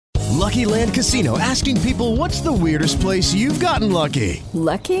Lucky Land Casino, asking people, what's the weirdest place you've gotten lucky?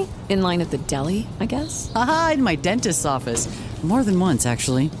 Lucky? In line at the deli, I guess? Aha, in my dentist's office. More than once,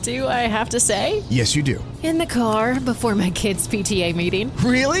 actually. Do I have to say? Yes, you do. In the car before my kids' PTA meeting.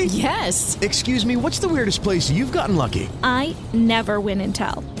 Really? Yes. Excuse me, what's the weirdest place you've gotten lucky? I never win and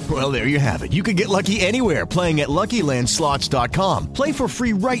tell. Well, there you have it. You can get lucky anywhere, playing at LuckyLandSlots.com. Play for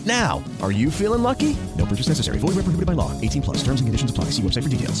free right now. Are you feeling lucky? No purchase necessary. Void where prohibited by law. 18 plus. Terms and conditions apply. See website for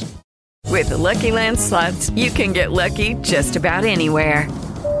details. With the Lucky Land Slots, you can get lucky just about anywhere.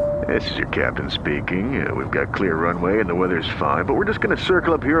 This is your captain speaking. We've got clear runway and the weather's fine, but we're just going to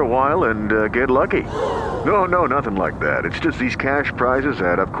circle up here a while and get lucky. No, nothing like that. It's just these cash prizes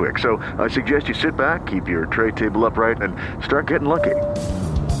add up quick. So I suggest you sit back, keep your tray table upright, and start getting lucky.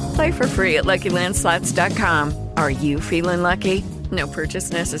 Play for free at LuckyLandSlots.com. Are you feeling lucky? No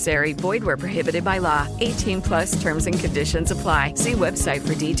purchase necessary. Void where prohibited by law. 18 plus terms and conditions apply. See website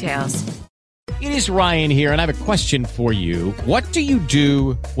for details. It is Ryan here, and I have a question for you. What do you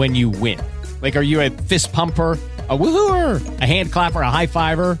do when you win? Like, are you a fist pumper, a woohooer, a hand clapper, a high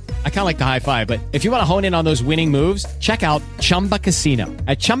fiver? I kind of like the high five, but if you want to hone in on those winning moves, check out Chumba Casino.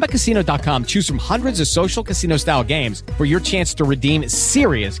 At ChumbaCasino.com, choose from hundreds of social casino-style games for your chance to redeem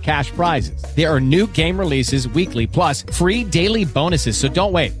serious cash prizes. There are new game releases weekly, plus free daily bonuses, so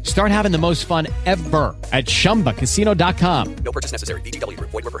don't wait. Start having the most fun ever at ChumbaCasino.com. No purchase necessary. VGW.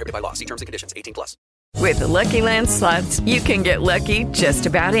 Void where prohibited by law. See terms and conditions. 18 plus. With the Lucky Land Slots, you can get lucky just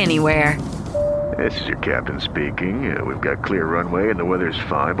about anywhere. This is your captain speaking. We've got clear runway and the weather's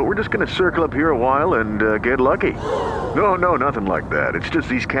fine, but we're just going to circle up here a while and get lucky. No, nothing like that. It's just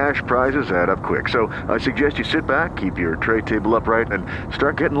these cash prizes add up quick. So I suggest you sit back, keep your tray table upright, and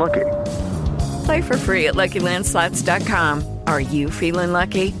start getting lucky. Play for free at LuckyLandSlots.com. Are you feeling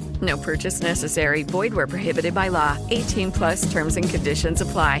lucky? No purchase necessary. Void where prohibited by law. 18 plus terms and conditions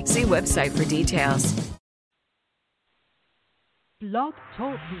apply. See website for details. Blog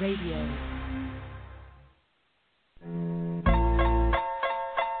Talk Radio.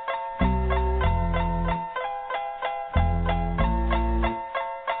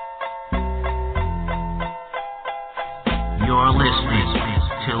 You're listening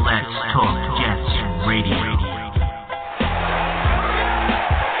to Let's Talk Jets Radio.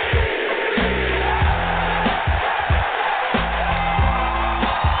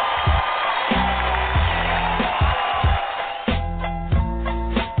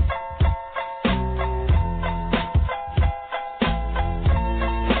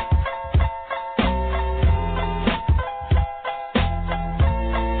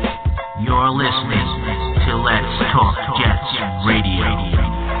 You're listening to Let's Talk Jets Radio.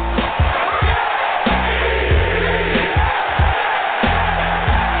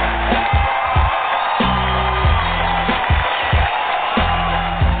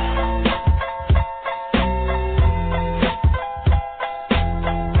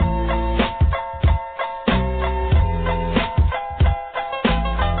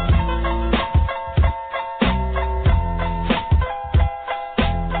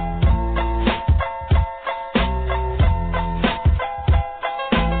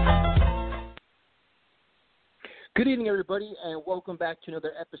 Good evening, everybody, and welcome back to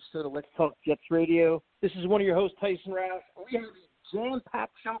another episode of Let's Talk Jets Radio. This is one of your hosts, Tyson Roush. We have a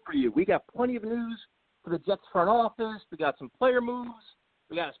jam-packed show for you. We got plenty of news for the Jets front office. We got some player moves.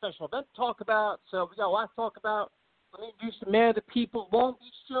 We got a special event to talk about. So we got a lot to talk about. Let me introduce the man of the people, Long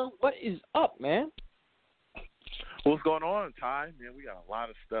Beach Joe. What is up, man? What's going on, Ty? Man, we got a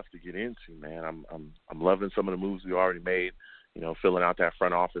lot of stuff to get into, man. I'm loving some of the moves we already made. You know, filling out that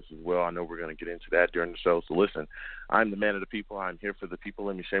front office as well. I know we're going to get into that during the show. So listen, I'm the man of the people. I'm here for the people.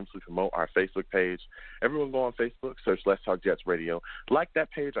 Let me shamelessly promote our Facebook page. Everyone go on Facebook, search Let's Talk Jets Radio. Like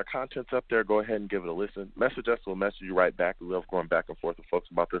that page. Our content's up there. Go ahead and give it a listen. Message us. We'll message you right back. We love going back and forth with folks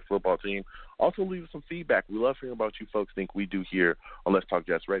about this football team. Also leave us some feedback. We love hearing about you folks think we do here on Let's Talk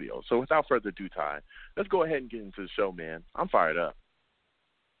Jets Radio. So without further ado, Ty, let's go ahead and get into the show, man. I'm fired up.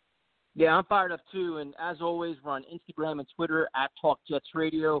 Yeah, I'm fired up too. And as always, we're on Instagram and Twitter at Talk Jets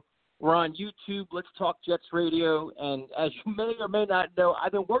Radio. We're on YouTube, Let's Talk Jets Radio. And as you may or may not know,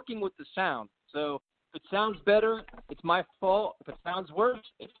 I've been working with the sound. So if it sounds better, it's my fault. If it sounds worse,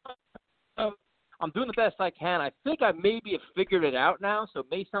 it's I'm doing the best I can. I think I maybe have figured it out now, so it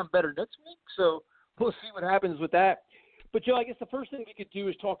may sound better next week. So we'll see what happens with that. But, Joe, I guess the first thing we could do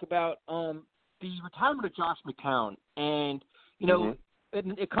is talk about the retirement of Josh McCown. And, you know,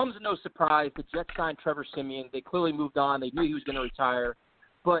 it comes as no surprise. The Jets signed Trevor Siemian. They clearly moved on. They knew he was going to retire.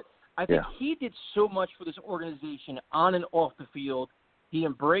 But I think he did so much for this organization on and off the field. He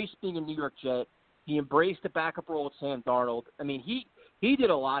embraced being a New York Jet. He embraced the backup role with Sam Darnold. I mean, he he did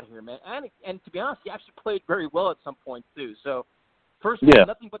a lot here, man. And to be honest, he actually played very well at some point too. So first of all,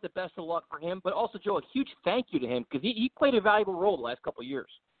 nothing but the best of luck for him. But also, Joe, a huge thank you to him because he played a valuable role the last couple of years.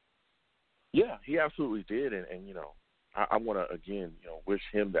 Yeah, he absolutely did, and I want to, again, wish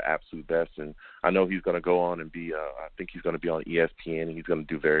him the absolute best. And I know he's going to go on and be, I think he's going to be on ESPN, and he's going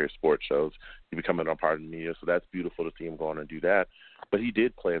to do various sports shows. He's becoming a part of the media, so that's beautiful to see him go on and do that. But he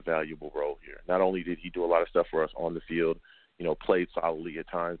did play a valuable role here. Not only did he do a lot of stuff for us on the field, played solidly at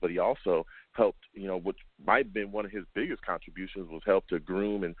times, but he also helped, which might have been one of his biggest contributions, was help to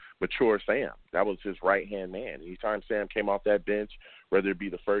groom and mature Sam. That was his right-hand man. Anytime Sam came off that bench, whether it be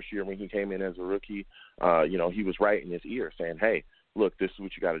the first year when he came in as a rookie, he was right in his ear saying, hey, look, this is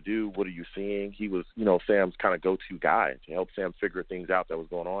what you got to do. What are you seeing? He was, Sam's kind of go-to guy to help Sam figure things out that was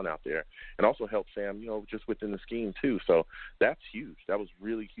going on out there, and also help Sam, just within the scheme too. So that's huge. That was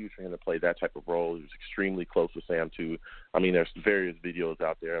really huge for him to play that type of role. He was extremely close with Sam too. I mean, there's various videos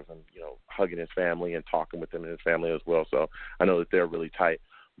out there of him, hugging his family and talking with him and his family as well. So I know that they're really tight.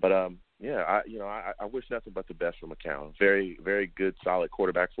 But I wish nothing but the best for McCown. Very, very good, solid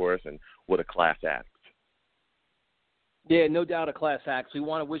quarterback for us, and what a class act. Yeah, no doubt a class act. We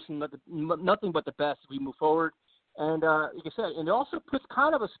want to wish him nothing but the best as we move forward. And like I said, and it also puts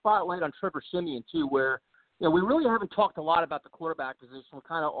kind of a spotlight on Trevor Siemian too, where we really haven't talked a lot about the quarterback position. We're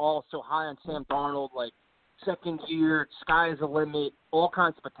kind of all so high on Sam Darnold, like second year, sky's the limit, all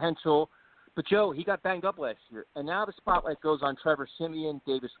kinds of potential. But Joe, he got banged up last year, and now the spotlight goes on Trevor Siemian,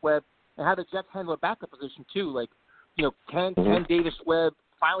 Davis Webb, and how the Jets handle a backup position too. Like, can Davis Webb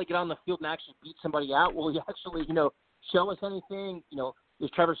finally get on the field and actually beat somebody out? Will he actually, show us anything? Is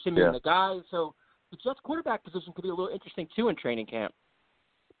Trevor Siemian the guy? So the Jets quarterback position could be a little interesting too in training camp.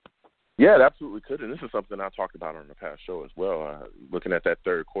 Yeah, it absolutely could, and this is something I talked about on the past show as well. Looking at that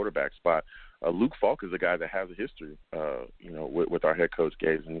third quarterback spot, Luke Falk is a guy that has a history, with our head coach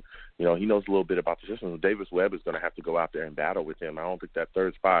Gaze, and he knows a little bit about the system. Davis Webb is going to have to go out there and battle with him. I don't think that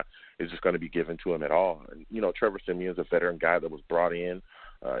third spot is just going to be given to him at all. And Trevor Siemian is a veteran guy that was brought in.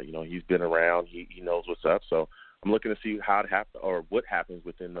 He's been around. He knows what's up. So I'm looking to see how it happens or what happens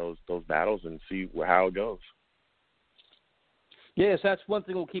within those battles and see how it goes. Yes, that's one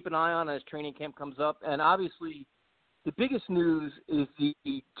thing we'll keep an eye on as training camp comes up. And obviously, the biggest news is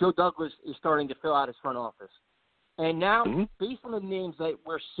the Joe Douglas is starting to fill out his front office. And now, based on the names that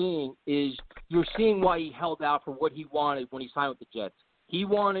we're seeing, you're seeing why he held out for what he wanted when he signed with the Jets. He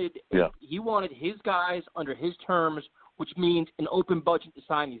wanted his guys under his terms, which means an open budget to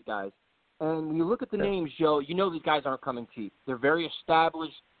sign these guys. And when you look at the names, Joe, these guys aren't coming cheap. They're very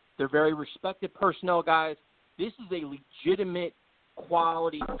established. They're very respected personnel guys. This is a legitimate,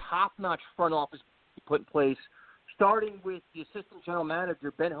 quality, top-notch front office put in place, starting with the assistant general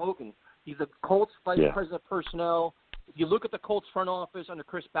manager, Ben Hogan. He's a Colts vice president of personnel. If you look at the Colts front office under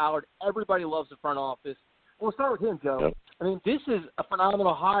Chris Ballard, everybody loves the front office. We'll start with him, Joe. Yep. I mean, this is a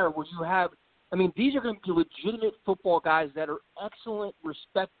phenomenal hire where you have – these are going to be legitimate football guys that are excellent,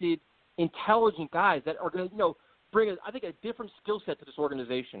 respected, intelligent guys that are going to, bring, a different skill set to this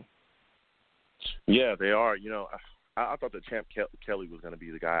organization. Yeah, they are. I thought that Champ Kelly was going to be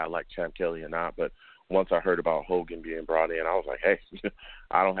the guy. I like Champ Kelly or not, but once I heard about Hogan being brought in, I was like, hey,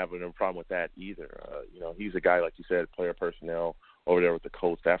 I don't have a problem with that either. He's a guy, like you said, player personnel over there with the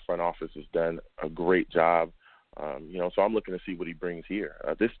Colts. That front office has done a great job. So I'm looking to see what he brings here.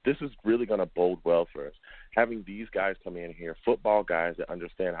 This is really going to bode well for us. Having these guys come in here, football guys that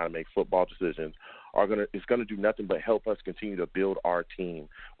understand how to make football decisions, is going to do nothing but help us continue to build our team.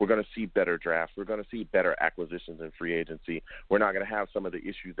 We're going to see better drafts. We're going to see better acquisitions in free agency. We're not going to have some of the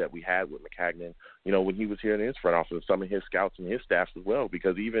issues that we had with Maccagnan, when he was here in his front office, some of his scouts and his staffs as well,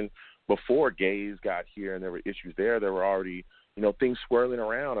 because even before Gaze got here and there were issues there were already things swirling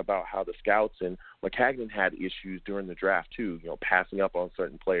around about how the scouts and Maccagnan had issues during the draft too, passing up on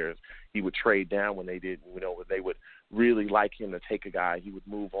certain players. He would trade down when they did, when they would really like him to take a guy, he would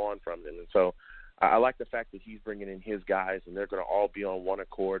move on from them. And so I like the fact that he's bringing in his guys and they're going to all be on one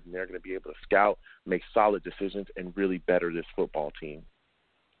accord and they're going to be able to scout, make solid decisions, and really better this football team.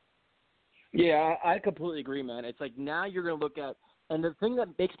 Yeah, I completely agree, man. It's like now you're going to look at, and the thing that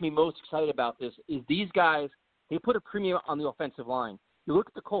makes me most excited about this is these guys, they put a premium on the offensive line. You look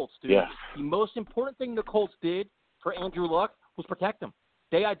at the Colts, dude. Yeah. The most important thing the Colts did for Andrew Luck was protect him.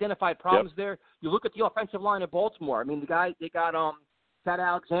 They identified problems there. You look at the offensive line of Baltimore. They got Thad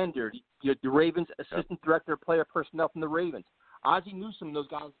Alexander, the Ravens assistant director of player personnel from the Ravens. Ozzie Newsome, those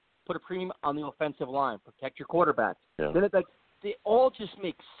guys put a premium on the offensive line. Protect your quarterback. Yeah. Then they all just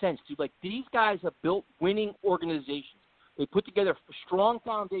make sense, dude. Like, these guys have built winning organizations. They put together strong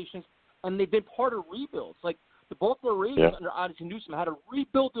foundations, and they've been part of rebuilds. Like, The Baltimore Ravens under Odyssey Newsome had to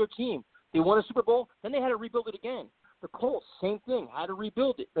rebuild their team. They won a Super Bowl, then they had to rebuild it again. The Colts, same thing, had to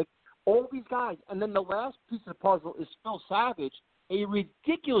rebuild it. Like all these guys. And then the last piece of the puzzle is Phil Savage, a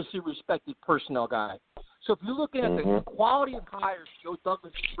ridiculously respected personnel guy. So if you're looking at the quality of hires Joe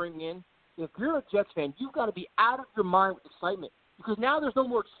Douglas is bringing in, if you're a Jets fan, you've got to be out of your mind with excitement because now there's no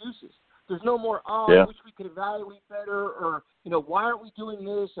more excuses. There's no more, I wish we could evaluate better or, why aren't we doing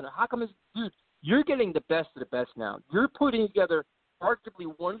this? And how come this? Dude, you're getting the best of the best now. You're putting together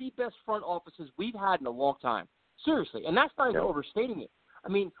arguably one of the best front offices we've had in a long time. Seriously. And that's not even overstating it. I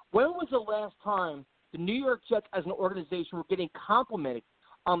mean, when was the last time the New York Jets as an organization were getting complimented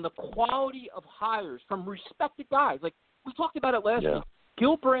on the quality of hires from respected guys? Like, we talked about it last week.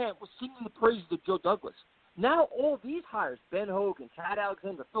 Gil Brandt was singing the praises of Joe Douglas. Now all these hires, Ben Hogan, Chad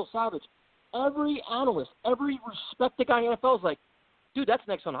Alexander, Phil Savage, every analyst, every respected guy in the NFL is like, dude, that's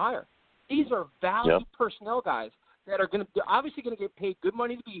next on hire. These are valued personnel guys that are they're obviously going to get paid good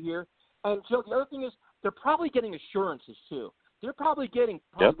money to be here. And Joe, the other thing is they're probably getting assurances too. They're probably getting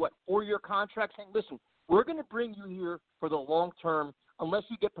 4-year contracts saying, listen, we're going to bring you here for the long term unless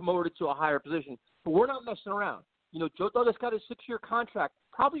you get promoted to a higher position. But we're not messing around. Joe Douglas got a 6-year contract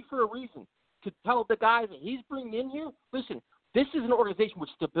probably for a reason to tell the guys that he's bringing in here, listen, this is an organization with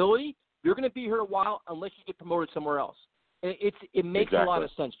stability. You're going to be here a while unless you get promoted somewhere else. It makes a lot of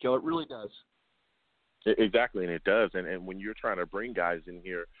sense, Joe. It really does. Exactly, and it does. And when you're trying to bring guys in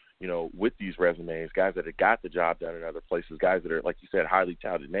here, with these resumes, guys that have got the job done in other places, guys that are, like you said, highly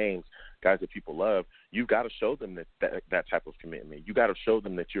touted names, guys that people love, you've got to show them that type of commitment. You got to show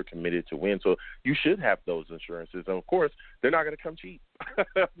them that you're committed to win. So you should have those assurances. And, of course, they're not going to come cheap.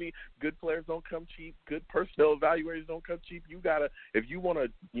 I mean, good players don't come cheap. Good personnel evaluators don't come cheap. You got to, if you want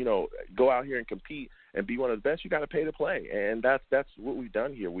to, go out here and compete and be one of the best, you got to pay to play. And that's what we've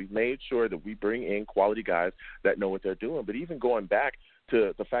done here. We've made sure that we bring in quality guys that know what they're doing. But even going back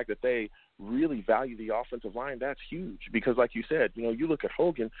to the fact that they really value the offensive line, that's huge because, like you said, you look at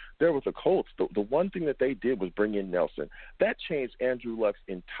Hogan there with the Colts. The one thing that they did was bring in Nelson. That changed Andrew Luck's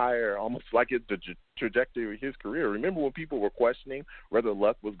entire, almost like the trajectory of his career. Remember when people were questioning whether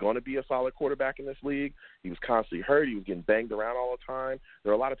Luck was going to be a solid quarterback in this league? He was constantly hurt. He was getting banged around all the time.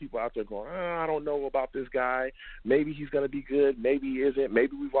 There are a lot of people out there going, I don't know about this guy. Maybe he's going to be good. Maybe he isn't.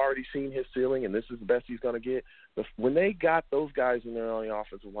 Maybe we've already seen his ceiling, and this is the best he's going to get. But when they got those guys in there on the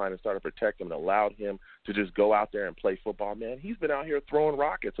offensive line and started to protect him and allowed him to just go out there and play football, man, he's been out here throwing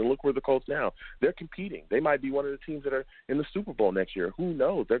rockets. And look where the Colts now. They're competing. They might be one of the teams that are in the Super Bowl next year. Who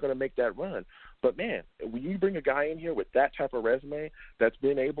knows? They're going to make that run. But, man, when you bring a guy in here with that type of resume that's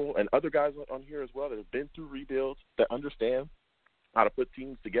been able, and other guys on here as well that have been through rebuilds, that understand how to put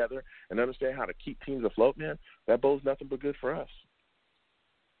teams together and understand how to keep teams afloat, man, that bodes nothing but good for us.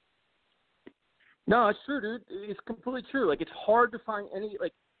 No, it's true, dude. It's completely true. Like, it's hard to find any,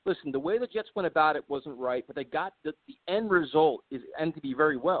 listen, the way the Jets went about it wasn't right, but they got the end result is end to be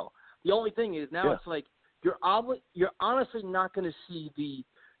very well. The only thing is now it's like you're honestly not going to see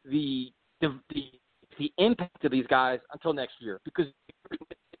the impact of these guys until next year because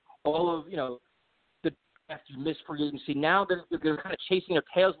all of, the draft you missed free agency. Now they're kind of chasing their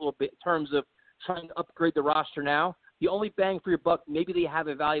tails a little bit in terms of trying to upgrade the roster now. The only bang for your buck, maybe they have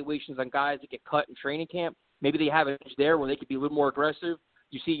evaluations on guys that get cut in training camp. Maybe they have it there where they could be a little more aggressive.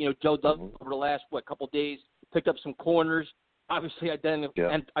 You see, Joe Douglas over the last, couple of days picked up some corners, obviously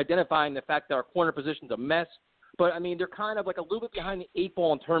identifying the fact that our corner position's a mess. But, I mean, they're kind of like a little bit behind the 8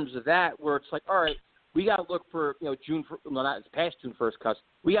 ball in terms of that where it's like, all right, we got to look for, June – well, not past June 1st cuts.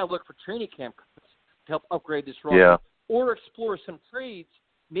 We got to look for training camp cuts to help upgrade this roster or explore some trades,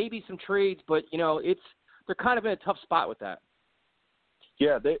 but, they're kind of in a tough spot with that.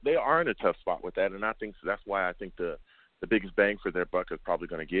 Yeah, they are in a tough spot with that, and I think so that's why I think the biggest bang for their buck is probably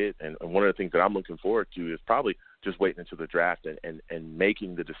going to get. And one of the things that I'm looking forward to is probably just waiting until the draft and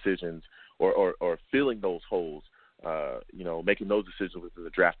making the decisions or filling those holes, making those decisions with the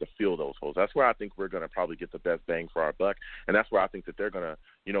draft to fill those holes. That's where I think we're going to probably get the best bang for our buck, and that's where I think that they're going to,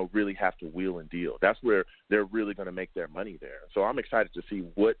 really have to wheel and deal. That's where they're really going to make their money there. So I'm excited to see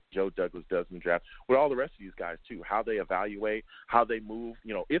what Joe Douglas does in the draft with all the rest of these guys too, how they evaluate, how they move,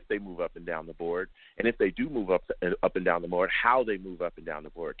 if they move up and down the board, and if they do move up and down the board, how they move up and down the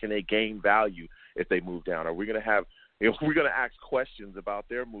board. Can they gain value if they move down? Are we going to have we're going to ask questions about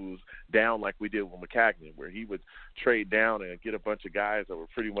their moves down like we did with McCagnon, where he would trade down and get a bunch of guys that were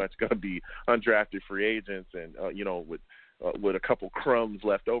pretty much going to be undrafted free agents and, with a couple crumbs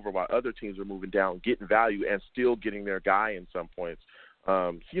left over while other teams are moving down, getting value and still getting their guy in some points.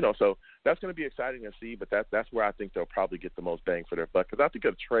 So that's going to be exciting to see, but that's where I think they'll probably get the most bang for their buck. Because I think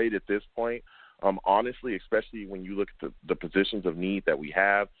a trade at this point honestly, especially when you look at the positions of need that we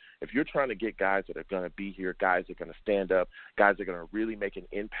have. If you're trying to get guys that are going to be here, guys that are going to stand up, guys that are going to really make an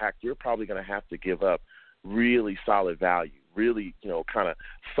impact, you're probably going to have to give up really solid value, really, kind of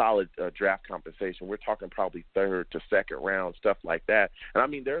solid draft compensation. We're talking probably third to second round, stuff like that. And I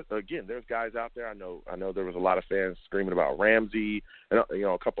mean, there's guys out there. I know there was a lot of fans screaming about Ramsey and,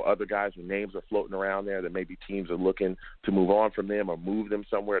 a couple other guys whose names are floating around there that maybe teams are looking to move on from them or move them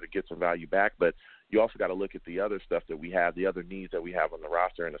somewhere to get some value back. But you also got to look at the other stuff that we have, the other needs that we have on the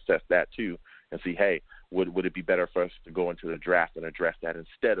roster, and assess that too, and see, hey, would it be better for us to go into the draft and address that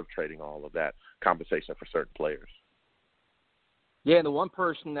instead of trading all of that compensation for certain players? Yeah, and the one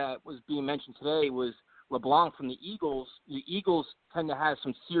person that was being mentioned today was LeBlanc from the Eagles. The Eagles tend to have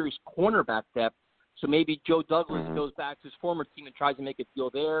some serious cornerback depth, so maybe Joe Douglas goes back to his former team and tries to make a deal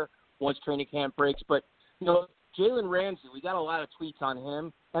there once training camp breaks. But, Jalen Ramsey, we got a lot of tweets on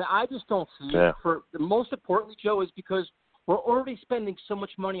him, and I just don't see it. The most importantly, Joe, is because we're already spending so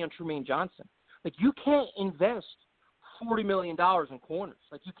much money on Trumaine Johnson. Like, you can't invest $40 million in corners.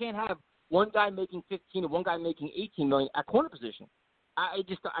 Like, you can't have one guy making $15 and one guy making $18 million at corner position. I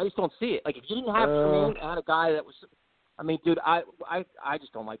just don't see it. Like, if you didn't have Trumaine and had a guy that was – I mean, dude, I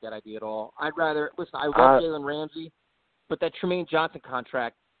just don't like that idea at all. I'd rather – listen, I love Jalen Ramsey, but that Trumaine Johnson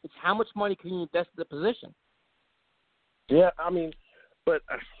contract, it's how much money can you invest in the position? Yeah, I mean, but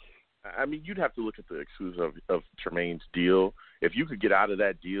you'd have to look at the excuse of Tremaine's deal. If you could get out of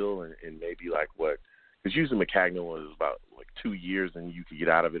that deal and maybe like what, because usually McCagnon was about like 2 years and you could get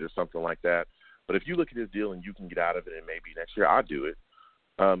out of it or something like that. But if you look at his deal and you can get out of it and maybe next year, I'll do it.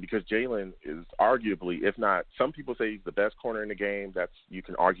 Because Jalen is arguably, if not, some people say he's the best corner in the game. You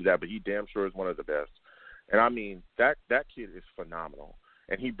can argue that, but he damn sure is one of the best. And I mean, that kid is phenomenal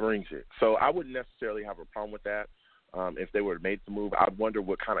and he brings it. So I wouldn't necessarily have a problem with that. If they were to make the move, I'd wonder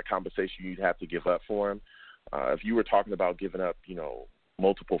what kind of compensation you'd have to give up for him. If you were talking about giving up,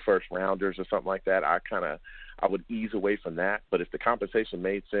 multiple first rounders or something like that, I would ease away from that. But if the compensation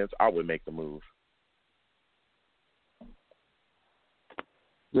made sense, I would make the move.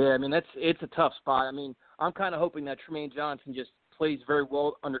 Yeah, I mean, it's a tough spot. I mean, I'm kind of hoping that Trumaine Johnson just plays very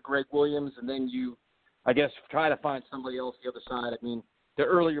well under Greg Williams, and then you, I guess, try to find somebody else the other side. I mean, the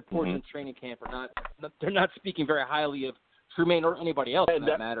early reports in training camp they're not speaking very highly of Trumaine or anybody else in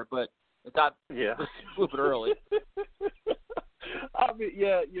that matter, but it's not a little bit early. I mean,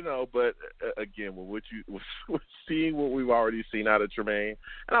 yeah, but again, with seeing what we've already seen out of Trumaine,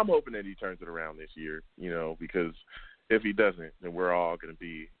 and I'm hoping that he turns it around this year, because if he doesn't, then we're all going to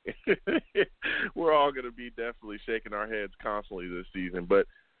be definitely shaking our heads constantly this season. But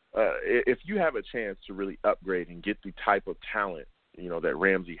if you have a chance to really upgrade and get the type of talent that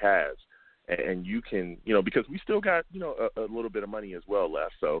Ramsey has, and you can, because we still got, a little bit of money as well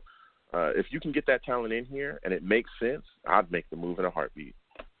left. So if you can get that talent in here and it makes sense, I'd make the move in a heartbeat.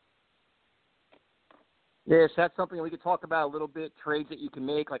 Yes, that's something we could talk about a little bit, trades that you can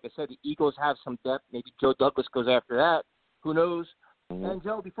make. Like I said, the Eagles have some depth. Maybe Joe Douglas goes after that. Who knows? And,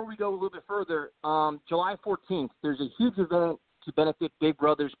 Joe, before we go a little bit further, July 14th, there's a huge event to benefit Big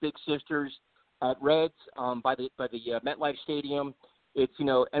Brothers, Big Sisters at Reds by the MetLife Stadium. It's,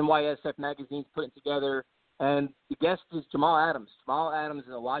 NYSF Magazine's putting together, and the guest is Jamal Adams. Jamal Adams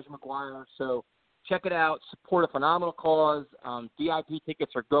and Elijah McGuire. So check it out. Support a phenomenal cause. VIP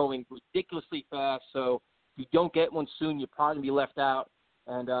tickets are going ridiculously fast, so if you don't get one soon, you're probably going to be left out.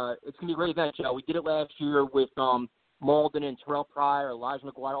 And it's going to be a great event, Joe. We did it last year with Malden and Terrell Pryor, Elijah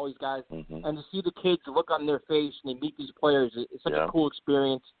McGuire, all these guys. And to see the kids look on their face and they meet these players, it's such a cool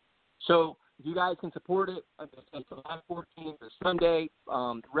experience. So if you guys can support it, July 14th, Sunday,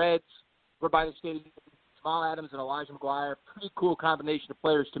 Reds, we're by the stadium, Jamal Adams and Elijah McGuire. Pretty cool combination of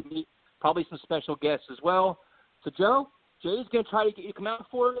players to meet. Probably some special guests as well. So, Joe, Jay's going to try to get you to come out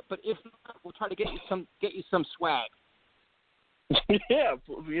for it, but if not, we'll try to get you some swag. Yeah,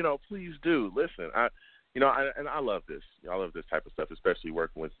 please do. Listen, I love this. I love this type of stuff, especially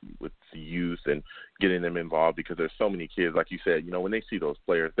working with the youth and getting them involved, because there's so many kids, like you said, when they see those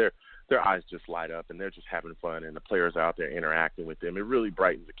players, their eyes just light up and they're just having fun, and the players out there interacting with them. It really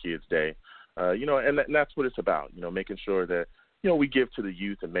brightens the kids' day, and that's what it's about, making sure that, we give to the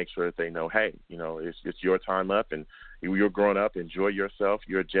youth and make sure that they know, hey, it's your time up, and you're growing up, enjoy yourself.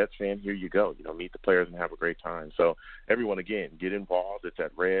 You're a Jets fan, here you go. Meet the players and have a great time. So everyone, again, get involved. It's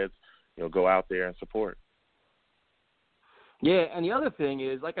at Reds. Go out there and support. Yeah, and the other thing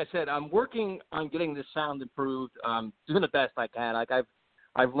is, like I said, I'm working on getting this sound improved, doing the best I can. Like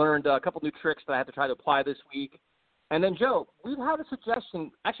I've learned a couple new tricks that I have to try to apply this week. And then, Joe, we've had a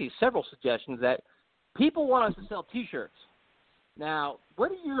suggestion, actually several suggestions, that people want us to sell T-shirts. Now,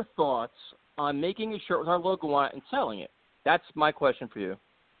 what are your thoughts on making a shirt with our logo on it and selling it? That's my question for you.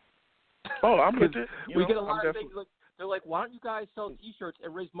 Oh, I'm with it. We get a lot of things like, they're like, why don't you guys sell T-shirts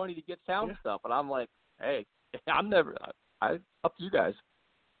and raise money to get sound stuff? And I'm like, hey, up to you guys.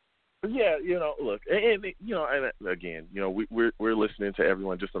 Yeah, look, and again, we're listening to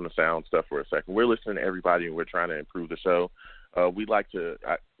everyone just on the sound stuff for a second. We're listening to everybody, and we're trying to improve the show. We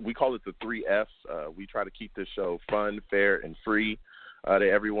call it the 3 Fs. We try to keep this show fun, fair, and free to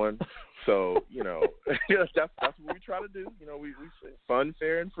everyone. So, that's what we try to do. We say fun,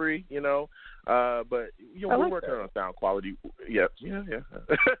 fair, and free, but, we're working on sound quality. Yeah.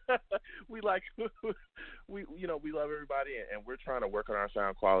 we love everybody, and we're trying to work on our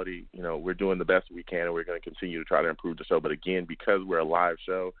sound quality. We're doing the best we can, and we're going to continue to try to improve the show. But again, because we're a live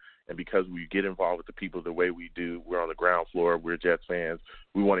show and because we get involved with the people the way we do, we're on the ground floor, we're Jets fans,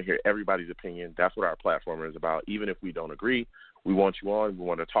 we want to hear everybody's opinion. That's what our platform is about. Even if we don't agree, we want you on, we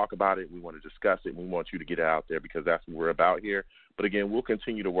want to talk about it, we want to discuss it, and we want you to get it out there because that's what we're about here. But again, we'll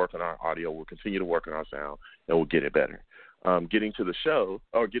continue to work on our audio, we'll continue to work on our sound, and we'll get it better. Getting to the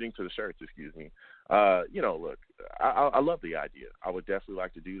shirts, excuse me. Look, I love the idea. I would definitely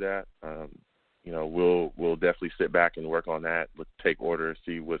like to do that. We'll definitely sit back and work on that, take orders,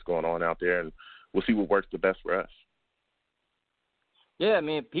 see what's going on out there, and we'll see what works the best for us. Yeah,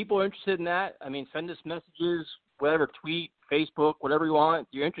 people are interested in that. Send us messages, whatever, tweet, Facebook, whatever you want. If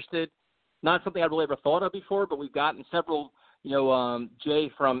you're interested, not something I've really ever thought of before, but we've gotten several,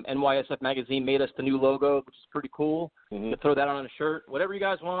 Jay from NYSF Magazine made us the new logo, which is pretty cool, to throw that on a shirt. Whatever you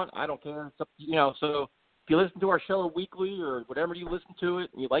guys want, I don't care. It's up to, so if you listen to our show weekly or whatever you listen to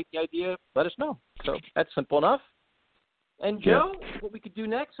it and you like the idea, let us know. So that's simple enough. And, Joe, what we could do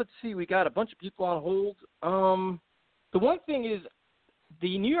next, let's see, we got a bunch of people on hold. The one thing is,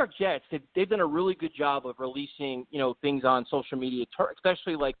 the New York Jets, they've done a really good job of releasing, things on social media,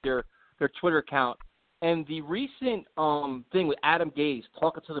 especially like their Twitter account. And the recent thing with Adam Gase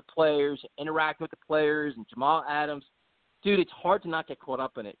talking to the players, interacting with the players, and Jamal Adams, dude, it's hard to not get caught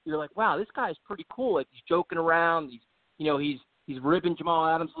up in it. You're like, wow, this guy's pretty cool. Like, he's joking around. He's ribbing Jamal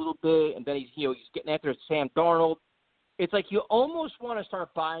Adams a little bit, and then he's getting after Sam Darnold. It's like you almost want to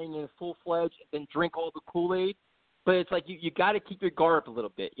start buying in full-fledged and then drink all the Kool-Aid. But it's like you got to keep your guard up a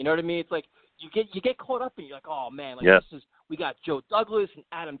little bit. You know what I mean? It's like you get caught up and you're like, oh man, we got Joe Douglas and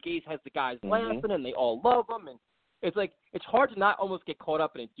Adam Gase has the guys laughing and they all love him, and it's like it's hard to not almost get caught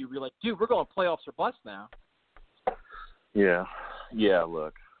up in it. You're like, dude, we're going playoffs or bust now. Yeah.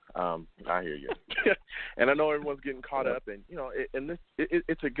 Look, I hear you, and I know everyone's getting caught up, and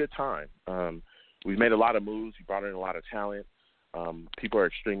it's a good time. We've made a lot of moves. We brought in a lot of talent. People are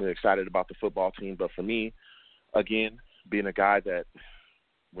extremely excited about the football team, but for me, again, being a guy that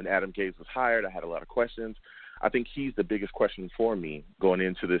when Adam Gase was hired, I had a lot of questions. I think he's the biggest question for me going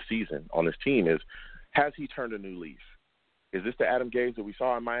into this season on this team is, has he turned a new leaf? Is this the Adam Gase that we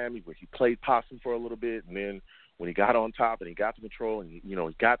saw in Miami where he played possum for a little bit, and then when he got on top and he got the control and, he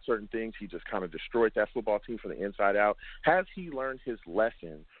got certain things, he just kind of destroyed that football team from the inside out? Has he learned his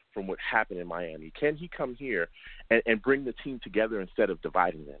lesson from what happened in Miami? Can he come here and bring the team together instead of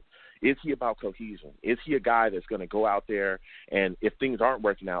dividing them? Is he about cohesion? Is he a guy that's going to go out there and, if things aren't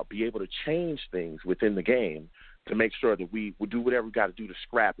working out, be able to change things within the game to make sure that we will do whatever we got to do to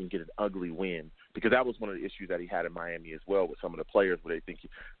scrap and get an ugly win? Because that was one of the issues that he had in Miami as well with some of the players, where they think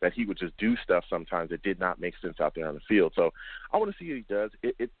that he would just do stuff sometimes that did not make sense out there on the field. So I want to see what he does.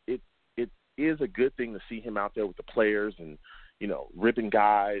 It is a good thing to see him out there with the players and, ripping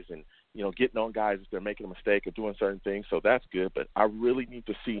guys and, getting on guys if they're making a mistake or doing certain things. So that's good. But I really need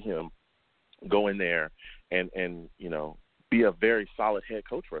to see him go in there and be a very solid head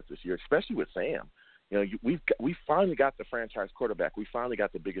coach for us this year, especially with Sam. We finally got the franchise quarterback. We finally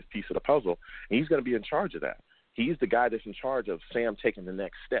got the biggest piece of the puzzle, and he's going to be in charge of that. He's the guy that's in charge of Sam taking the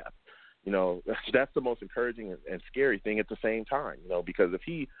next step. That's the most encouraging and scary thing at the same time, because if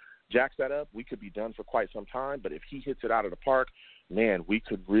he jacks that up, we could be done for quite some time. But if he hits it out of the park, man, we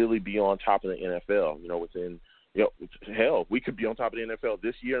could really be on top of the NFL, hell, we could be on top of the NFL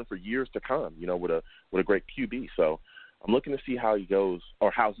this year and for years to come, with a great QB. So I'm looking to see how he goes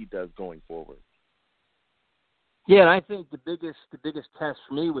or how he does going forward. Yeah, and I think the biggest test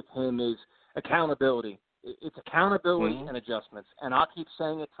for me with him is accountability. It's accountability and adjustments. And I'll keep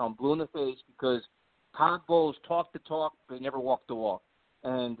saying it till I'm blue in the face, because Todd Bowles talked the talk, but he never walked the walk.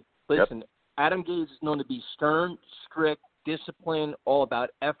 And listen, Adam Gase is known to be stern, strict, disciplined, all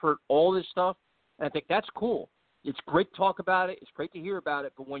about effort, all this stuff. And I think that's cool. It's great to talk about it. It's great to hear about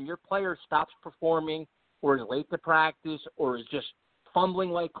it. But when your player stops performing or is late to practice or is just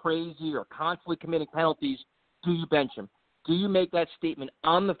fumbling like crazy or constantly committing penalties, do you bench him? do you make that statement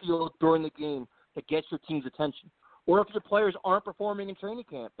on the field during the game that gets your team's attention? Or if your players aren't performing in training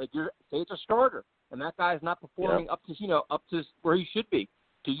camp, like say it's a starter and that guy is not performing up to where he should be,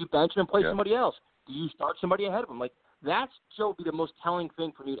 do you bench him and play somebody else? Do you start somebody ahead of him? Like that's Joe be the most telling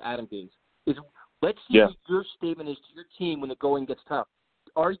thing for me to Adam Gase is let's see what your statement is to your team when the going gets tough.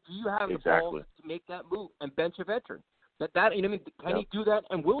 Do you have the balls to make that move and bench a veteran? Can he do that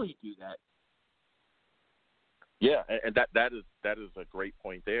and will he do that? Yeah, and that is a great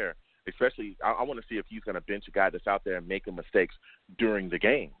point there. Especially, I want to see if he's going to bench a guy that's out there and making mistakes during the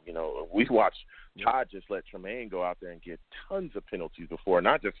game. You know, we watched Todd just let Tremaine go out there and get tons of penalties before.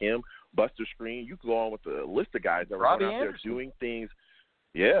 Not just him, Buster Screen. You can go on with the list of guys that were out there doing things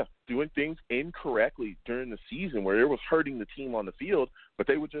incorrectly during the season where it was hurting the team on the field, but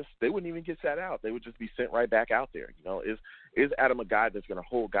they wouldn't even get sat out. They would just be sent right back out there. You know, is Adam a guy that's going to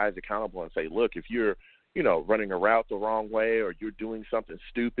hold guys accountable and say, look, if you're running a route the wrong way or you're doing something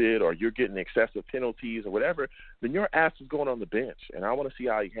stupid or you're getting excessive penalties or whatever, then your ass is going on the bench. And I want to see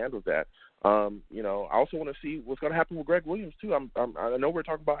how he handles that. I also want to see what's going to happen with Greg Williams, too. I know we're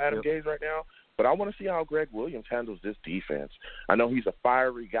talking about Adam Gase right now, but I want to see how Greg Williams handles this defense. I know he's a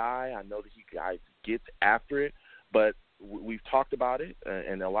fiery guy. I know that he gets after it, but we've talked about it,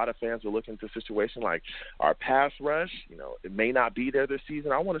 and a lot of fans are looking at the situation like our pass rush, it may not be there this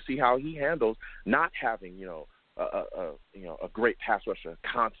season. I want to see how he handles not having, a great pass rusher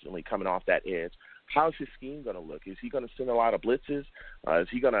constantly coming off that edge. How's his scheme going to look? Is he going to send a lot of blitzes? Is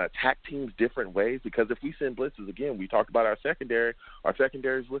he going to attack teams different ways? Because if we send blitzes, again, we talked about our secondary. Our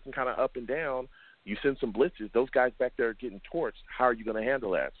secondary is looking kind of up and down. You send some blitzes, those guys back there are getting torched. How are you going to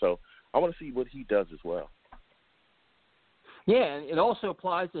handle that? So I want to see what he does as well. Yeah, and it also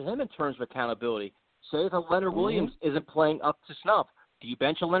applies to him in terms of accountability. Say if a Leonard Williams isn't playing up to snuff, do you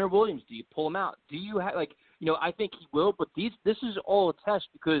bench a Leonard Williams? Do you pull him out? Do you have I think he will, but this is all a test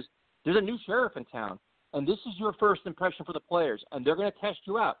because there's a new sheriff in town, and this is your first impression for the players, and they're going to test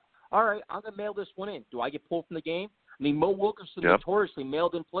you out. All right, I'm going to mail this one in. Do I get pulled from the game? I mean, Mo Wilkerson notoriously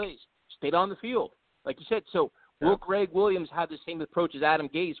mailed in plays, stayed on the field, like you said. So will Greg Williams have the same approach as Adam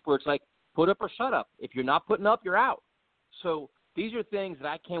Gase, where it's like put up or shut up? If you're not putting up, you're out. So these are things that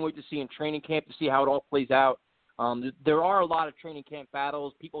I can't wait to see in training camp to see how it all plays out. There are a lot of training camp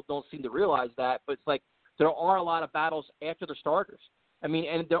battles. People don't seem to realize that, but it's like there are a lot of battles after the starters. I mean,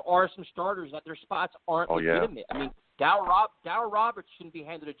 and there are some starters that their spots aren't legitimate. I mean, Dower Roberts shouldn't be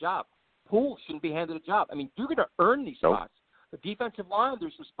handed a job. Poole shouldn't be handed a job. I mean, you're going to earn these spots. The defensive line,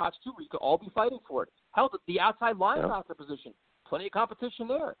 there's some spots, too, where you could all be fighting for it. Hell, the outside linebacker position, plenty of competition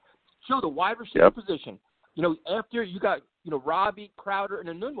there. Show the wide receiver position. After you got, Robbie, Crowder, and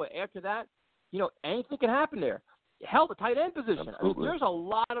Enunwa, after that, anything can happen there. Hell, the tight end position. Absolutely. I mean, there's a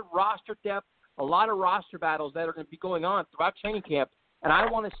lot of roster depth, a lot of roster battles that are going to be going on throughout training camp, and I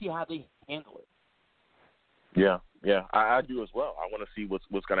want to see how they handle it. Yeah, I do as well. I want to see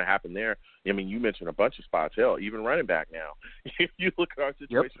what's going to happen there. I mean, you mentioned a bunch of spots. Hell, even running back now. If you look at our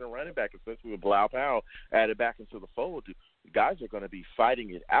situation in running back, especially with Bilal Powell added back into the fold, guys are going to be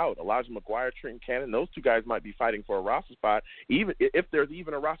fighting it out. Elijah McGuire, Trenton Cannon, those two guys might be fighting for a roster spot, even if there's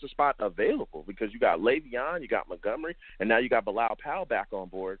even a roster spot available, because you got Le'Veon, you got Montgomery, and now you got Bilal Powell back on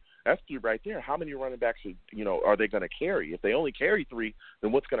board. That's three right there. How many running backs are they going to carry? If they only carry three,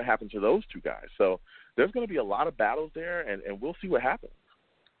 then what's going to happen to those two guys? So there's going to be a lot of battles there, and we'll see what happens.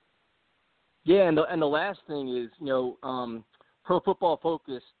 Yeah, and the last thing is, Pro Football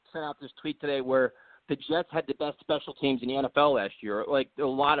Focus sent out this tweet today where the Jets had the best special teams in the NFL last year. Like, there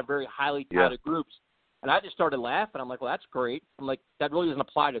were a lot of very highly touted groups. And I just started laughing. I'm like, well, that's great. I'm like, that really doesn't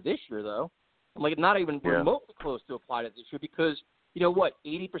apply to this year, though. I'm like, not even remotely close to apply to this year because,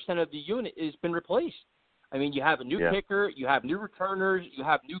 80% of the unit has been replaced. I mean, you have a new kicker, you have new returners, you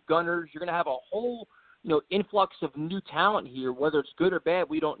have new gunners. You're going to have a whole, influx of new talent here. Whether it's good or bad,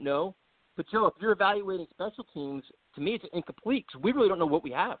 we don't know. But, Joe, if you're evaluating special teams, to me it's incomplete because we really don't know what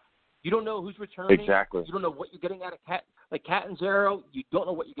we have. You don't know who's returning. Exactly. You don't know what you're getting out of Catanzaro. You don't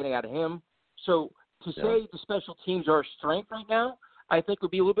know what you're getting out of him. So to say the special teams are a strength right now, I think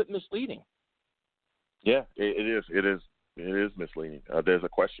would be a little bit misleading. Yeah, it is. It is misleading. There's a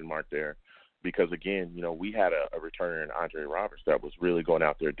question mark there because, again, we had a returner in Andre Roberts that was really going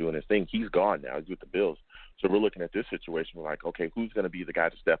out there doing his thing. He's gone now. He's with the Bills. So we're looking at this situation. We're like, okay, who's going to be the guy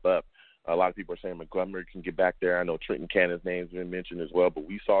to step up? A lot of people are saying Montgomery can get back there. I know Trenton Cannon's name's been mentioned as well, but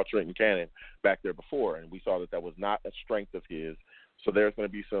we saw Trenton Cannon back there before, and we saw that was not a strength of his. So there's going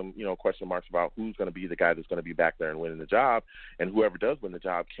to be some, question marks about who's going to be the guy that's going to be back there and winning the job. And whoever does win the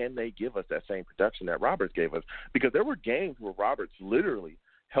job, can they give us that same production that Roberts gave us? Because there were games where Roberts literally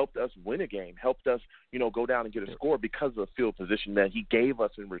helped us win a game, helped us, go down and get a score because of the field position that he gave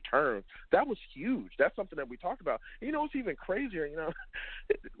us in return. That was huge. That's something that we talked about. It's even crazier,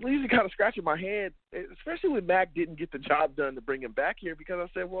 it leaves me kind of scratching my head, especially when Mac didn't get the job done to bring him back here, because I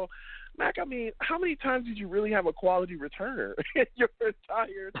said, well, Mac, how many times did you really have a quality returner your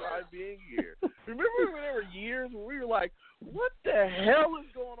entire time being here? Remember when there were years when we were like, what the hell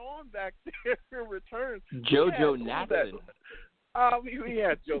is going on back there in returns? JoJo Nathan. We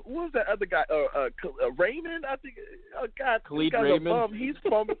had Joe. What was that other guy? Raymond, I think. Oh God, Khalid this guy's Raymond. a bum. He's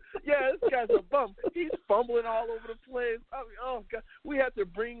fumbling. Yeah, this guy's a bum. He's fumbling all over the place. Oh God, we had to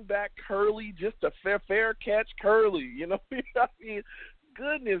bring back Curley, just a fair catch, Curley.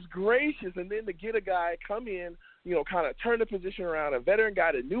 Goodness gracious! And then to get a guy come in, kind of turn the position around, a veteran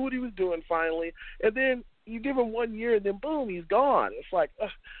guy that knew what he was doing finally, and then you give him 1 year, and then boom, he's gone. It's like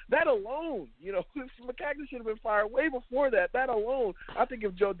that alone, Maccagnan should have been fired way before that. That alone, I think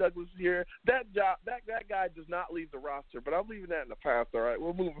if Joe Douglas is here, that guy does not leave the roster. But I'm leaving that in the past. All right,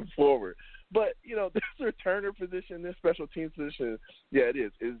 we're moving forward. But this returner position, this special teams position, yeah, it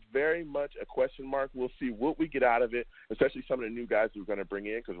is. It's very much a question mark. We'll see what we get out of it, especially some of the new guys we're going to bring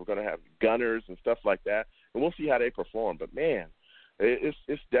in, because we're going to have gunners and stuff like that, and we'll see how they perform. But man, it's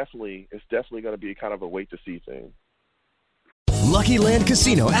definitely going to be kind of a wait to see thing. Lucky Land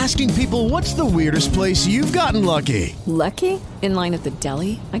Casino, asking people, what's the weirdest place you've gotten lucky? Lucky? In line at the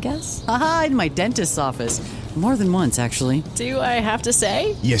deli, I guess? Aha, in my dentist's office. More than once, actually. Do I have to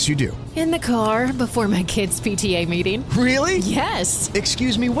say? Yes, you do. In the car before my kids' PTA meeting. Really? Yes.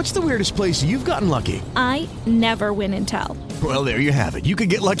 Excuse me, what's the weirdest place you've gotten lucky? I never win and tell. Well, there you have it. You can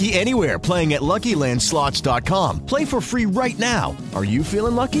get lucky anywhere, playing at LuckyLandSlots.com. Play for free right now. Are you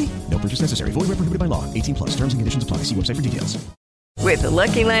feeling lucky? No purchase necessary. Void where prohibited by law. 18+. Terms and conditions apply. See website for details. With the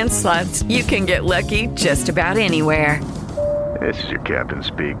Lucky Land Slots, you can get lucky just about anywhere. This is your captain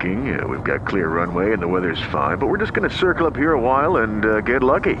speaking. We've got clear runway and the weather's fine, but we're just going to circle up here a while and get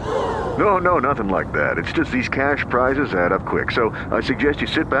lucky. No, nothing like that. It's just these cash prizes add up quick. So I suggest you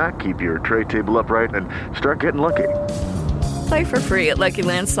sit back, keep your tray table upright, and start getting lucky. Play for free at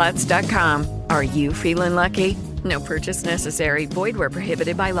LuckyLandSlots.com. Are you feeling lucky? No purchase necessary. Void where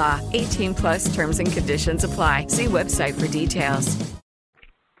prohibited by law. 18+ terms and conditions apply. See website for details.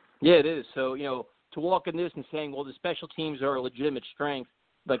 Yeah, it is. So, to walk in this and saying, well, the special teams are a legitimate strength,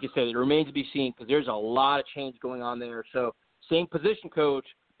 like you said, it remains to be seen because there's a lot of change going on there. So, same position coach,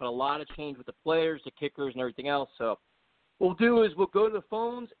 but a lot of change with the players, the kickers, and everything else. So, what we'll do is we'll go to the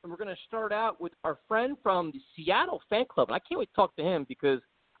phones, and we're going to start out with our friend from the Seattle fan club. And I can't wait to talk to him because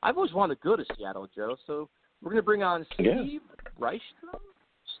I've always wanted to go to Seattle, Joe. So, we're going to bring on Steve Reichstrom.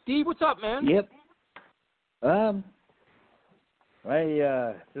 Steve, what's up, man? Yep.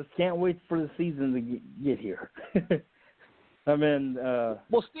 I just can't wait for the season to get here.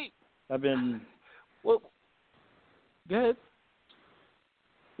 Well, Steve. Well, go ahead.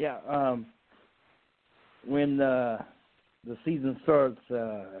 Yeah. When the season starts,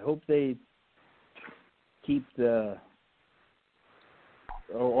 I hope they keep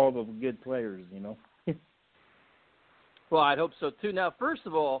all the good players. Well, I'd hope so too. Now, first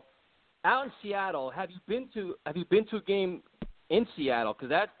of all, out in Seattle, have you been to a game in Seattle?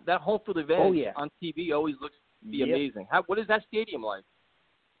 Because that home field advantage on TV always looks to be amazing. What is that stadium like?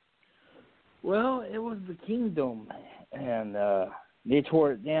 Well, it was the Kingdom, and they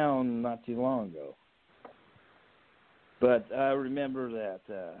tore it down not too long ago. But I remember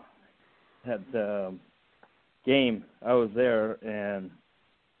that game. I was there, and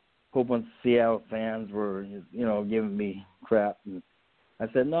a whole bunch of Seattle fans were, giving me crap. And I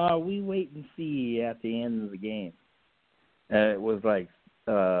said, no, we wait and see at the end of the game. And it was like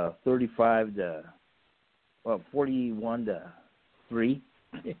 41-3.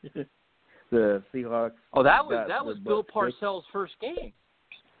 The Seahawks. Oh, that was Bill Parcells' first game.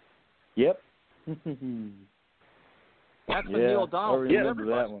 Yep. That's when Neil O'Donnell. I remember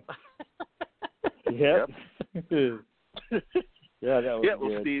that one. Yep. Yeah, that was good.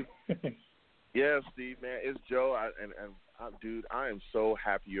 Well, Steve. Steve, man, it's Joe, dude, I am so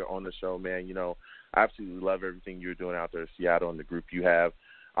happy you're on the show, man. I absolutely love everything you're doing out there in Seattle and the group you have.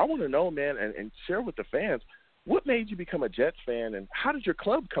 I want to know, man, and share with the fans, what made you become a Jets fan, and how did your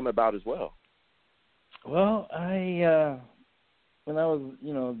club come about as well? Well, when I was,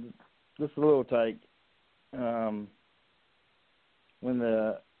 just a little tight, when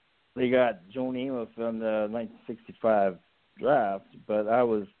they got Joe Namath on the 1965 draft, but I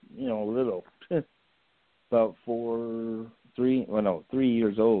was, little, about 3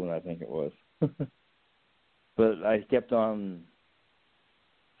 years old, I think it was. But I kept on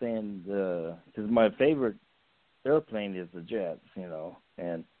saying, because my favorite they're playing as the Jets,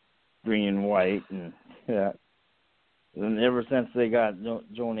 and green and white, and yeah. And ever since they got Joe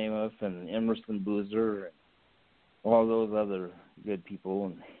Namath and Emerson Boozer and all those other good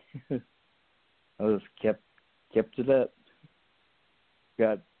people, and I just kept it up.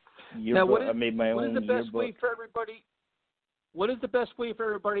 Got yearbook. I made my own yearbook. What is the best way for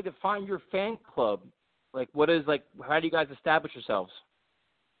everybody to find your fan club? How do you guys establish yourselves?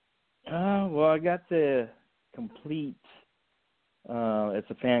 Well, I got the complete. It's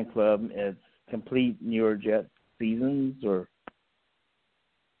a fan club. It's complete New York Jets seasons,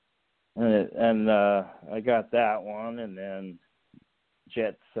 and I got that one, and then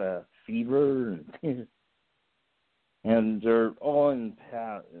Jets Fever, and they're all in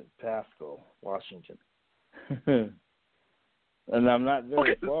Pasco, Washington. And I'm not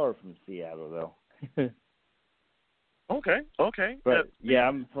very far from Seattle, though. Okay. But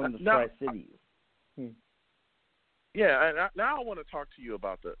I'm from the Tri-Cities. Yeah, and now I want to talk to you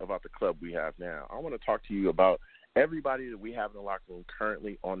about the club we have now. I want to talk to you about everybody that we have in the locker room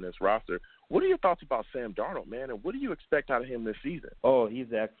currently on this roster. What are your thoughts about Sam Darnold, man, and what do you expect out of him this season? Oh,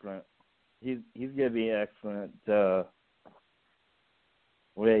 he's excellent. He's going to be excellent.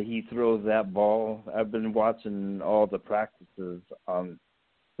 Where he throws that ball. I've been watching all the practices on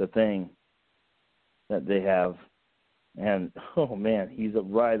the thing that they have, and oh man, he's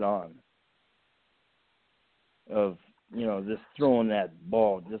right on. Of just throwing that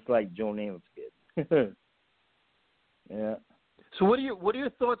ball just like Joe Namath did. Yeah. So what are your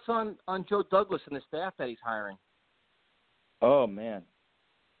thoughts on Joe Douglas and the staff that he's hiring? Oh man,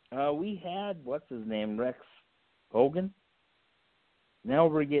 we had what's his name, Rex Hogan. Now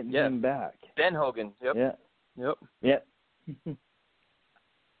we're getting him back. Ben Hogan. Yep. Yeah. Yep.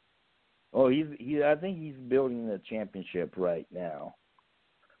 Oh, I think he's building the championship right now.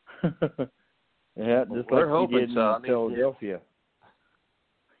 Yeah, just like he did in Philadelphia.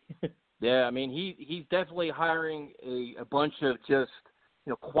 Yeah, I mean he's definitely hiring a bunch of just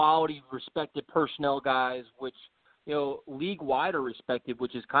quality, respected personnel guys, which league wide are respected,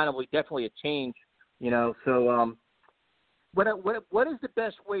 which is kind of definitely a change. So what is the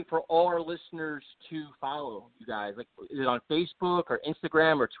best way for all our listeners to follow you guys? Like, is it on Facebook or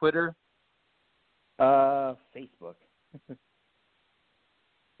Instagram or Twitter? Facebook.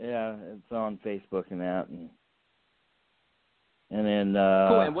 Yeah, it's on Facebook and that, and then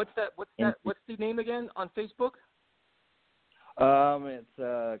cool. And what's the name again on Facebook?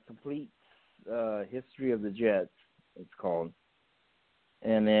 It's Complete History of the Jets. It's called,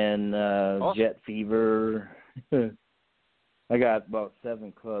 and then awesome. Jet Fever. I got about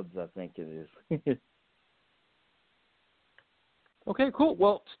 7 clubs, I think it is. Okay, cool.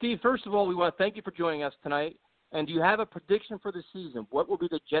 Well, Steve, first of all, we want to thank you for joining us tonight. And do you have a prediction for the season? What will be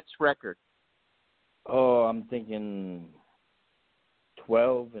the Jets' record? Oh, I'm thinking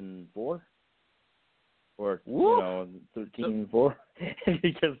 12-4, or 13-4,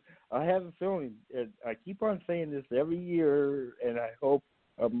 because I have a feeling. I keep on saying this every year, and I hope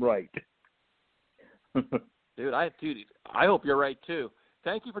I'm right. Dude, I hope you're right too.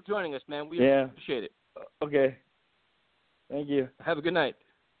 Thank you for joining us, man. We appreciate it. Okay. Thank you. Have a good night.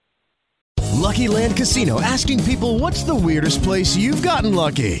 Lucky Land Casino, asking people, what's the weirdest place you've gotten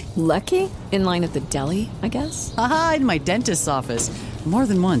lucky? Lucky? In line at the deli, I guess? Aha, in my dentist's office. More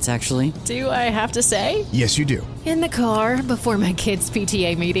than once, actually. Do I have to say? Yes, you do. In the car before my kids'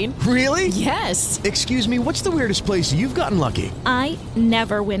 PTA meeting. Really? Yes. Excuse me, what's the weirdest place you've gotten lucky? I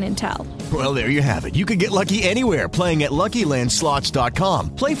never win and tell. Well, there you have it. You can get lucky anywhere, playing at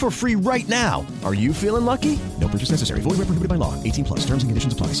LuckyLandSlots.com. Play for free right now. Are you feeling lucky? No purchase necessary. Void where prohibited by law. 18+. Terms and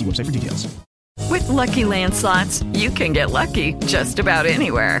conditions apply. See website for details. With Lucky Land Slots, you can get lucky just about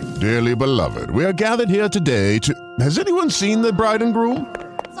anywhere. Dearly beloved, we are gathered here today to... Has anyone seen the bride and groom?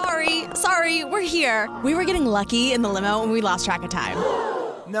 Sorry, we're here. We were getting lucky in the limo and we lost track of time.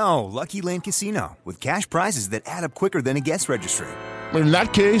 No, Lucky Land Casino, with cash prizes that add up quicker than a guest registry. In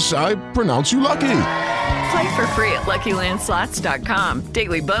that case, I pronounce you lucky. Play for free at LuckyLandSlots.com.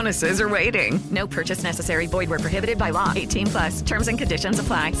 Daily bonuses are waiting. No purchase necessary. Void where prohibited by law. 18+. Terms and conditions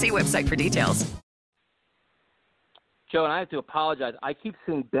apply. See website for details. Joe, and I have to apologize. I keep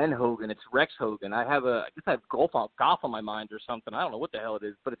saying Ben Hogan. It's Rex Hogan. I guess I have golf on my mind or something. I don't know what the hell it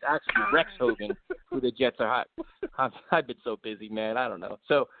is, but it's actually Rex Hogan who the Jets are. I've been so busy, man. I don't know.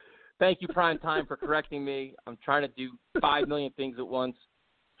 So thank you, Prime Time, for correcting me. I'm trying to do 5 million things at once.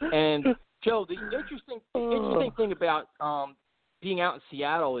 And Joe, the interesting thing about being out in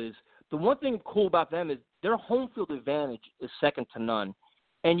Seattle is the one thing cool about them is their home field advantage is second to none.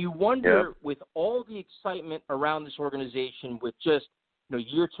 And you wonder, with all the excitement around this organization, with just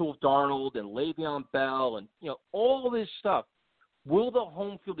year 2 of Darnold and Le'Veon Bell and, all this stuff. Will the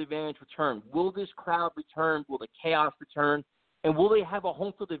home field advantage return? Will this crowd return? Will the chaos return? And will they have a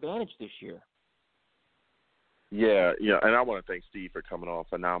home field advantage this year? Yeah, and I want to thank Steve for coming on.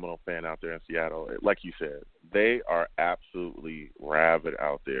 Phenomenal fan out there in Seattle. Like you said, they are absolutely rabid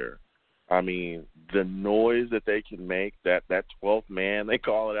out there. I mean, the noise that they can make, that 12th man, they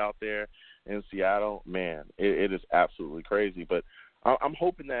call it out there in Seattle, man, it is absolutely crazy. But I'm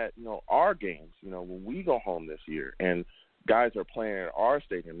hoping that, our games, when we go home this year and guys are playing at our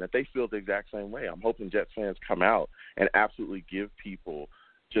stadium, that they feel the exact same way. I'm hoping Jets fans come out and absolutely give people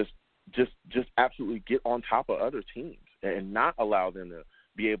just absolutely get on top of other teams and not allow them to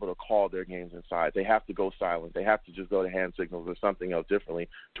be able to call their games inside. They have to go silent. They have to just go to hand signals or something else differently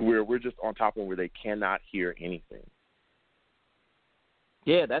to where we're just on top of them where they cannot hear anything.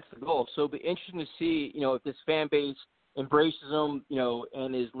 Yeah, that's the goal. So it'll be interesting to see, if this fan base embraces them,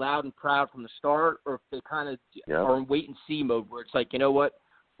 and is loud and proud from the start, or if they kind of are in wait-and-see mode where it's like, you know what,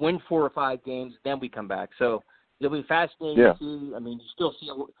 win 4 or 5 games, then we come back. So it'll be fascinating to see. I mean, you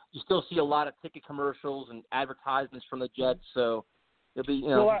still see a lot of ticket commercials and advertisements from the Jets, so it'll be,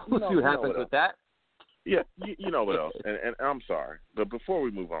 we'll see what happens with that. Yeah, you know what else, and I'm sorry, but before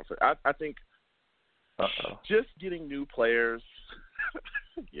we move on, I think just getting new players –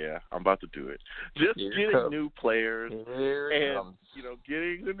 yeah, I'm about to do it. Just getting new players and,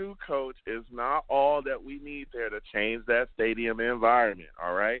 getting the new coach is not all that we need there to change that stadium environment,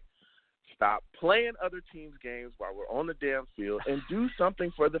 all right? Stop playing other teams' games while we're on the damn field and do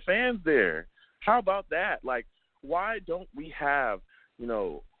something for the fans there. How about that? Like, why don't we have,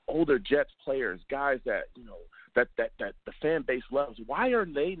 older Jets players, guys that, that the fan base loves? Why are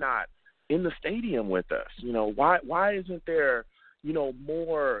they not in the stadium with us? Why isn't there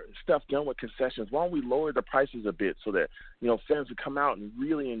more stuff done with concessions? Why don't we lower the prices a bit so that, fans would come out and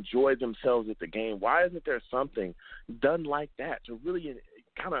really enjoy themselves at the game? Why isn't there something done like that to really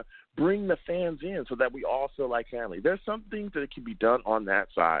kind of bring the fans in so that we all feel like family? There's some things that can be done on that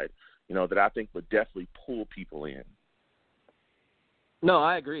side, that I think would definitely pull people in. No,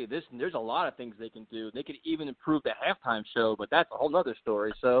 I agree. There's a lot of things they can do. They could even improve the halftime show, but that's a whole other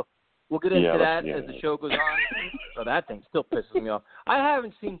story. So we'll get into that as the show goes on. So that thing still pisses me off. I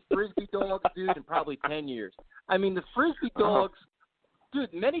haven't seen Frisbee dogs, dude, in probably 10 years. I mean, the Frisbee dogs,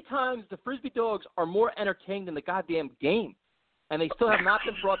 dude, many times the Frisbee dogs are more entertaining than the goddamn game. And they still have not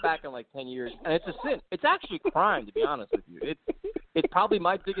been brought back in like 10 years. And it's a sin. It's actually a crime, to be honest with you. It's probably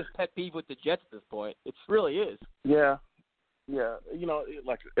my biggest pet peeve with the Jets at this point. It really is. Yeah. Yeah.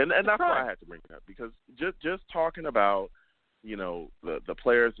 And that's why I had to bring it up, because just talking about, the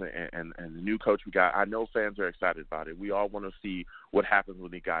players and the new coach we got, I know fans are excited about it. We all want to see what happens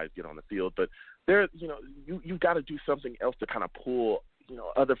when the guys get on the field. But you've got to do something else to kind of pull,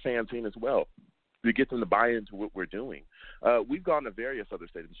 other fans in as well, to get them to buy into what we're doing. We've gone to various other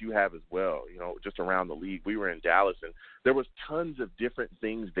stadiums. You have as well, just around the league. We were in Dallas, and there was tons of different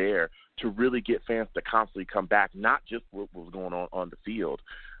things there to really get fans to constantly come back, not just what was going on the field.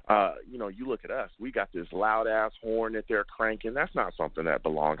 You look at us. We got this loud-ass horn that they're cranking. That's not something that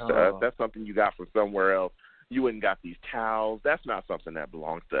belongs to us. That's something you got from somewhere else. You went and got these towels. That's not something that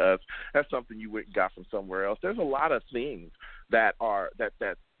belongs to us. That's something you went and got from somewhere else. There's a lot of things that are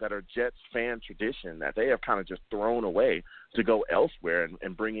Jets fan tradition that they have kind of just thrown away to go elsewhere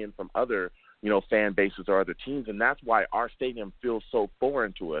and bring in from other fan bases or other teams. And that's why our stadium feels so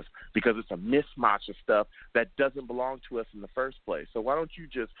foreign to us, because it's a mismatch of stuff that doesn't belong to us in the first place. So why don't you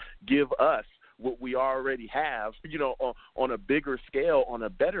just give us what we already have, on a bigger scale, on a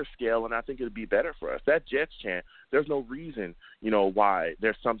better scale, and I think it would be better for us. That Jets chant, there's no reason, why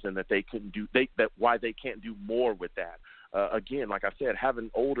there's something that they couldn't do, why they can't do more with that. Again, like I said, having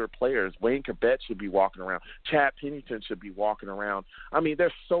older players, Wayne Corbett should be walking around. Chad Pennington should be walking around. I mean,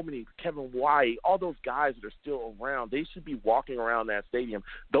 there's so many, Kevin White, all those guys that are still around, they should be walking around that stadium.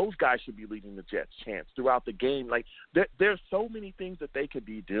 Those guys should be leading the Jets chants throughout the game. Like, there's so many things that they could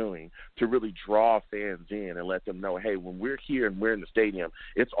be doing to really draw fans in and let them know, hey, when we're here and we're in the stadium,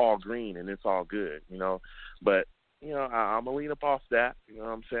 it's all green and it's all good, But I'm going to lean up off that. You know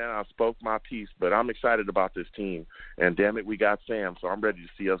what I'm saying? I spoke my piece, but I'm excited about this team. And, damn it, we got Sam, so I'm ready to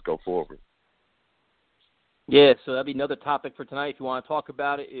see us go forward. Yeah, so that'll be another topic for tonight. If you want to talk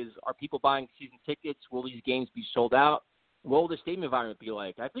about it, is are people buying season tickets? Will these games be sold out? What will the stadium environment be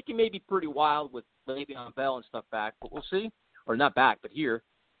like? I think it may be pretty wild with Le'Veon Bell and stuff back, but we'll see. Or not back, but here.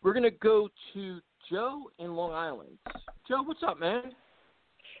 We're going to go to Joe in Long Island. Joe, what's up, man?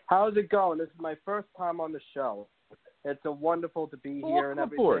 How's it going? This is my first time on the show. It's wonderful to be here and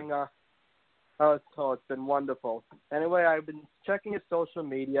everything. Oh, it's been wonderful. Anyway, I've been checking his social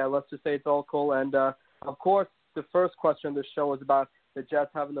media. Let's just say it's all cool. And, of course, the first question of the show was about the Jets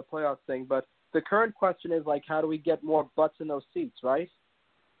having the playoff thing. But the current question is, like, how do we get more butts in those seats, right?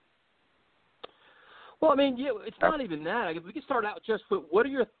 Well, I mean, yeah, it's not even that. We can start out just with what are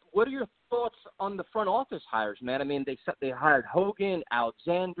your thoughts on the front office hires, man? I mean, they hired Hogan,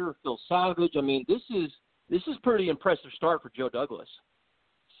 Alexander, Phil Savage. I mean, this is pretty impressive start for Joe Douglas.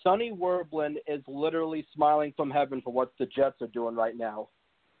 Sonny Werblin is literally smiling from heaven for what the Jets are doing right now.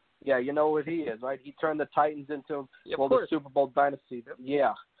 Yeah, you know what he is, right? He turned the Titans into the Super Bowl dynasty.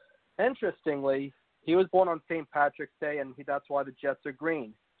 Yeah. Interestingly, he was born on St. Patrick's Day, and that's why the Jets are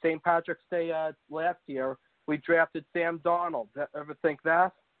green. St. Patrick's Day last year, we drafted Sam Darnold. Ever think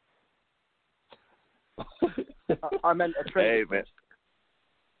that? I meant a trade. Hey, man.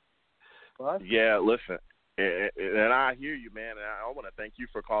 What? Yeah, listen. And I hear you, man, and I want to thank you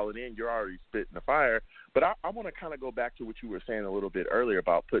for calling in. You're already spitting the fire. But I want to kind of go back to what you were saying a little bit earlier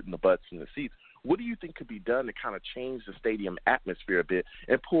about putting the butts in the seats. What do you think could be done to kind of change the stadium atmosphere a bit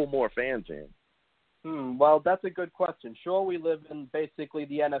and pull more fans in? Well, that's a good question. Sure, we live in basically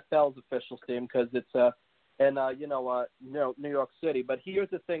the NFL's official stadium because it's in New York City. But here's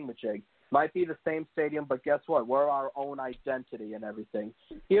the thing, Majig. Might be the same stadium, but guess what? We're our own identity and everything.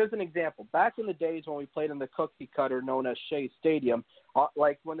 Here's an example. Back in the days when we played in the cookie cutter known as Shea Stadium,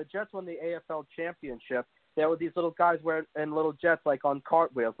 like when the Jets won the AFL championship, there were these little guys in little jets like on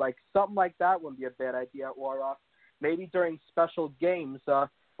cartwheels. Like something like that wouldn't be a bad idea. Or maybe during special games,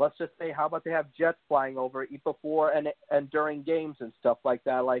 let's just say, how about they have jets flying over before and during games and stuff like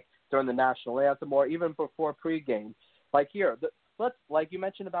that, like during the national anthem or even before pregame. Like here, like you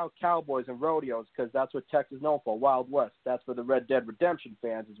mentioned about cowboys and rodeos, because that's what Texas is known for, Wild West. That's for the Red Dead Redemption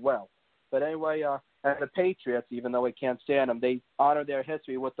fans as well. But anyway, and the Patriots, even though we can't stand them, they honor their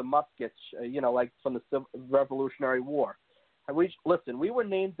history with the muskets, like from the Revolutionary War. And we were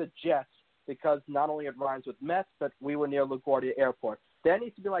named the Jets because not only it rhymes with Mets, but we were near LaGuardia Airport. There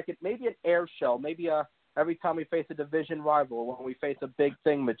needs to be maybe an air show, maybe every time we face a division rival, when we face a big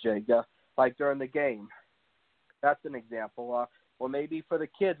thing-majig, like during the game. That's an example. Or maybe for the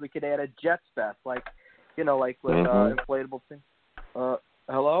kids, we could add a Jets Fest, with inflatable things.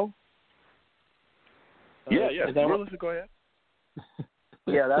 Hello? Yeah. Go ahead.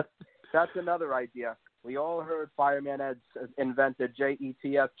 Yeah, that's another idea. We all heard Fireman Ed's invented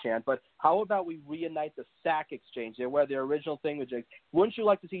JETF chant, but how about we reunite the Sack Exchange? They were the original thing with Jake. Wouldn't you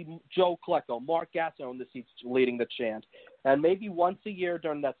like to see Joe Klecko, Mark Gasson on the seats leading the chant? And maybe once a year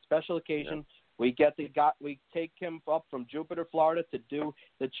during that special occasion, we take him up from Jupiter, Florida, to do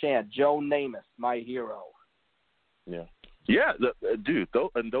the chant. Joe Namath, my hero. Yeah. Dude,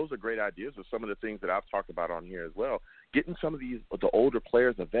 those are great ideas of some of the things that I've talked about on here as well. Getting some of the older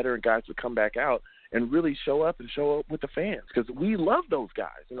players, the veteran guys to come back out and really show up with the fans, because we love those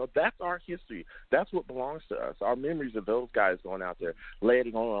guys. That's our history. That's what belongs to us. Our memories of those guys going out there, laying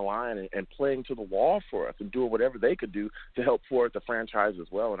it on the line and playing to the wall for us and doing whatever they could do to help forward the franchise as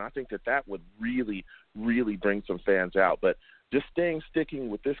well. And I think that would really, really bring some fans out. But just sticking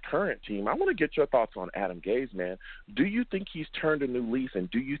with this current team, I want to get your thoughts on Adam Gase, man. Do you think he's turned a new leaf,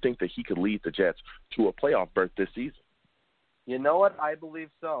 and do you think that he could lead the Jets to a playoff berth this season? You know what? I believe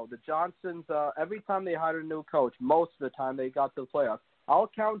so. The Johnsons, every time they hired a new coach, most of the time they got to the playoffs.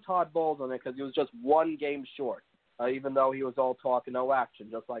 I'll count Todd Bowles on it because he was just one game short, even though he was all talk and no action,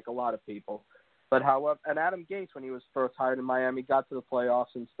 just like a lot of people. But however, and Adam Gase, when he was first hired in Miami, got to the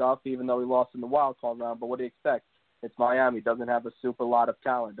playoffs and stuff, even though he lost in the wild card round. But what do you expect? It's Miami. Doesn't have a super lot of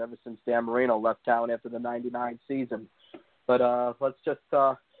talent ever since Dan Marino left town after the 99 season. But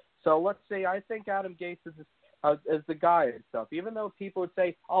let's say I think Adam Gase is the guy and stuff. Even though people would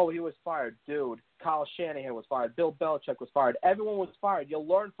say, oh, he was fired. Dude, Kyle Shanahan was fired. Bill Belichick was fired. Everyone was fired. You'll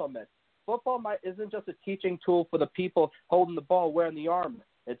learn from it. Football isn't just a teaching tool for the people holding the ball, wearing the armor.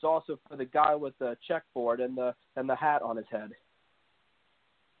 It's also for the guy with the checkboard and the hat on his head.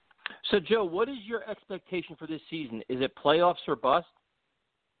 So, Joe, what is your expectation for this season? Is it playoffs or bust?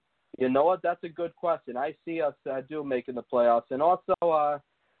 You know what? That's a good question. I see us do making the playoffs. And also,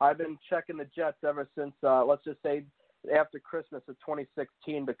 I've been checking the Jets ever since, let's just say, after Christmas of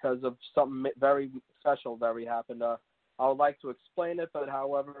 2016 because of something very special that happened. I would like to explain it, but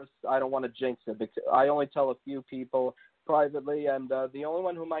however, I don't want to jinx it. Because I only tell a few people privately, and the only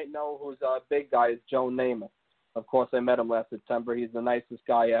one who might know who's a big guy is Joe Namath. Of course, I met him last September. He's the nicest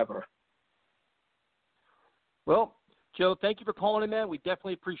guy ever. Well, Joe, thank you for calling in, man. We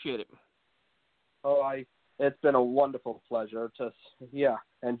definitely appreciate it. It's been a wonderful pleasure.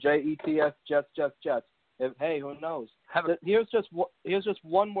 And JETS, Jets. Hey, who knows? Here's just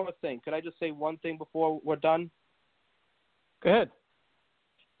one more thing. Could I just say one thing before we're done? Go ahead.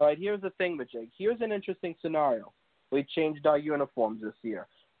 All right, here's the thing, Majig. Here's an interesting scenario. We changed our uniforms this year.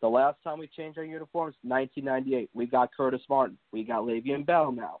 The last time we changed our uniforms, 1998. We got Curtis Martin. We got Le'Veon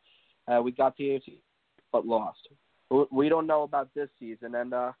Bell now. We got the AFC, but lost. We don't know about this season.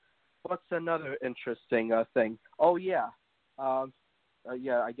 And what's another interesting thing? Oh, yeah.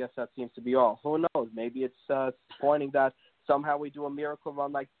 I guess that seems to be all. Who knows? Maybe it's pointing that somehow we do a miracle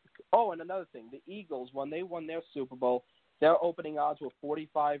run like – oh, and another thing. The Eagles, when they won their Super Bowl, their opening odds were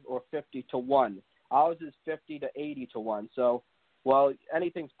 45 or 50 to 1. Ours is 50 to 80 to 1. So, well,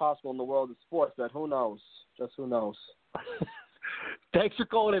 anything's possible in the world of sports, but who knows? Just who knows? Thanks for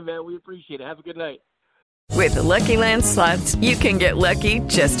calling in, man. We appreciate it. Have a good night. With the Lucky Land Slots, you can get lucky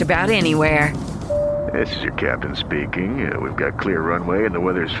just about anywhere. This is your captain speaking. We've got clear runway and the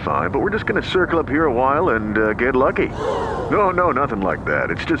weather's fine, but we're just going to circle up here a while and get lucky. No, nothing like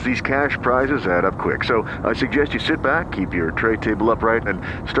that. It's just these cash prizes add up quick. So I suggest you sit back, keep your tray table upright, and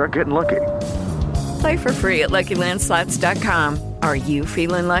start getting lucky. Play for free at LuckyLandSlots.com. Are you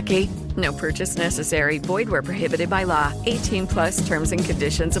feeling lucky? No purchase necessary. Void where prohibited by law. 18+ terms and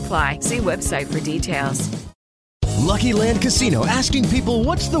conditions apply. See website for details. Lucky Land Casino, asking people,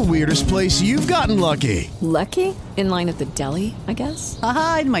 what's the weirdest place you've gotten lucky? Lucky? In line at the deli, I guess?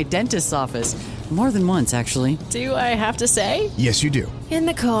 Aha, in my dentist's office. More than once, actually. Do I have to say? Yes, you do. In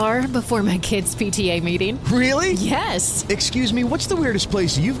the car before my kids' PTA meeting. Really? Yes. Excuse me, what's the weirdest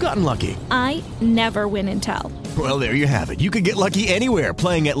place you've gotten lucky? I never win and tell. Well, there you have it. You can get lucky anywhere,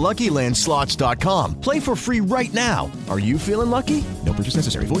 playing at LuckyLandSlots.com. Play for free right now. Are you feeling lucky? No purchase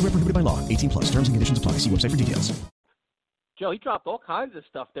necessary. Void where prohibited by law. 18+. Terms and conditions apply. See website for details. Joe, he dropped all kinds of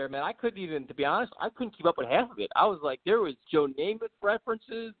stuff there, man. I couldn't even, to be honest, I couldn't keep up with half of it. I was like, there was Joe Namath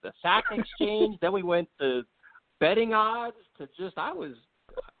references, the sack exchange, then we went to betting odds, to just, that was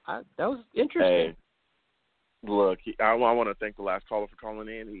interesting. Hey, look, I want to thank the last caller for calling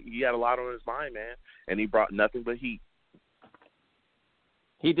in. He had a lot on his mind, man, and he brought nothing but heat.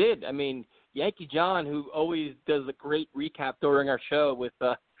 He did. I mean, Yankee John, who always does a great recap during our show with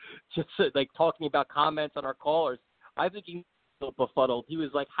just like talking about comments on our callers, I think he was befuddled. He was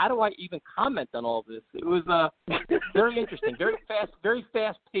like, how do I even comment on all this? It was very interesting, very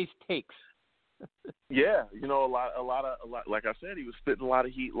fast-paced takes. Yeah, a lot. Like I said, he was spitting a lot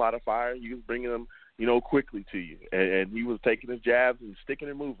of heat, a lot of fire. He was bringing them, quickly to you, and he was taking his jabs and sticking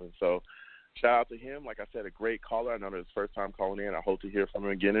and moving. So, shout out to him. Like I said, a great caller. I know it's his first time calling in. I hope to hear from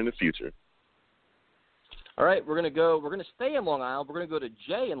him again in the future. All right, we're gonna stay in Long Island. We're gonna go to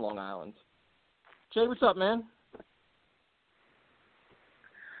Jay in Long Island. Jay, what's up, man?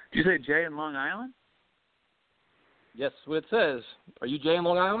 Did you say Jay in Long Island? Yes, what it says. Are you Jay in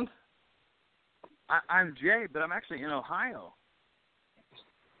Long Island? I'm Jay, but I'm actually in Ohio.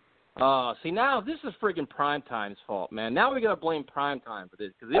 See, now this is friggin' Primetime's fault, man. Now we got to blame Primetime for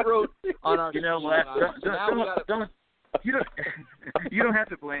this because it wrote on our you don't have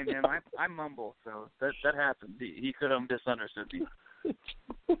to blame him. I mumble, so that happened. He could have misunderstood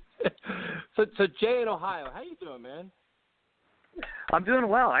me. So Jay in Ohio, how you doing, man? I'm doing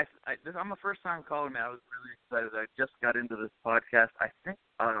well. I'm a first-time caller, man. I was really excited. I just got into this podcast. I think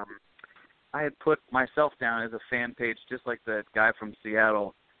I had put myself down as a fan page, just like that guy from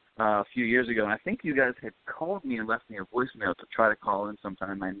Seattle a few years ago, and I think you guys had called me and left me a voicemail to try to call in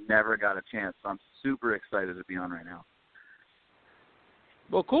sometime. I never got a chance, so I'm super excited to be on right now.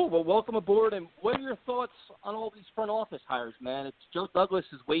 Well, cool. Well, welcome aboard. And what are your thoughts on all these front office hires, man? Joe Douglas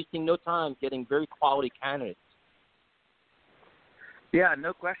is wasting no time getting very quality candidates. Yeah,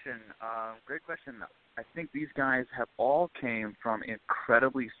 no question. Great question. I think these guys have all came from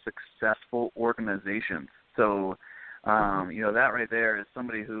incredibly successful organizations. So, that right there is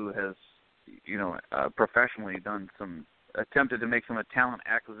somebody who has, professionally attempted to make some talent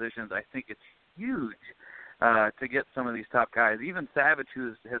acquisitions. I think it's huge to get some of these top guys. Even Savage,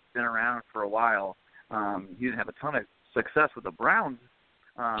 who has been around for a while, he didn't have a ton of success with the Browns.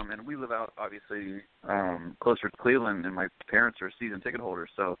 And we live out, obviously, closer to Cleveland, and my parents are season ticket holders.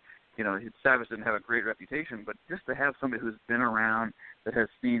 So, Savage didn't have a great reputation, but just to have somebody who's been around, that has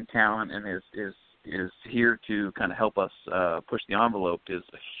seen talent, and is here to kind of help us push the envelope is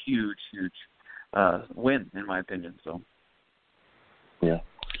a huge win, in my opinion. So, yeah.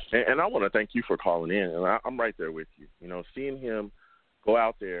 And I want to thank you for calling in, and I'm right there with you. Seeing him go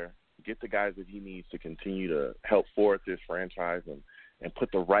out there, get the guys that he needs to continue to help forward this franchise and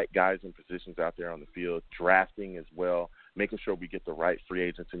put the right guys in positions out there on the field, drafting as well, making sure we get the right free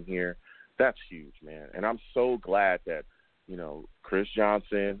agents in here. That's huge, man. And I'm so glad that Chris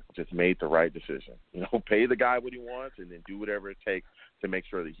Johnson just made the right decision. Pay the guy what he wants and then do whatever it takes to make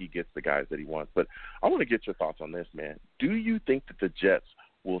sure that he gets the guys that he wants. But I want to get your thoughts on this, man. Do you think that the Jets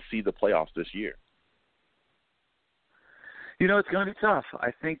will see the playoffs this year? It's going to be tough.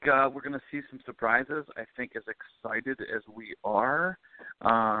 I think we're going to see some surprises. I think as excited as we are,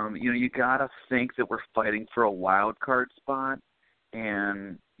 you got to think that we're fighting for a wild card spot,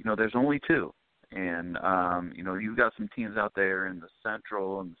 and, there's only two. And, you've got some teams out there in the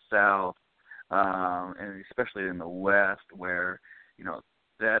Central and the South, and especially in the West where,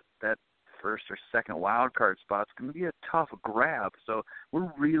 that first or second wild card spot is going to be a tough grab. So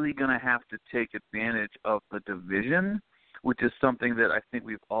we're really going to have to take advantage of the division, which is something that I think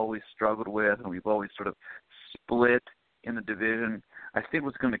we've always struggled with, and we've always sort of split in the division. I think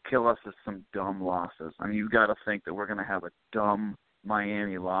what's going to kill us is some dumb losses. I mean, you've got to think that we're going to have a dumb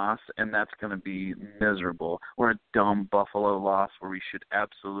Miami loss, and that's going to be miserable, or a dumb Buffalo loss where we should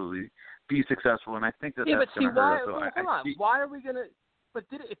absolutely be successful, and I think that's going to hurt us. Hold on. Why are we going to – but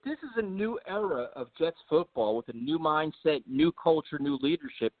if this is a new era of Jets football with a new mindset, new culture, new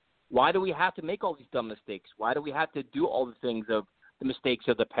leadership, why do we have to make all these dumb mistakes? Why do we have to do all the things of the mistakes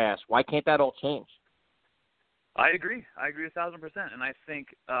of the past? Why can't that all change? I agree 1,000%, and I think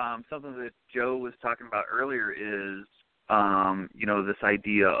something that Joe was talking about earlier is this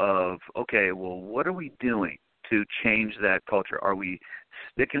idea of, okay, well, what are we doing to change that culture? Are we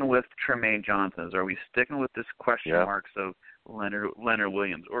sticking with Tremaine Johnson's? Are we sticking with this question marks of Leonard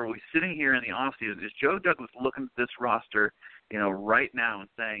Williams? Or are we sitting here in the offseason? Is Joe Douglas looking at this roster, right now and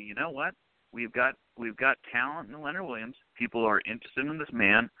saying, you know what, we've got talent in Leonard Williams. People are interested in this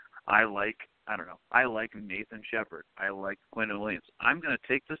man. I like Nathan Shepard. I like Quentin Williams. I'm going to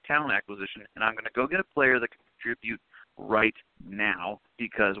take this talent acquisition and I'm going to go get a player that can contribute right now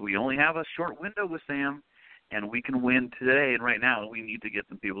because we only have a short window with Sam and we can win today and right now. We need to get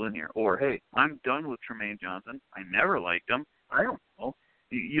some people in here. Or, hey, I'm done with Tremaine Johnson. I never liked him. I don't know.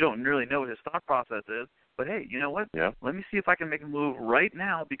 You don't really know what his thought process is. But, hey, you know what? Yeah. Let me see if I can make a move right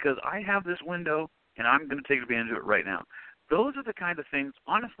now because I have this window and I'm going to take advantage of it right now. Those are the kind of things,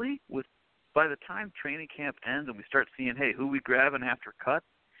 honestly, by the time training camp ends and we start seeing, hey, who we grabbing after cuts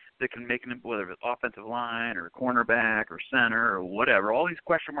that can make an, whether it's offensive line or cornerback or center or whatever, all these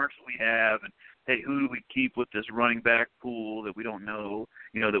question marks that we have, and, hey, who do we keep with this running back pool that we don't know,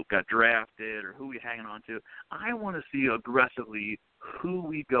 that got drafted or who we hanging on to. I want to see aggressively who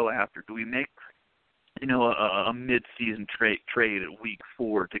we go after. Do we make a mid-season trade at week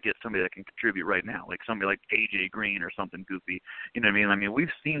 4 to get somebody that can contribute right now, like somebody like A.J. Green or something goofy. You know what I mean? I mean,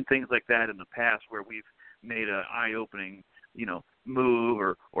 we've seen things like that in the past where we've made an eye-opening,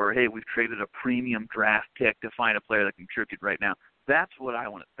 move or, hey, we've traded a premium draft pick to find a player that can contribute right now. That's what I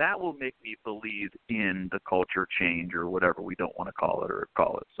want. That will make me believe in the culture change or whatever we don't want to call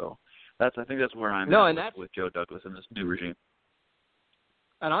it. So I think that's where I'm at with Joe Douglas and this new regime.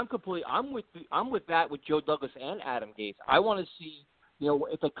 And I'm with that with Joe Douglas and Adam Gase. I want to see,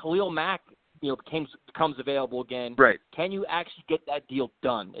 if a Khalil Mack, becomes available again. Right. Can you actually get that deal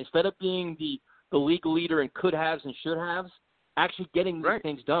done instead of being the league leader and could haves and should haves? Actually getting these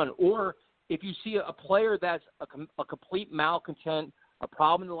things done. Or if you see a player that's a complete malcontent, a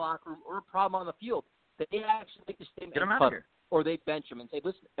problem in the locker room, or a problem on the field, they actually make the statement get him out of here, or they bench him and say,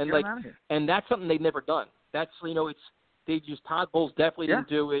 listen, and get him out of here. And that's something they've never done. That's Todd Bowles definitely didn't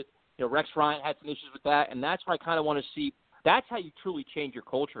do it. Rex Ryan had some issues with that, and that's why I kind of want to see. That's how you truly change your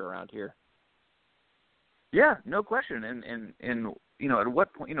culture around here. Yeah, no question. And at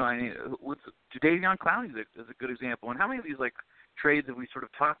what point, with Jadeveon Clowney is a good example. And how many of these trades have we sort of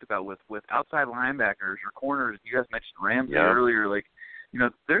talked about with outside linebackers or corners? You guys mentioned Ramsey earlier.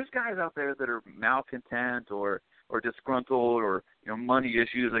 There's guys out there that are malcontent or disgruntled or money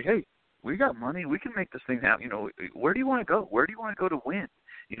issues. Like, hey, we got money. We can make this thing happen. Where do you want to go? Where do you want to go to win?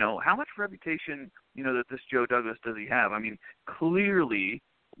 How much reputation, that this Joe Douglas does he have? I mean, clearly,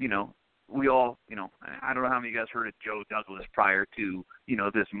 we all, I don't know how many of you guys heard of Joe Douglas prior to,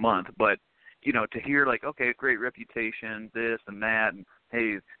 this month, but, to hear okay, great reputation, this and that, and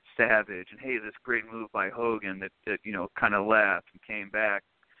hey, Savage, and hey, this great move by Hogan that kind of left and came back,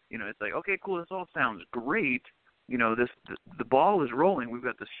 it's like, okay, cool, this all sounds great. The ball is rolling. We've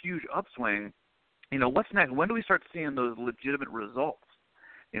got this huge upswing. What's next? When do we start seeing those legitimate results?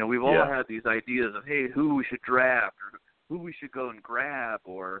 We've all had these ideas of, hey, who we should draft or who we should go and grab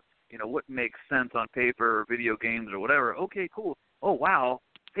or, what makes sense on paper or video games or whatever. Okay, cool. Oh, wow.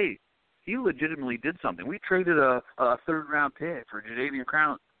 Hey, he legitimately did something. We traded a third-round pick for Jadeveon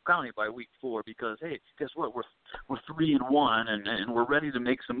Clowney by week 4 because, hey, guess what? We're 3-1 and we're ready to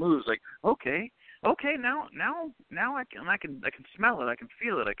make some moves. Like, okay, okay, now I can smell it, I can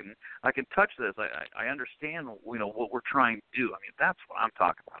feel it, I can touch this, I understand what we're trying to do. I mean, that's what I'm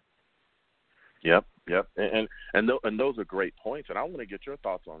talking about. Yep. And those are great points. And I want to get your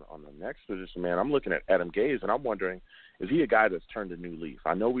thoughts on the next position, man. I'm looking at Adam Gase, and I'm wondering, is he a guy that's turned a new leaf?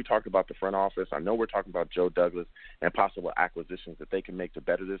 I know we talked about the front office. I know we're talking about Joe Douglas and possible acquisitions that they can make to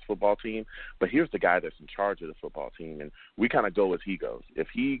better this football team. But here's the guy that's in charge of the football team, and we kind of go as he goes. If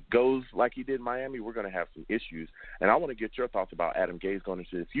he goes like he did in Miami, we're going to have some issues. And I want to get your thoughts about Adam Gase going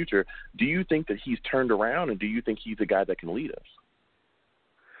into the future. Do you think that he's turned around, and do you think he's a guy that can lead us?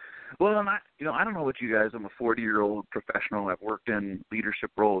 Well, I don't know what you guys. I'm a 40-year-old professional. I've worked in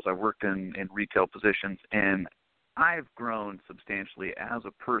leadership roles. I've worked in retail positions, and I've grown substantially as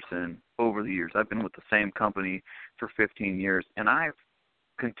a person over the years. I've been with the same company for 15 years, and I've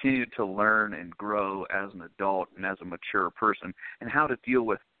continued to learn and grow as an adult and as a mature person, and how to deal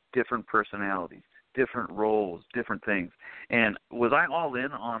with different personalities, different roles, different things. And was I all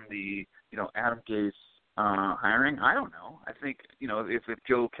in on the Adam Gase hiring? I don't know. I think, if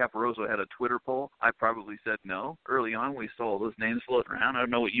Joe Caparoso had a Twitter poll, I probably said no. Early on, we saw all those names floating around. I don't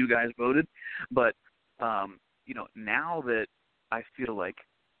know what you guys voted, but, now that I feel like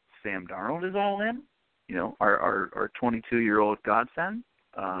Sam Darnold is all in, our 22-year-old godsend,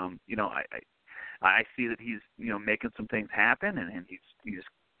 I see that he's, making some things happen, and he's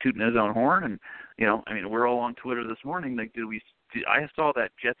tooting his own horn. And, we're all on Twitter this morning. Like, I saw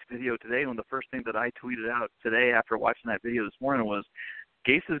that Jets video today, and the first thing that I tweeted out today after watching that video this morning was,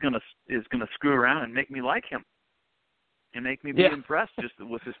 Gase is gonna screw around and make me like him, and make me be impressed just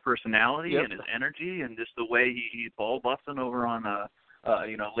with his personality and his energy, and just the way he's ball busting over on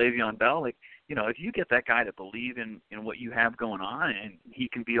Le'Veon Bell. Like, if you get that guy to believe in what you have going on, and he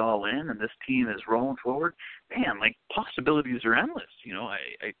can be all in, and this team is rolling forward, man, like, possibilities are endless.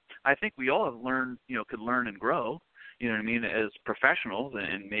 I think we all have learned, could learn and grow. You know what I mean, as professionals,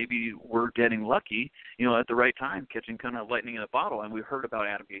 and maybe we're getting lucky, at the right time, catching kind of lightning in a bottle. And we've heard about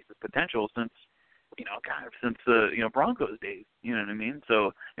Adam Gase's potential since the Broncos days. You know what I mean?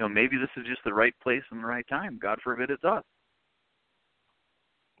 So, maybe this is just the right place and the right time. God forbid it's us.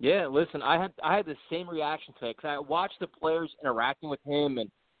 Yeah, listen, I had the same reaction to it, because I watched the players interacting with him and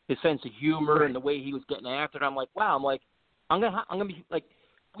his sense of humor and the way he was getting after it. I'm like, wow, I'm gonna be like.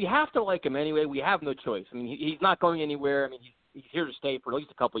 We have to like him anyway. We have no choice. I mean, he's not going anywhere. I mean, he's here to stay for at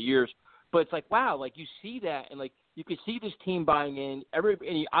least a couple of years. But it's like, wow, like, you see that, and like, you can see this team buying in.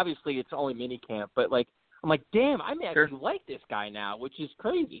 Obviously, it's only mini camp, but like, I'm like, damn, I may actually like this guy now, which is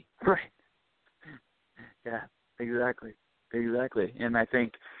crazy. Right. Yeah, exactly. And I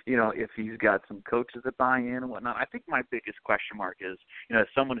think, if he's got some coaches that buy in and whatnot, I think my biggest question mark is, as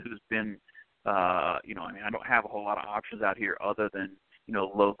someone who's been, I don't have a whole lot of options out here other than,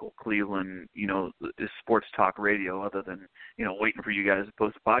 local Cleveland, sports talk radio, other than, waiting for you guys to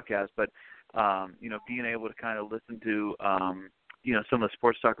post a podcast. But, being able to kind of listen to, some of the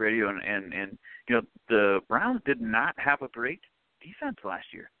sports talk radio and the Browns did not have a great defense last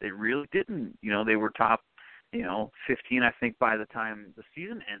year. They really didn't. They were top, 15, I think, by the time the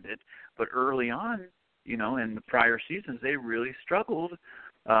season ended. But early on, in the prior seasons, they really struggled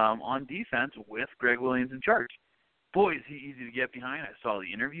on defense with Greg Williams in charge. Boy, is he easy to get behind. I saw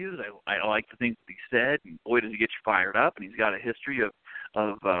the interviews. I like the things that he said. And boy, does he get you fired up. And he's got a history of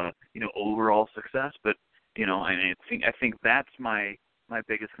overall success. But, I think that's my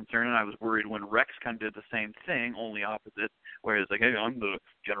biggest concern. And I was worried when Rex kind of did the same thing, only opposite, where it's like, hey, I'm the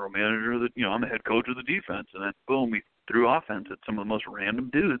general manager, I'm the head coach of the defense. And then, boom, he threw offense at some of the most random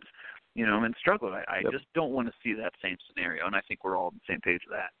dudes, and struggled. I just don't want to see that same scenario. And I think we're all on the same page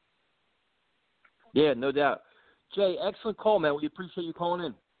with that. Yeah, no doubt. Jay, excellent call, man. We appreciate you calling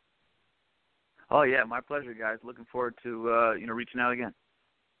in. Oh, yeah, my pleasure, guys. Looking forward to, reaching out again.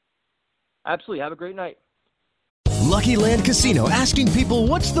 Absolutely. Have a great night. Lucky Land Casino, asking people,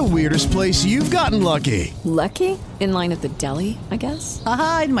 what's the weirdest place you've gotten lucky? Lucky? In line at the deli, I guess?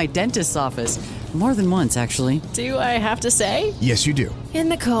 Aha, in my dentist's office. More than once, actually. Do I have to say? Yes, you do. In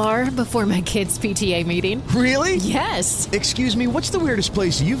the car before my kids' PTA meeting. Really? Yes. Excuse me, what's the weirdest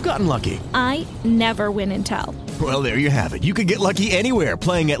place you've gotten lucky? I never win and tell. Well, there you have it. You can get lucky anywhere,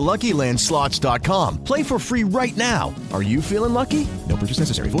 playing at LuckyLandSlots.com. Play for free right now. Are you feeling lucky? No purchase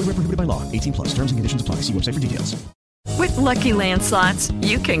necessary. Void where prohibited by law. 18+. Terms and conditions apply. See website for details. With Lucky Land Slots,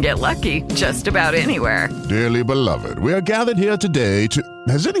 you can get lucky just about anywhere. Dearly beloved, we are gathered here today to...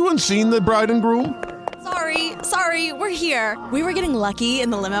 Has anyone seen the bride and groom? Sorry, we're here. We were getting lucky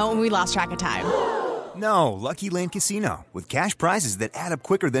in the limo and we lost track of time. No, Lucky Land Casino, with cash prizes that add up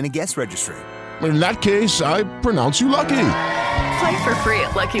quicker than a guest registry. In that case, I pronounce you lucky. Play for free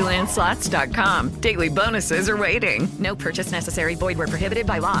at LuckyLandSlots.com. Daily bonuses are waiting. No purchase necessary. Void where prohibited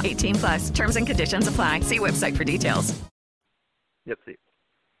by law. 18 plus. Terms and conditions apply. See website for details. Yep. See.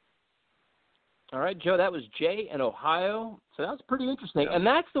 All right, Joe, that was Jay in Ohio. So that was pretty interesting. And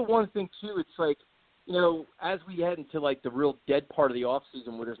that's the one thing, too. It's like, you know, as we head into, like, the real dead part of the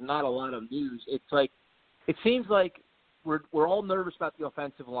offseason where there's not a lot of news, it's like it seems like we're all nervous about the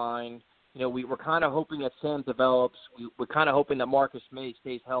offensive line. You know, we're kind of hoping that Sam develops. We're kind of hoping that Marcus May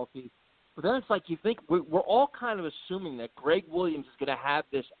stays healthy. But then it's like you think we're all kind of assuming that Greg Williams is going to have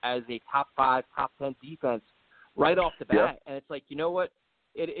this as a top 5, top 10 defense right off the bat. Yeah. And it's like, you know what?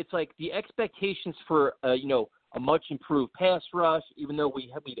 It's like the expectations for, you know, a much improved pass rush, even though we'd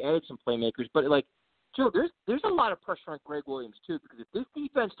added some playmakers. But, like, Joe, there's a lot of pressure on Greg Williams, too, because if this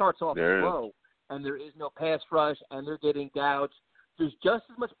defense starts off slow and there is no pass rush and they're getting doubts, there's just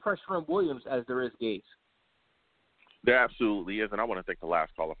as much pressure on Williams as there is Gates. There absolutely is, and I want to thank the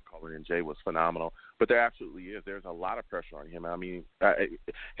last caller for calling in. Jay was phenomenal, but there absolutely is. There's a lot of pressure on him. I mean,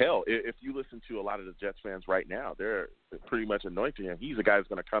 hell, if you listen to a lot of the Jets fans right now, they're pretty much anointing him. He's a guy who's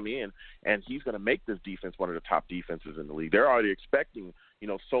going to come in, and he's going to make this defense one of the top defenses in the league. They're already expecting, you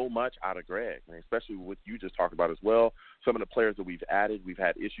know, so much out of Greg, and especially with what you just talked about as well. Some of the players that we've added, we've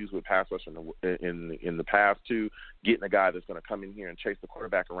had issues with pass rush in the past too. Getting a guy that's going to come in here and chase the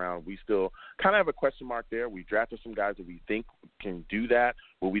quarterback around, we still kind of have a question mark there. We drafted some guys that we think can do that,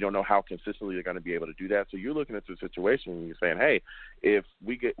 but we don't know how consistently they're going to be able to do that. So you're looking at the situation and you're saying, hey, if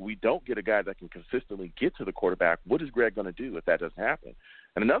we don't get a guy that can consistently get to the quarterback, what is Greg going to do if that doesn't happen?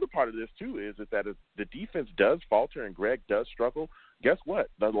 And another part of this too is that if the defense does falter and Greg does struggle, guess what?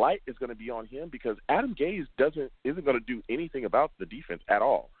 The light is going to be on him because Adam Gase isn't going to do anything about the defense at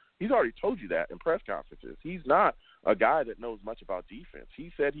all. He's already told you that in press conferences. He's not a guy that knows much about defense.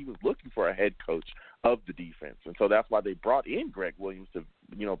 He said he was looking for a head coach of the defense, and so that's why they brought in Greg Williams to,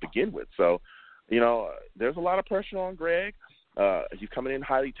 you know, begin with. So, you know, there's a lot of pressure on Greg. He's coming in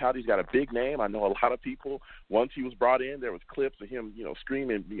highly touted. He's got a big name. I know a lot of people, once he was brought in, there was clips of him, you know,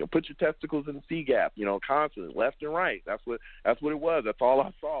 screaming, you know, put your testicles in the C-gap, you know, constantly, left and right. That's what it was. That's all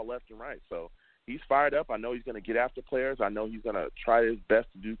I saw, left and right. So he's fired up. I know he's going to get after players. I know he's going to try his best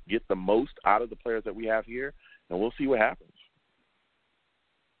to get the most out of the players that we have here, and we'll see what happens.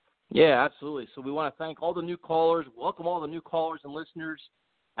 Yeah, absolutely. So we want to thank all the new callers, welcome all the new callers and listeners.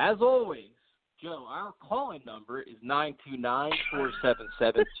 As always, Joe, our calling number is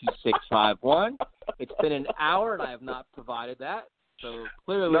 929-477-2651. It's been an hour, and I have not provided that. So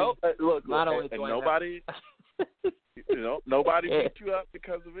clearly, look, not only do nobody, you know, nobody picked you up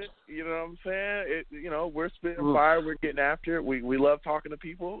because of it. You know what I'm saying? You know, we're spitting fire. We're getting after it. We love talking to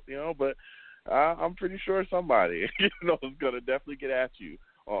people, you know, but I'm pretty sure somebody, you know, is going to definitely get at you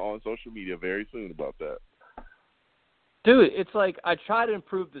on social media very soon about that. Dude, it's like I try to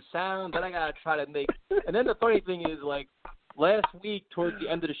improve the sound, then I got to try to make – and then the funny thing is, like, last week towards the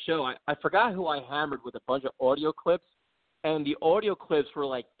end of the show, I forgot who I hammered with a bunch of audio clips, and the audio clips were,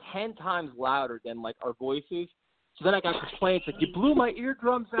 like, 10 times louder than, like, our voices. So then I got complaints, like, you blew my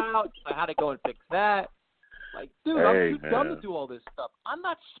eardrums out. I had to go and fix that. Like, dude, I'm too dumb to do all this stuff. I'm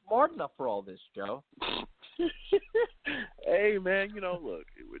not smart enough for all this, Joe. Hey, man, you know, look,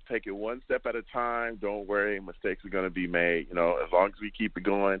 we're taking one step at a time. Don't worry, mistakes are going to be made. You know, as long as we keep it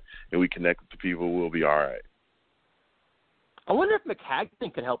going and we connect with the people, we'll be all right. I wonder if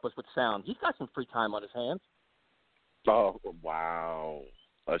McCagnon can help us with sound. He's got some free time on his hands. Oh, wow.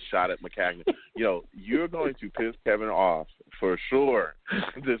 A shot at McCagnon. You know, you're going to piss Kevin off for sure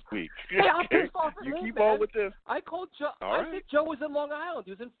this week. Hey, I'm pissed off at you him, keep man. on with this. I called Joe. I think Joe was in Long Island.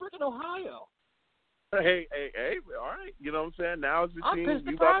 He was in freaking Ohio. Hey, all right. You know what I'm saying? Now it's between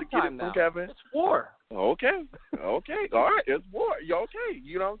you about to get it from Kevin. It's war. Okay. All right, it's war. You okay?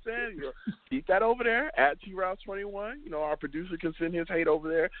 You know what I'm saying? You keep that over there at TRouse21. You know, our producer can send his hate over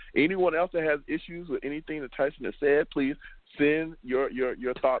there. Anyone else that has issues with anything that Tyson has said, please send your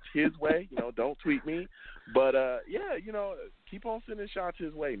thoughts his way. You know, don't tweet me. But, yeah, you know, keep on sending shots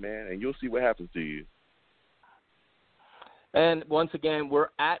his way, man, and you'll see what happens to you. And once again, we're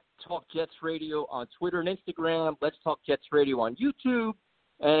at Talk Jets Radio on Twitter and Instagram. Let's Talk Jets Radio on YouTube.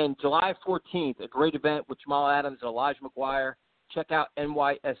 And July 14th, a great event with Jamal Adams and Elijah McGuire. Check out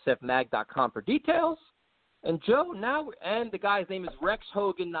nysfmag.com for details. And Joe, and the guy's name is Rex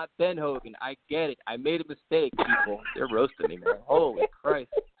Hogan, not Ben Hogan. I get it. I made a mistake, people. They're roasting me, man. Holy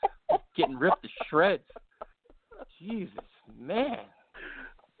Christ. I'm getting ripped to shreds. Jesus, man.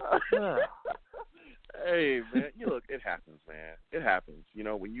 Hey, man, look, it happens, man. It happens. You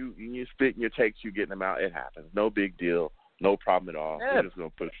know, when you spit in your takes, you getting them out, it happens. No big deal. No problem at all. Yeah. We're just going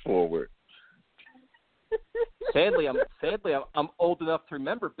to push forward. Sadly, I'm old enough to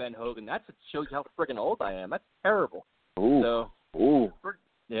remember Ben Hogan. That shows you how freaking old I am. That's terrible. Ooh.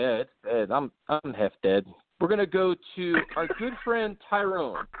 Yeah, it's bad. I'm half dead. We're gonna go to our good friend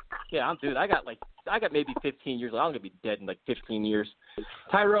Tyrone. Yeah, I got maybe 15 years. I'm gonna be dead in like 15 years.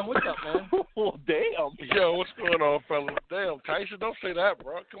 Tyrone, what's up, man? Oh, damn. Yo, what's going on, fellas? Damn, Tyson, don't say that,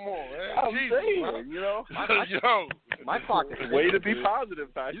 bro. Come on, man. I'm Jesus, saying, bro. you know. My pocket. Way to be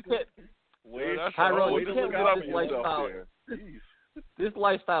positive, Tyson. Tyrone, you can't live this lifestyle. This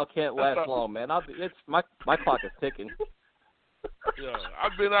lifestyle can't last long, man. My clock is ticking. Yeah,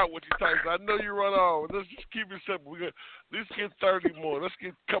 I've been out with you, Tyson. I know you run on. Let's just keep it simple. Let's get 30 more. Let's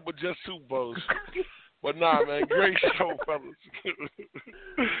get a couple Jet Super Bowls. But nah, man, great show, fellas.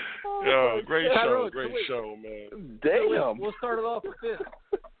 Yeah, great show, man. Damn. We'll start it off with this.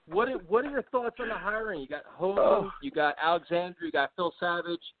 What are your thoughts on the hiring? You got Hogan, you got Alexander, you got Phil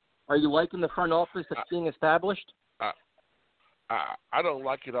Savage. Are you liking the front office that's being established? I don't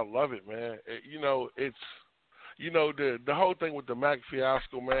like it. I love it, man. The whole thing with the Mac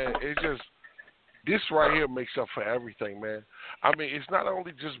fiasco, man, it's just this right here makes up for everything, man. I mean, it's not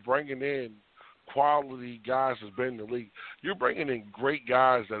only just bringing in quality guys that's been in the league. You're bringing in great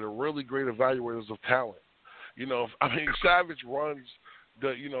guys that are really great evaluators of talent. Savage runs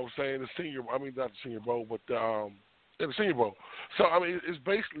the Senior Bowl, but the Senior Bowl. So, it's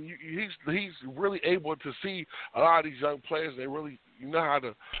basically he's really able to see a lot of these young players. They really know how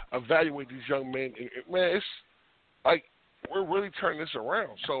to evaluate these young men. And, man, it's like we're really turning this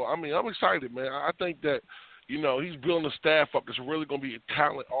around. So, I'm excited, man. I think that, he's building a staff up that's really going to be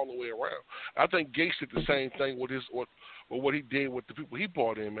talent all the way around. I think Gates did the same thing with what he did with the people he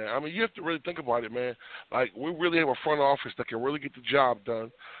brought in, man. You have to really think about it, man. Like, we really have a front office that can really get the job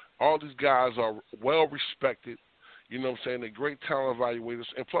done. All these guys are well respected. You know what I'm saying? They're great talent evaluators.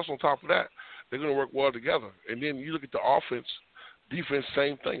 And plus, on top of that, they're going to work well together. And then you look at the offense, defense,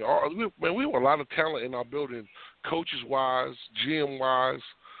 same thing. We have a lot of talent in our building, coaches-wise, GM-wise,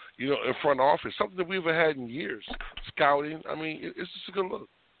 in front office, something that we haven't had in years. Scouting, it's just a good look.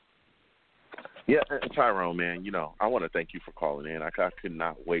 Yeah, Tyrone, man, I want to thank you for calling in. I could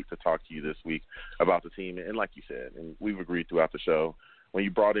not wait to talk to you this week about the team. And like you said, and we've agreed throughout the show, when you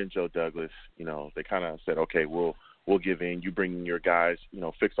brought in Joe Douglas, they kind of said, okay, we'll give in. You bring in your guys,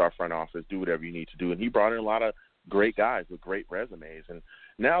 fix our front office, do whatever you need to do. And he brought in a lot of great guys with great resumes. And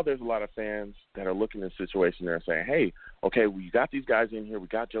now there's a lot of fans that are looking at the situation there and saying, hey, okay, we got these guys in here. We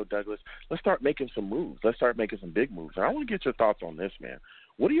got Joe Douglas. Let's start making some moves. Let's start making some big moves. And I want to get your thoughts on this, man.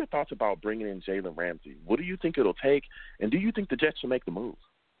 What are your thoughts about bringing in Jalen Ramsey? What do you think it'll take? And do you think the Jets should make the move?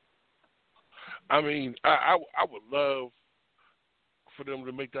 I would love for them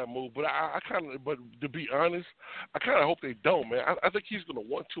to make that move, but but to be honest, I kind of hope they don't, man. I think he's going to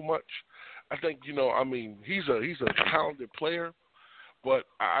want too much. I think, he's a talented player, but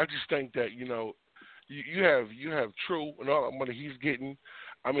I just think that, you have True and all the money he's getting.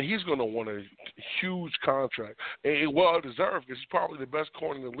 He's going to want a huge contract, and well-deserved because he's probably the best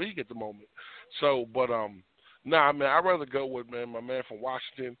corner in the league at the moment. So, but nah, man, I'd rather go with, my man from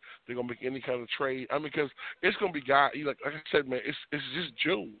Washington. They're going to make any kind of trade. Because it's going to be guys, like I said, man, it's just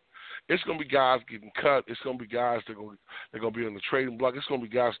June. It's going to be guys getting cut. It's going to be guys that are going to be on the trading block. It's going to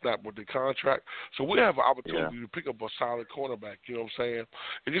be guys snapping with their contract. So we have an opportunity to pick up a solid cornerback. You know what I'm saying?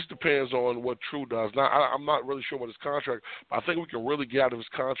 It just depends on what True does. Now, I'm not really sure about his contract, but I think we can really get out of his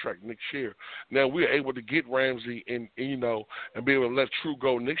contract next year. Now, we're able to get Ramsey and be able to let True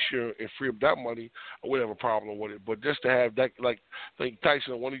go next year and free up that money. I wouldn't have a problem with it. But just to have that, like I think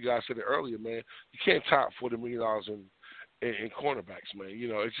Tyson, one of you guys said it earlier, man, you can't top $40 million in cornerbacks, man.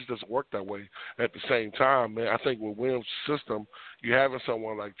 It just doesn't work that way. At the same time, man, I think with Williams' system, you having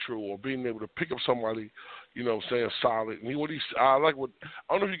someone like True or being able to pick up somebody, solid. And I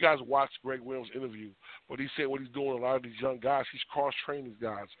don't know if you guys watched Greg Williams' interview, but he said what he's doing, a lot of these young guys, he's cross-training these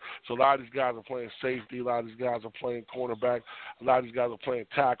guys. So a lot of these guys are playing safety, a lot of these guys are playing cornerback, a lot of these guys are playing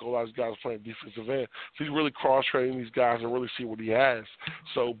tackle, a lot of these guys are playing defensive end. So he's really cross-training these guys and really see what he has.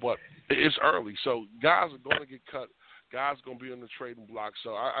 So, but it's early. So guys are going to get cut. Guys going to be on the trading block. So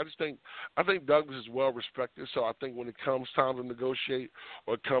I think Douglas is well respected. So I think when it comes time to negotiate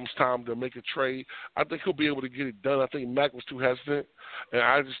or it comes time to make a trade, I think he'll be able to get it done. I think Mac was too hesitant. And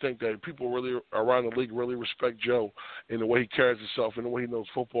I just think that people really around the league really respect Joe in the way he carries himself and the way he knows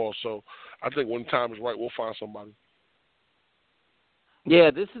football. So I think when time is right, we'll find somebody.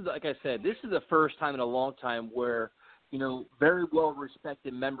 Yeah, this is, like I said, this is the first time in a long time where, very well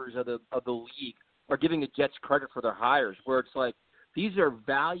respected members of the league are giving the Jets credit for their hires, where it's like these are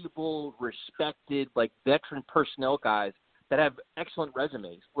valuable, respected, like veteran personnel guys that have excellent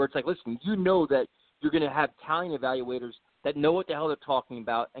resumes, where it's like, listen, that you're going to have talent evaluators that know what the hell they're talking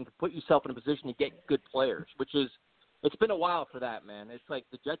about and can put yourself in a position to get good players, which is it's been a while for that, man. It's like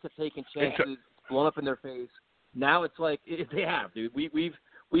the Jets have taken chances, blown up in their face. Now it's like they have, dude. We've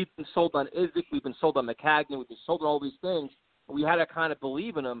been sold on Izzik, we've been sold on McCagnon, we've been sold on all these things. We had to kind of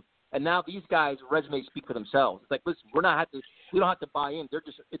believe in them, and now these guys' resumes speak for themselves. It's like, listen, we don't have to buy in.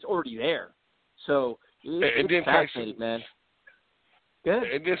 It's already there. So it's fascinating, man. Good.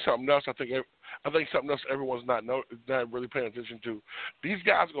 And then something else. I think something else everyone's not really paying attention to. These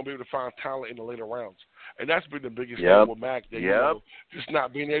guys are going to be able to find talent in the later rounds, and that's been the biggest thing with Mac. That, you know, just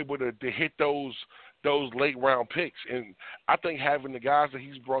not being able to hit those late round picks. And I think having the guys that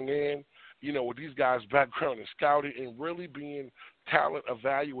he's brought in, you know, with these guys' background and scouting and really being talent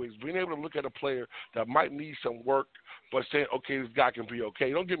evaluators, being able to look at a player that might need some work, but saying, okay, this guy can be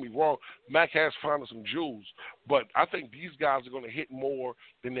okay. Don't get me wrong, Mac has found some jewels, but I think these guys are going to hit more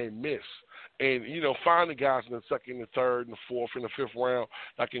than they miss. And, you know, finding guys in the second, the third, and the fourth, and the fifth round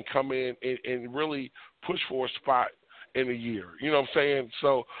that can come in and really push for a spot in a year. You know what I'm saying?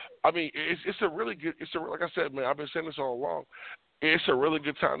 So, I mean, it's a really good – like I said, man, I've been saying this all along. It's a really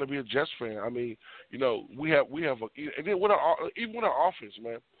good time to be a Jets fan. I mean, you know, we have and then even with our offense,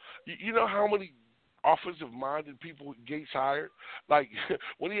 man, you know how many offensive-minded people Gates hired? Like,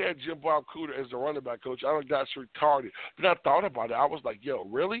 when he had Jim Bob Cooter as the running back coach, I don't think that's retarded. But I thought about it. I was like, yo,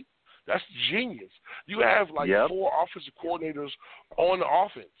 really? That's genius. You have, like, 4 offensive coordinators on the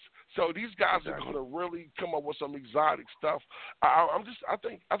offense. So these guys are going to really come up with some exotic stuff. I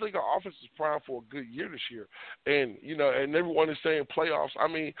think our offense is primed for a good year this year, and you know, and everyone is saying playoffs. I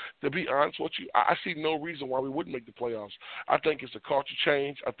mean, to be honest with you, I see no reason why we wouldn't make the playoffs. I think it's a culture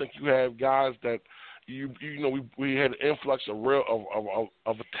change. I think you have guys that you know we had an influx of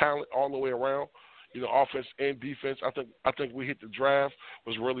a talent all the way around. You know, offense and defense. I think we hit the draft,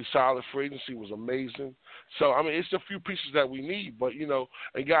 was really solid. Free agency was amazing. So, I mean, it's a few pieces that we need. But, you know,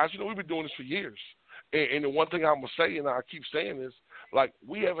 and guys, you know, we've been doing this for years. And the one thing I'm going to say, and I keep saying this, like,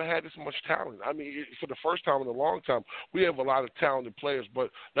 we haven't had this much talent. I mean, for the first time in a long time, we have a lot of talented players.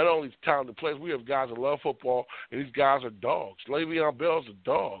 But not only talented players, we have guys that love football, and these guys are dogs. Le'Veon Bell's a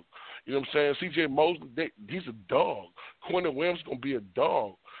dog. You know what I'm saying? C.J. Mosley, he's a dog. Quentin Williams is going to be a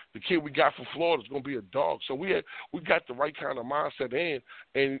dog. The kid we got from Florida is going to be a dog. So we got the right kind of mindset in,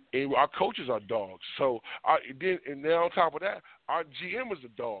 and our coaches are dogs. So and then on top of that, our GM is a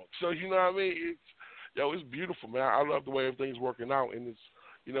dog. So you know what I mean? It's beautiful, man. I love the way everything's working out, and it's,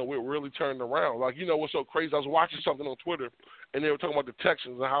 you know, we're really turning around. Like, you know what's so crazy? I was watching something on Twitter, and they were talking about the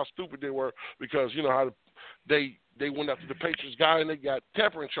Texans and how stupid they were because, you know, how they went after the Patriots guy and they got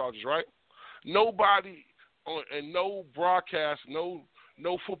tampering charges, right? Nobody and no broadcast, no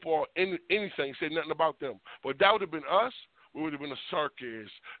football, anything said nothing about them. But that would have been us. We would have been a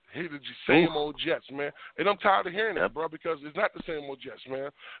circus. Hey, the same old Jets, man. And I'm tired of hearing that, bro, because it's not the same old Jets, man.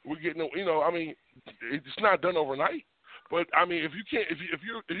 We're getting, you know, I mean, it's not done overnight. But I mean, if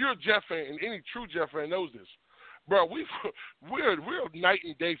you're a Jet fan, and any true Jet fan knows this, bro, we're night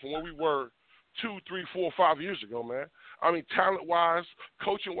and day from where we were 2, 3, 4, 5 years ago, man. I mean, talent-wise,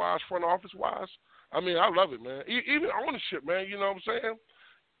 coaching-wise, front office-wise. I mean, I love it, man. Even ownership, man. You know what I'm saying?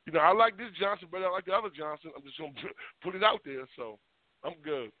 You know, I like this Johnson, but I like the other Johnson. I'm just going to put it out there, so I'm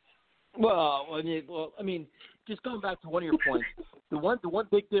good. Well, I mean, just going back to one of your points, the one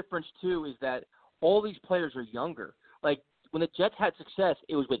big difference, too, is that all these players are younger. Like, when the Jets had success,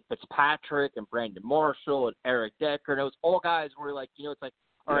 it was with Fitzpatrick and Brandon Marshall and Eric Decker, and it was all guys where, like, you know, it's like,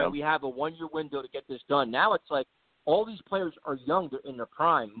 all right, we have a 1-year window to get this done. Now it's like all these players are young. They're in their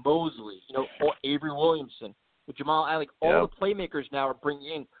prime. Mosley, you know, or Avery Williamson, Jamal Alec, all the playmakers now are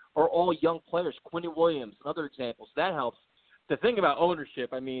bringing in are all young players. Quentin Williams, another example. So that helps. The thing about ownership,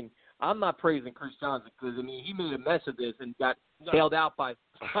 I mean, I'm not praising Chris Johnson because, I mean, he made a mess of this and got bailed out by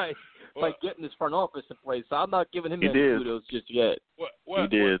getting his front office in place. So I'm not giving him any kudos just yet. He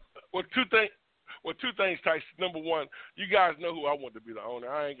did. Well, two things, Tyson. Number one, you guys know who I want to be the owner.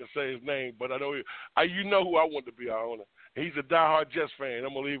 I ain't going to say his name, but I know you know who I want to be our owner. He's a diehard Jets fan.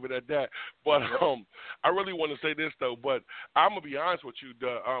 I'm going to leave it at that. But I really want to say this, though. But I'm going to be honest with you.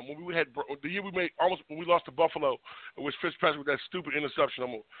 When we had the year we made almost when we lost to Buffalo, it was Fitzpatrick with that stupid interception.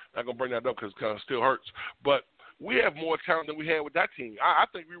 I'm not going to bring that up because it kind of still hurts. But we have more talent than we had with that team. I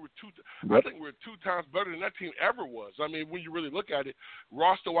think we were 2 times better than that team ever was. I mean, when you really look at it,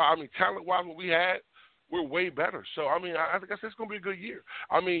 roster-wise, I mean, talent-wise, what we had, we're way better. So, I mean, I think it's going to be a good year.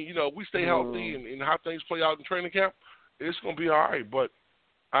 I mean, you know, we stay healthy and how things play out in training camp, it's going to be all right. But,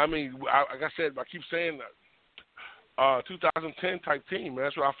 I mean, like I said, I keep saying that 2010 type team, man.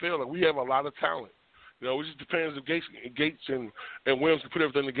 That's what I feel. Like we have a lot of talent. You know, it just depends if Gates and Williams can put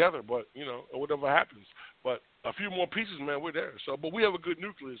everything together, but, you know, whatever happens. But a few more pieces, man, we're there. So, but we have a good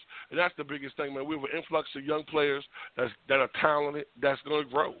nucleus, and that's the biggest thing, man. We have an influx of young players that are talented, that's going to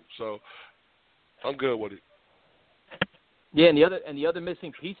grow. So I'm good with it. Yeah, and the other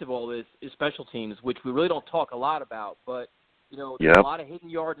missing piece of all this is special teams, which we really don't talk a lot about. But, you know, there's a lot of hidden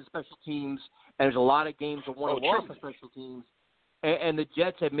yards in special teams, and there's a lot of games that want to lost for special teams. And the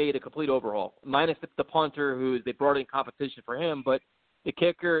Jets have made a complete overhaul, minus the punter, who they brought in competition for him. But the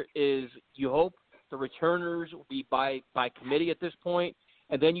kicker is, you hope the returners will be by committee at this point,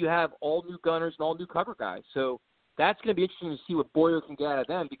 and then you have all new gunners and all new cover guys. So that's going to be interesting to see what Boyer can get out of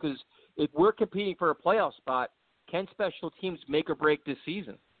them, because if we're competing for a playoff spot, can special teams make or break this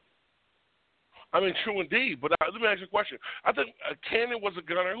season? I mean, true indeed. But let me ask you a question. I think Cannon was a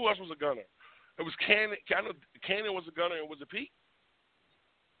gunner. Who else was a gunner? It was Cannon. Cannon was a gunner, and was it Pete?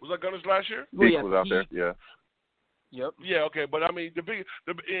 Was that Gunners last year? Pete was out there, yeah. Yep. Yeah, okay, but I mean,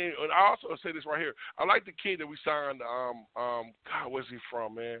 and I also say this right here. I like the kid that we signed. God, where's he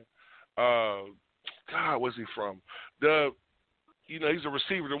from, man? God, where's he from? He's a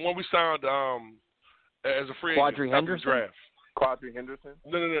receiver. The one we signed as a free agent. Quadri Henderson. Draft. Quadri Henderson.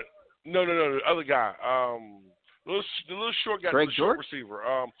 No, the other guy. The little short guy, Greg the short receiver.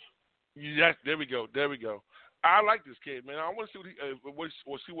 There we go. I like this kid, man. I want to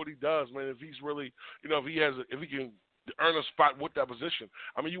see what he does, man. If he's really, if he can earn a spot with that position.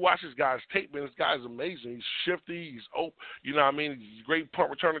 I mean, you watch this guy's tape, man. This guy is amazing. He's shifty. He's open. You know what I mean? He's a great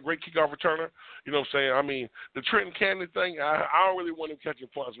punt returner, great kickoff returner. You know what I'm saying? I mean, the Trenton Cannon thing, I don't really want him catching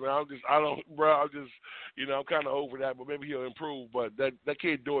punts, man. I'm kind of over that, but maybe he'll improve. But that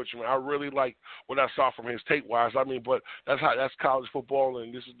kid Deutsch, man, I really like what I saw from his tape-wise. I mean, but that's college football,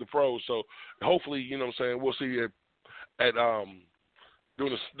 and this is the pros. So hopefully, you know what I'm saying, we'll see at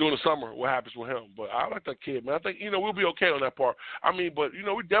during the summer what happens with him. But I like that kid, man. I think, we'll be okay on that part. I mean, but,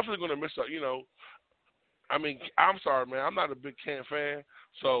 we're definitely going to miss out, I mean, I'm sorry, man. I'm not a big Cam fan,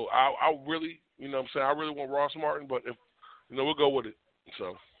 so I really, I really want Ross Martin, but if, we'll go with it.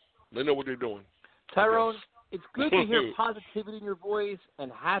 So they know what they're doing. Tyrone, it's good to hear positivity in your voice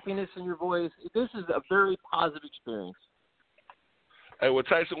and happiness in your voice. This is a very positive experience. Hey, well,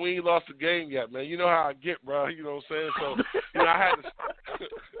 Tyson, we ain't lost the game yet, man. You know how I get, bro. You know what I'm saying? So, I had to.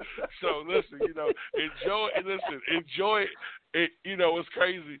 So, listen, enjoy it. What's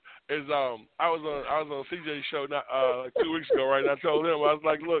crazy is I was on CJ's show not like 2 weeks ago, right? And I told him, I was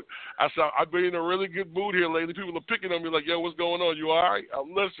like, look, I've been in a really good mood here lately. People are picking on me like, yo, what's going on? You all right?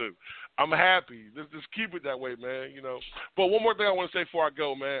 Listen, I'm happy. Just keep it that way, man. But one more thing I want to say before I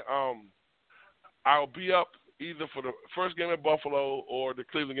go, man. I'll be up either for the first game at Buffalo or the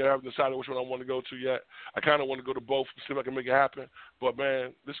Cleveland game. I haven't decided which one I want to go to yet. I kind of want to go to both to see if I can make it happen. But,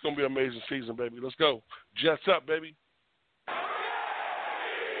 man, this is going to be an amazing season, baby. Let's go. Jets up, baby.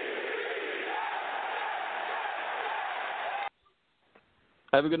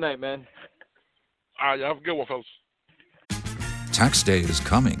 Have a good night, man. All right, have a good one, folks. Tax day is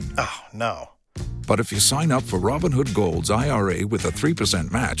coming. Oh, no. But if you sign up for Robinhood Gold's IRA with a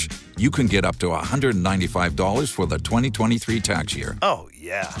 3% match, you can get up to $195 for the 2023 tax year. Oh,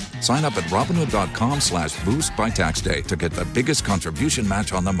 yeah. Sign up at Robinhood.com/boost by tax day to get the biggest contribution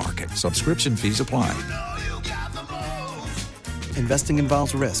match on the market. Subscription fees apply. Investing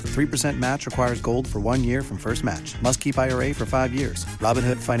involves risk. 3% match requires gold for 1 year from first match. Must keep IRA for 5 years.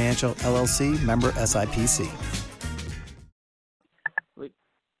 Robinhood Financial, LLC, member SIPC.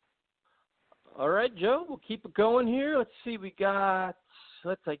 All right, Joe, we'll keep it going here. Let's see,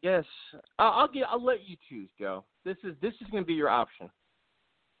 I'll let you choose, Joe. This is going to be your option.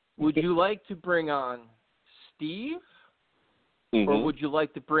 Would you like to bring on Steve, or would you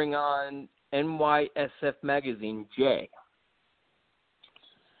like to bring on NYSF Magazine, Jay?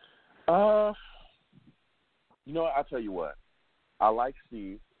 I'll tell you what. I like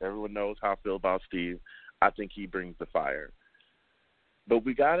Steve. Everyone knows how I feel about Steve. I think he brings the fire. But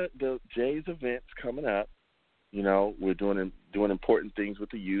we got the Jay's events coming up. We're doing important things with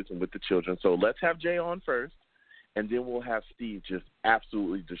the youth and with the children. So let's have Jay on first, and then we'll have Steve just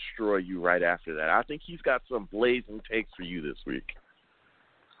absolutely destroy you right after that. I think he's got some blazing takes for you this week.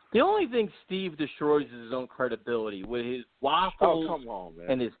 The only thing Steve destroys is his own credibility with his waffles come on,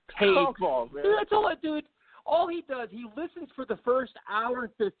 man. and his takes. Come on, man. Dude, that's all I do. All he does, he listens for the first hour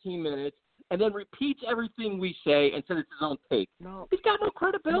and 15 minutes, and then repeats everything we say and says it's his own take. No. He's got no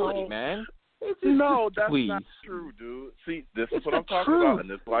credibility, man. That's not true, dude. See, this is what I'm talking about, and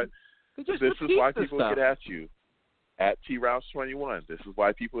this is why people get at you at TRouse21. This is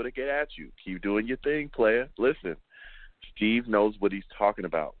why people get at you. Keep doing your thing, player. Listen, Steve knows what he's talking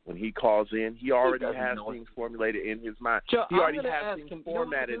about. When he calls in, he already has things formulated in his mind. Joe, he already has things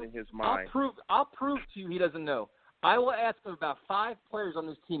formatted in his mind. I'll prove to you he doesn't know. I will ask him about 5 players on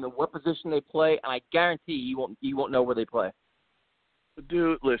this team and what position they play, and I guarantee he won't know where they play.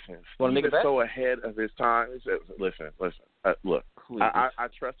 Dude, listen. Steve is so ahead of his time. Listen. Look, I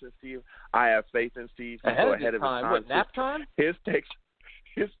trust in Steve. I have faith in Steve. He's so ahead of his time. What, nap time? His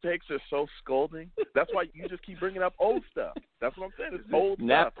takes are so scolding. That's why you just keep bringing up old stuff. That's what I'm saying. It's old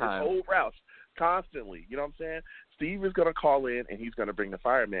nap stuff. Time. It's old routes constantly. You know what I'm saying? Steve is going to call in, and he's going to bring the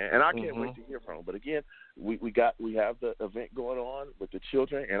fire, man. And I can't wait to hear from him. But, again, we have the event going on with the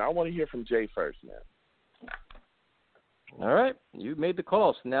children, and I want to hear from Jay first, man. All right. You made the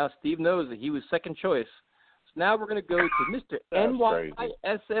call. So now Steve knows that he was second choice. So now we're going to go to Mr.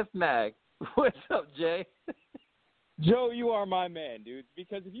 NYSF Mag. What's up, Jay? Joe, you are my man, dude.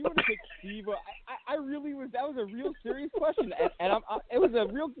 Because if you would have picked Steve, I really was. That was a real serious question, and it was a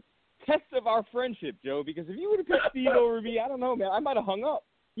real test of our friendship, Joe. Because if you would have picked Steve over me, I don't know, man. I might have hung up.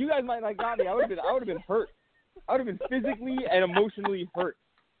 You guys might not got me. I would have been hurt. I would have been physically and emotionally hurt.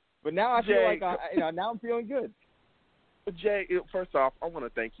 But now I feel like now I'm feeling good. Jay, first off, I want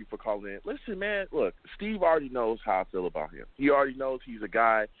to thank you for calling in. Listen, man, look, Steve already knows how I feel about him. He already knows he's a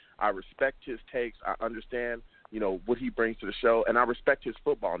guy. I respect his takes. I understand, what he brings to the show, and I respect his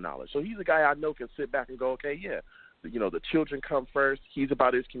football knowledge. So he's a guy I know can sit back and go, okay, yeah, the children come first. He's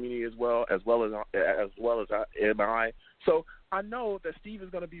about his community as well as am I. So I know that Steve is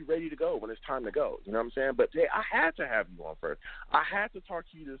going to be ready to go when it's time to go. You know what I'm saying? But, Jay, I had to have you on first. I had to talk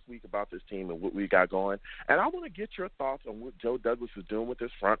to you this week about this team and what we got going. And I want to get your thoughts on what Joe Douglas is doing with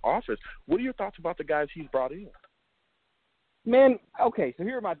this front office. What are your thoughts about the guys he's brought in? Man, okay, so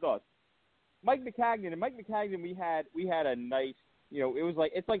here are my thoughts. Mike Maccagnan, we had a nice,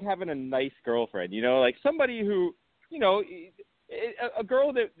 it's like having a nice girlfriend, like somebody who, a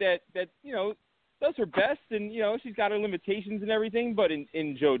girl that does her best, and she's got her limitations and everything. But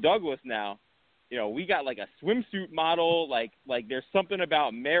in Joe Douglas now, we got like a swimsuit model, like there's something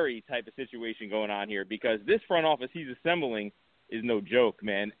about Mary type of situation going on here, because this front office he's assembling is no joke,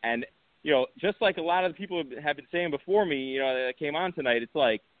 man. And just like a lot of the people have been saying before me, that came on tonight, it's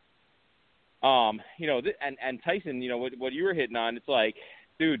like, and Tyson, what you were hitting on, it's like,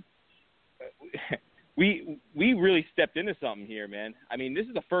 dude, we really stepped into something here, man. I mean, this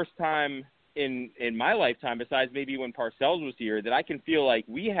is the first time in my lifetime, besides maybe when Parcells was here, that I can feel like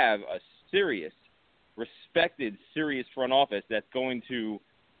we have a serious, respected, serious front office that's going to,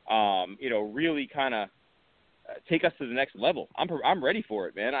 really kind of take us to the next level. I'm ready for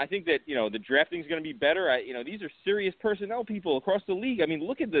it, man. I think that, the drafting is going to be better. These are serious personnel people across the league. I mean,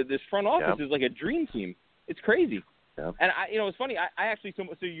 look at this front office is like a dream team. It's crazy. Yeah. And it's funny. I actually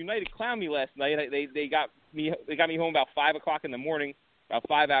so United clowned me last night. They got me home about 5:00 in the morning, about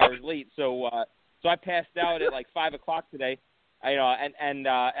 5 hours late. So I passed out at like 5:00 today. And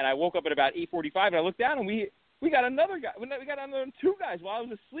I woke up at about 8:45, and I looked down, and we got another guy. We got another 2 guys while I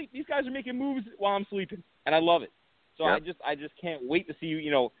was asleep. These guys are making moves while I'm sleeping, and I love it. So I just can't wait to see.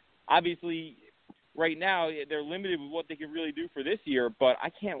 Obviously, right now they're limited with what they can really do for this year, but I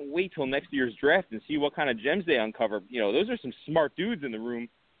can't wait till next year's draft and see what kind of gems they uncover. Those are some smart dudes in the room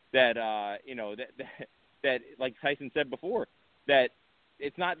that that like Tyson said before, that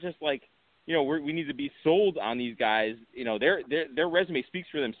it's not just like we need to be sold on these guys. Their resume speaks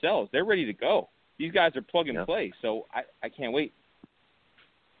for themselves. They're ready to go. These guys are plug and play, so I can't wait.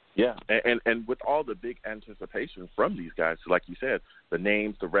 Yeah, and with all the big anticipation from these guys, like you said, the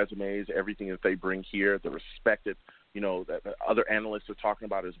names, the resumes, everything that they bring here, the respected, that other analysts are talking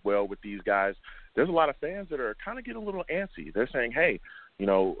about as well with these guys, there's a lot of fans that are kind of getting a little antsy. They're saying, hey,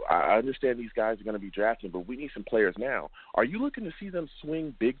 I understand these guys are going to be drafting, but we need some players now. Are you looking to see them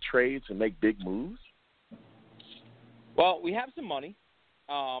swing big trades and make big moves? Well, we have some money.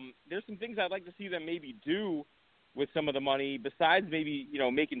 There's some things I'd like to see them maybe do with some of the money besides maybe,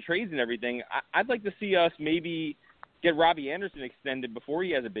 making trades and everything. I'd like to see us maybe get Robbie Anderson extended before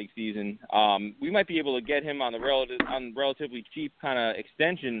he has a big season. We might be able to get him on relatively cheap kind of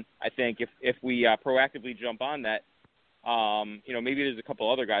extension, I think, if we proactively jump on that. Maybe there's a couple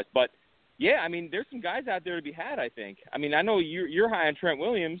other guys. But, yeah, I mean, there's some guys out there to be had, I think. I mean, I know you're high on Trent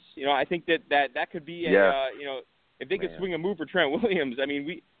Williams. I think that could be if they could swing a move for Trent Williams. I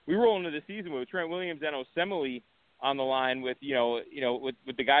mean, we roll into the season with Trent Williams and Osemele on the line with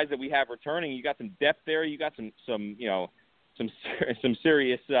with the guys that we have returning. You got some depth there. You got some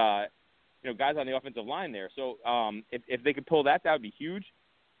serious guys on the offensive line there. So if they could pull that would be huge.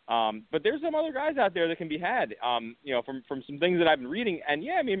 But there's some other guys out there that can be had, from some things that I've been reading. And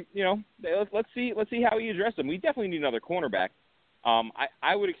yeah, I mean, let's see how he addresses them. We definitely need another cornerback.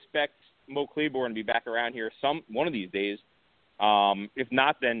 I would expect Mo Claiborne to be back around here one of these days. If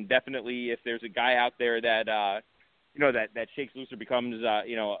not, then definitely if there's a guy out there that that shakes loose or becomes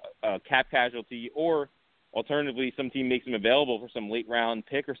a cap casualty, or alternatively some team makes him available for some late round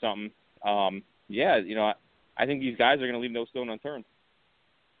pick or something. I think these guys are going to leave no stone unturned.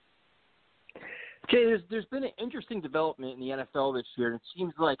 Jay, there's been an interesting development in the NFL this year. It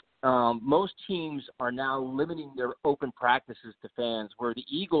seems like most teams are now limiting their open practices to fans, where the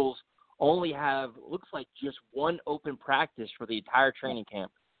Eagles only have, looks like, just one open practice for the entire training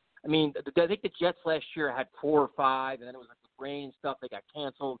camp. I mean, I think the Jets last year had 4 or 5, and then it was like the rain stuff, they got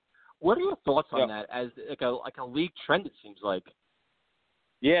canceled. What are your thoughts on that as like a league trend, it seems like?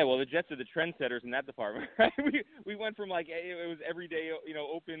 Yeah, well, the Jets are the trendsetters in that department, right? We went from it was every day,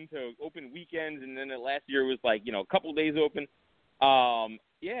 open to open weekends, and then last year was a couple days open. I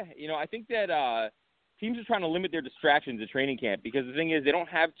think that teams are trying to limit their distractions at training camp, because the thing is they don't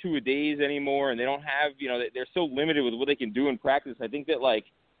have 2-a-days anymore, and they don't have, they're so limited with what they can do in practice. I think that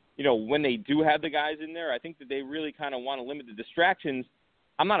when they do have the guys in there, I think that they really kind of want to limit the distractions.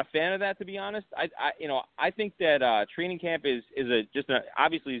 I'm not a fan of that, to be honest. I think that training camp is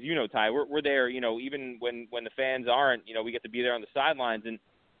obviously, as you know, Ty, we're there, even when the fans aren't, we get to be there on the sidelines, and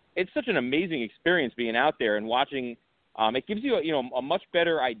it's such an amazing experience being out there and watching. It gives you a much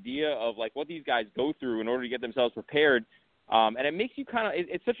better idea of what these guys go through in order to get themselves prepared, and it makes you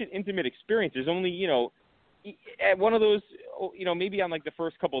it's such an intimate experience. There's only at one of those, maybe on the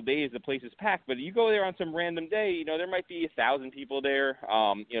first couple of days the place is packed, but you go there on some random day, there might be 1,000 people there,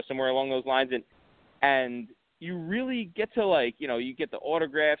 somewhere along those lines, and you really get to you get the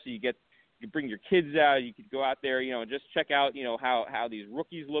autographs, you bring your kids out, you could go out there, and just check out, how these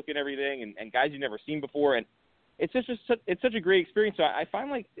rookies look and everything, and guys you've never seen before, and it's it's such a great experience. So I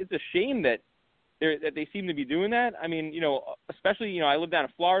find it's a shame that they seem to be doing that. I mean, especially, I live down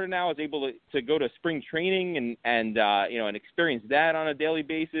in Florida now. I was able to go to spring training and experience that on a daily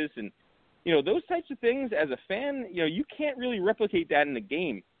basis. And, those types of things as a fan, you can't really replicate that in the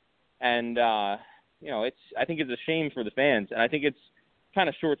game. And, I think it's a shame for the fans. And I think it's kind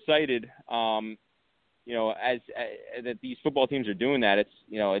of short-sighted, as that these football teams are doing that.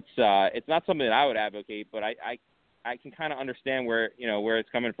 It's not something that I would advocate, but I can kind of understand where it's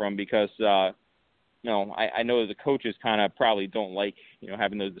coming from, because, I know the coaches kind of probably don't like,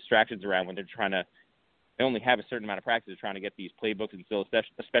 having those distractions around when they only have a certain amount of practice trying to get these playbooks instilled,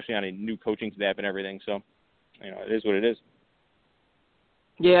 especially on a new coaching staff and everything. So, it is what it is.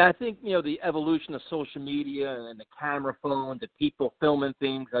 Yeah, I think, the evolution of social media and the camera phone, the people filming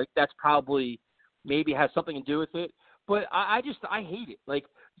things, that's probably maybe has something to do with it. But I hate it. Like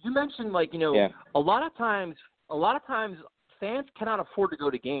you mentioned, a lot of times fans cannot afford to go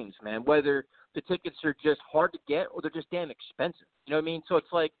to games, man, whether the tickets are just hard to get or they're just damn expensive. You know what I mean? So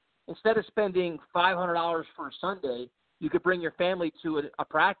it's instead of spending $500 for a Sunday, you could bring your family to a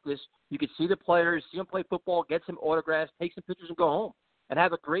practice. You could see the players, see them play football, get some autographs, take some pictures, and go home and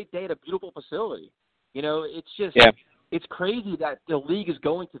have a great day at a beautiful facility. It's just it's crazy that the league is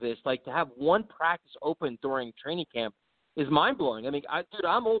going to this. To have one practice open during training camp is mind-blowing. I mean,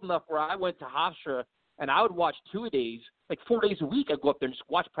 I'm old enough where I went to Hofstra and I would watch 2-a-days, 4 days a week. I'd go up there and just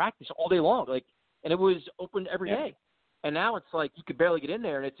watch practice all day long. And it was open every day. And now it's you could barely get in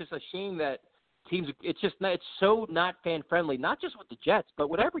there. And it's just a shame that teams, it's so not fan-friendly, not just with the Jets, but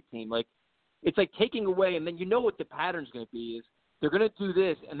with every team. It's taking away, and then what the pattern's going to be is they're going to do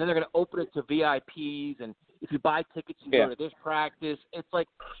this, and then they're going to open it to VIPs, and if you buy tickets, you go to this practice. It's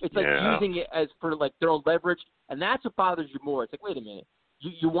using it as for their own leverage, and that's what bothers you more. It's wait a minute.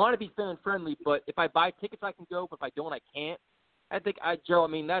 You want to be fan-friendly, but if I buy tickets, I can go. But if I don't, I can't. I think, Joe,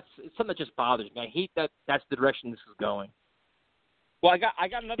 it's something that just bothers me. I hate that that's the direction this is going. Well, I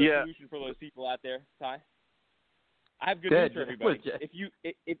got another solution for those people out there, Ty. I have good news for everybody.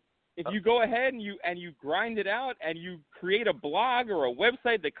 If you go ahead and you grind it out and you create a blog or a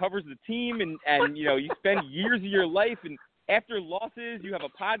website that covers the team and you spend years of your life, and after losses you have a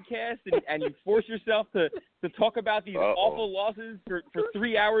podcast and you force yourself to talk about these awful losses for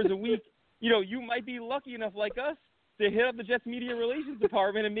 3 hours a week, you might be lucky enough like us to hit up the Jets media relations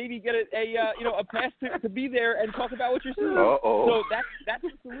department and maybe get a pass to be there and talk about what you're seeing. So that's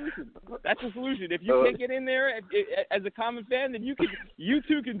the solution. That's the solution. If you can't get in there as a common fan, then you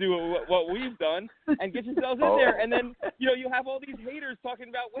too can do what we've done and get yourselves in there. And then you'll have all these haters talking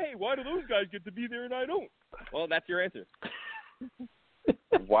about, hey, why do those guys get to be there and I don't? Well, that's your answer.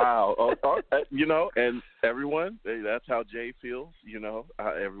 Wow. You know, and everyone, that's how Jay feels, you know.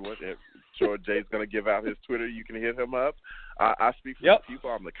 Everyone, sure Jay's going to give out his Twitter. You can hit him up. I speak for the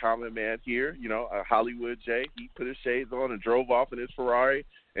people. I'm the common man here, you know, Hollywood Jay. He put his shades on and drove off in his Ferrari,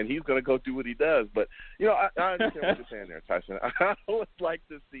 and he's going to go do what he does. But, you know, I understand what you're saying there, Tyson. I would like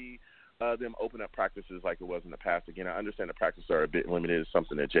to see them open up practices like it was in the past. Again, I understand the practices are a bit limited,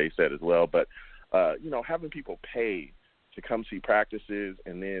 something that Jay said as well. But, you know, having people pay to come see practices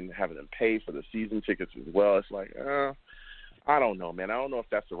and then having them pay for the season tickets as well, it's like, I don't know, man. I don't know if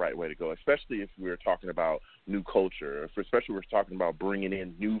that's the right way to go, especially if we're talking about new culture, especially if we're talking about bringing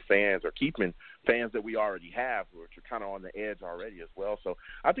in new fans or keeping fans that we already have, which are kind of on the edge already as well. So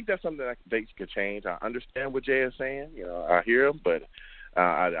I think that's something that they could change. I understand what Jay is saying. You know, I hear him, but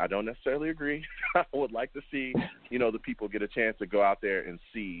I don't necessarily agree. I would like to see, you know, the people get a chance to go out there and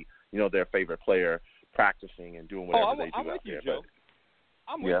see, you know, their favorite player practicing and doing whatever they do I'm out with you, there. Joe.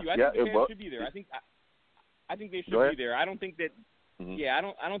 I'm with you. I think the fans should be there. I think they should be there. I don't think that. Yeah,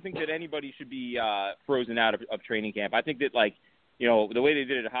 I don't think that anybody should be frozen out of training camp. I think that, like, you know, the way they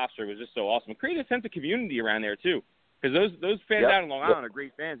did it at Hofstra was just so awesome. It created a sense of community around there too, because those fans out in Long Island are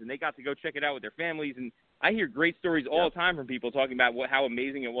great fans, and they got to go check it out with their families. And I hear great stories all the time from people talking about how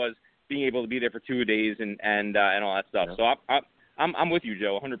amazing it was being able to be there for 2 days and all that stuff. So I'm with you,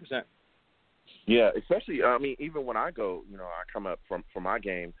 Joe, 100%. Yeah, especially, I mean, even when I go, you know, I come up from my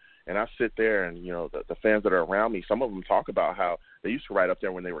game and I sit there and, you know, the fans that are around me, some of them talk about how they used to ride up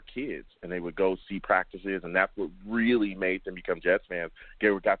there when they were kids and they would go see practices, and that's what really made them become Jets fans. They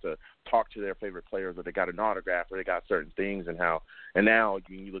got to talk to their favorite players, or they got an autograph, or they got certain things, and now when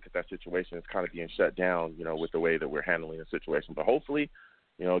you look at that situation, it's kind of being shut down, you know, with the way that we're handling the situation. But hopefully,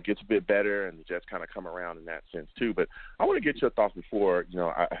 you know, it gets a bit better and the Jets kind of come around in that sense too. But I want to get your thoughts before, you know,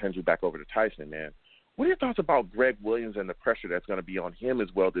 I hand you back over to Tyson, man. What are your thoughts about Greg Williams and the pressure that's going to be on him as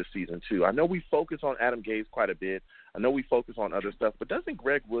well this season too? I know we focus on Adam Gase quite a bit. I know we focus on other stuff, but doesn't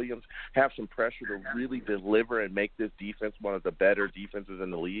Greg Williams have some pressure to really deliver and make this defense one of the better defenses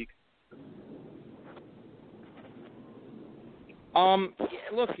in the league?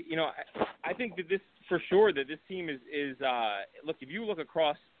 Look, you know, I think that this for sure that this team is look, if you look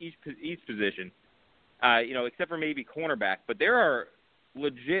across each position, you know, except for maybe cornerback, but there are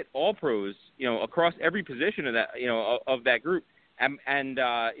legit all-pros, you know, across every position of that, you know, of that group, and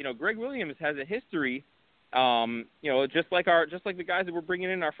you know, Greg Williams has a history, you know, just like the guys that we're bringing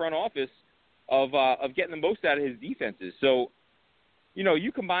in our front office of getting the most out of his defenses. So, you know,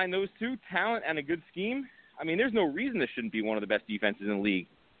 you combine those two, talent and a good scheme. I mean, there's no reason this shouldn't be one of the best defenses in the league.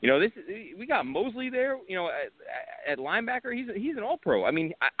 You know, we got Mosley there. You know, at linebacker, he's an All-Pro. I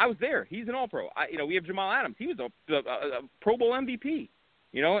mean, I was there. He's an All-Pro. You know, we have Jamal Adams. He was a Pro Bowl MVP.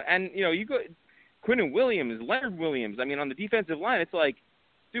 You know, and you know, you go Quinnen Williams, Leonard Williams. I mean, on the defensive line, it's like,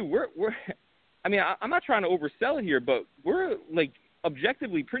 dude, we're. I mean, I'm not trying to oversell it here, but we're like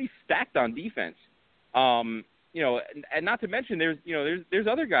objectively pretty stacked on defense. You know, and not to mention there's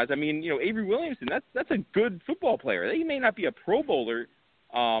other guys. I mean, you know, Avery Williamson. That's a good football player. He may not be a Pro Bowler,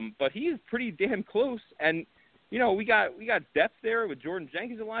 but he's pretty damn close. And you know, we got depth there with Jordan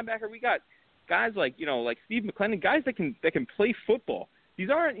Jenkins, a linebacker. We got guys like, you know, like Steve McClendon, guys that can play football. These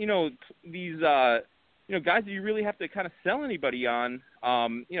aren't, you know, these you know, guys that you really have to kind of sell anybody on.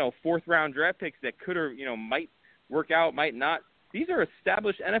 You know, 4th round draft picks that could, or you know, might work out, might not. These are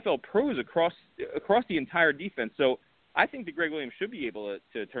established NFL pros across the entire defense. So I think that Greg Williams should be able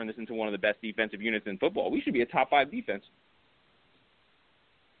to turn this into one of the best defensive units in football. We should be a top 5 defense.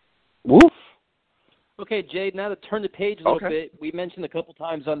 Woof. Okay, Jay, now to turn the page a little bit, we mentioned a couple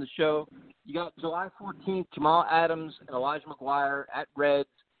times on the show, you got July 14th, Jamal Adams and Elijah McGuire at Reds,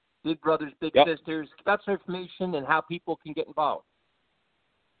 Big Brothers, Big Sisters. Give out some information and how people can get involved.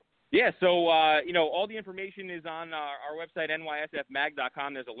 Yeah, so, you know, all the information is on our website,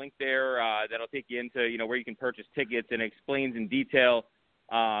 nysfmag.com. There's a link there that'll take you into, you know, where you can purchase tickets, and explains in detail,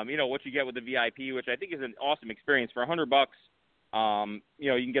 you know, what you get with the VIP, which I think is an awesome experience. For $100, you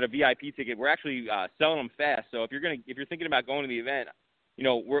know, you can get a VIP ticket. We're actually selling them fast. So if you're thinking about going to the event, you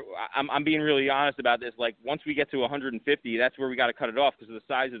know, I'm being really honest about this. Like, once we get to 150, that's where we got to cut it off because of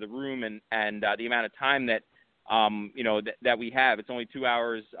the size of the room and the amount of time that, you know, that we have. It's only 2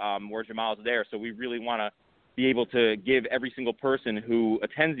 hours where Jamal's there. So we really want to be able to give every single person who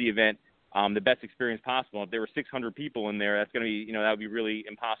attends the event the best experience possible. If there were 600 people in there, that's going to be, you know, that would be really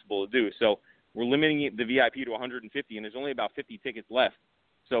impossible to do. So we're limiting the VIP to 150, and there's only about 50 tickets left.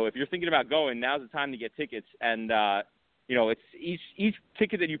 So if you're thinking about going, now's the time to get tickets. And, you know, it's each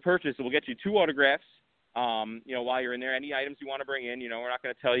ticket that you purchase will get you 2 autographs, you know, while you're in there. Any items you want to bring in, you know, we're not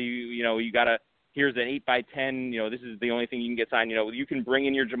going to tell you, you know, you got to here's an 8x10, this is the only thing you can get signed. You can bring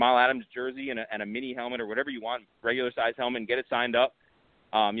in your Jamal Adams jersey and a mini helmet or whatever you want, regular size helmet, and get it signed up.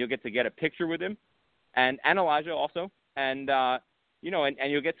 You'll get to get a picture with him and Elijah also. And, and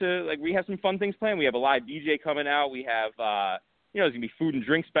you'll get to, we have some fun things planned. We have a live DJ coming out. We have, there's going to be food and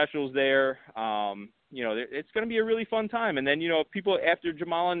drink specials there. It's going to be a really fun time. And then, if people after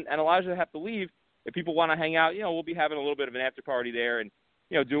Jamal and Elijah have to leave, if people want to hang out, we'll be having a little bit of an after party there and,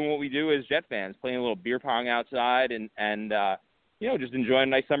 doing what we do as Jet fans, playing a little beer pong outside and just enjoying a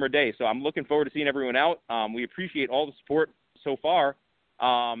nice summer day. So I'm looking forward to seeing everyone out. We appreciate all the support so far.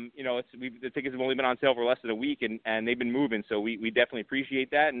 The tickets have only been on sale for less than a week and they've been moving. So we definitely appreciate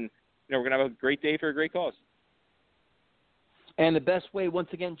that. And, we're going to have a great day for a great cause. And the best way, once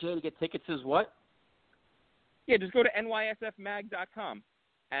again, Jay, to get tickets is what? Yeah, just go to nysfmag.com.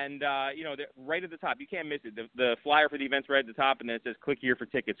 And, right at the top, you can't miss it. The flyer for the event's right at the top, and then it says click here for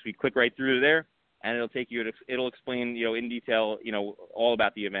tickets. We click right through there, and it'll take you, it'll explain, in detail, all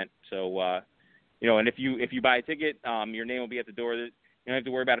about the event. So, and if you buy a ticket, your name will be at the door. You don't have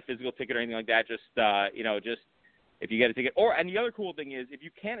to worry about a physical ticket or anything like that. Just if you get a ticket. And the other cool thing is, if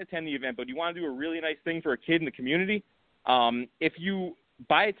you can't attend the event, but you want to do a really nice thing for a kid in the community, if you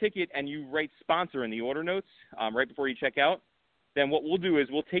buy a ticket and you write sponsor in the order notes right before you check out, then what we'll do is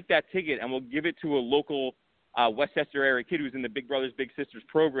we'll take that ticket and we'll give it to a local Westchester area kid who's in the Big Brothers Big Sisters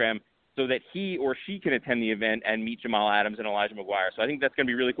program so that he or she can attend the event and meet Jamal Adams and Elijah McGuire. So I think that's going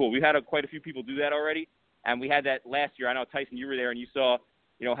to be really cool. We've had quite a few people do that already, and we had that last year. I know, Tyson, you were there and you saw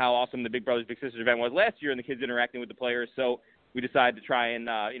how awesome the Big Brothers Big Sisters event was last year and the kids interacting with the players. So we decided to try and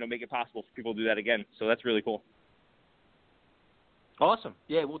make it possible for people to do that again. So that's really cool. Awesome.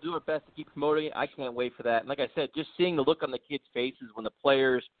 Yeah, we'll do our best to keep promoting it. I can't wait for that. And like I said, just seeing the look on the kids' faces when the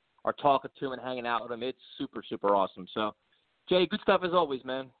players are talking to them and hanging out with them, it's super, super awesome. So, Jay, good stuff as always,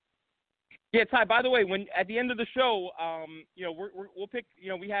 man. Yeah, Ty, by the way, when at the end of the show, we'll pick,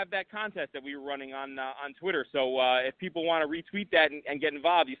 we have that contest that we were running on Twitter. So if people want to retweet that and get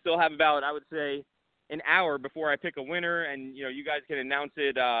involved, you still have about, I would say, an hour before I pick a winner, and, you guys can announce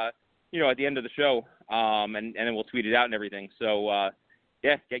it, at the end of the show, and then we'll tweet it out and everything. So,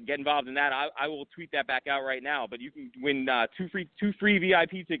 get involved in that. I will tweet that back out right now. But you can win two free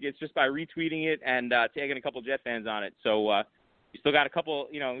VIP tickets just by retweeting it and tagging a couple Jet fans on it. So you still got a couple,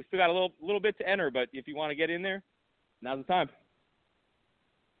 we still got a little bit to enter. But if you want to get in there, now's the time.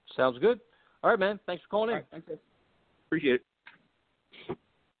 Sounds good. All right, man. Thanks for calling in. Right, thanks. Appreciate it.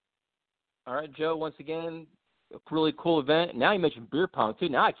 All right, Joe. Once again, a really cool event. Now you mentioned beer pong too.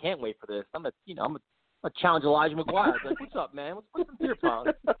 Now I can't wait for this. I'm gonna challenge Elijah McGuire. Like, what's up, man? Let's play some beer pong.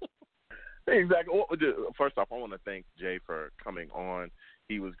 Exactly. Well, first off, I want to thank Jay for coming on.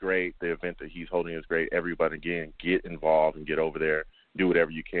 He was great. The event that he's holding is great. Everybody, again, get involved and get over there. Do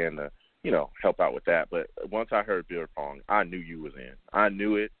whatever you can to, help out with that. But once I heard beer pong, I knew you was in. I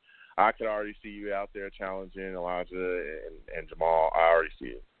knew it. I could already see you out there challenging Elijah and Jamal. I already see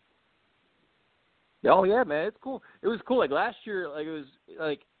it. Oh yeah, man, it's cool. It was cool. Like last year, it was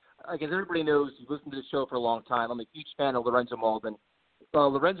like as everybody knows, you've listened to the show for a long time. I'm a huge fan of Lorenzo Malden.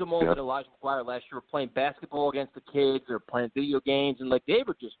 Lorenzo Malden and Elijah McGuire last year were playing basketball against the kids. They were playing video games, and they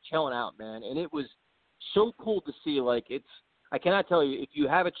were just chilling out, man. And it was so cool to see. I cannot tell you, if you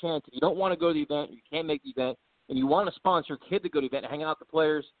have a chance, if you don't want to go to the event, you can't make the event, and you want to sponsor a kid to go to the event and hang out with the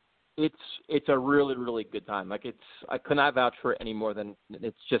players, it's a really, really good time. I could not vouch for it any more than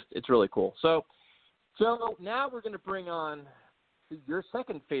it's really cool. So now we're going to bring on your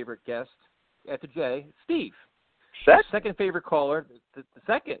second favorite guest after Jay, Steve. Second favorite caller. The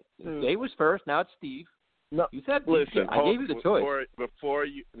second. Jay was first. Now it's Steve. No, you said. Listen, I gave you the choice. Before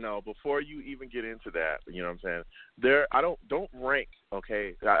you even get into that, you know what I'm saying? I don't rank.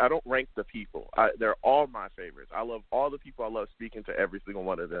 Okay, I don't rank the people. They're all my favorites. I love all the people. I love speaking to every single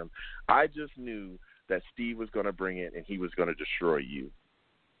one of them. I just knew that Steve was going to bring it, and he was going to destroy you.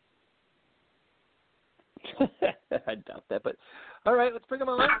 I doubt that, but all right, let's bring him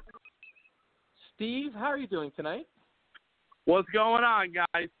on. Steve, how are you doing tonight? What's going on,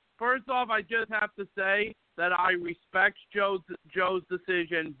 guys? First off, I just have to say that I respect Joe's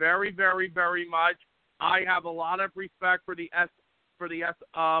decision very, very, very much. I have a lot of respect for the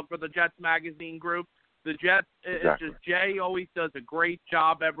Jets magazine group. The Jets, it's just Jay always does a great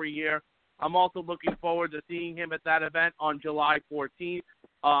job every year. I'm also looking forward to seeing him at that event on July 14th.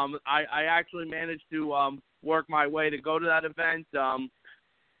 I actually managed to work my way to go to that event.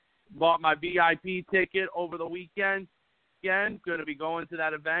 Bought my VIP ticket over the weekend. Again, going to be going to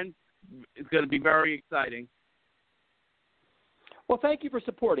that event. It's going to be very exciting. Well, thank you for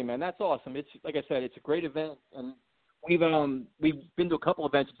supporting, man. That's awesome. It's like I said, it's a great event, and we've been to a couple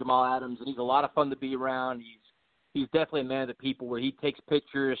events with Jamal Adams, and he's a lot of fun to be around. He's definitely a man of the people where he takes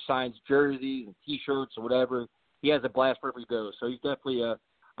pictures, signs jerseys and T-shirts or whatever. He has a blast wherever he goes. So he's definitely a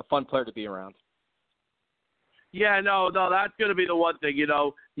fun player to be around. Yeah, no, that's going to be the one thing,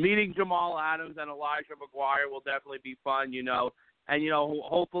 meeting Jamal Adams and Elijah McGuire will definitely be fun, and,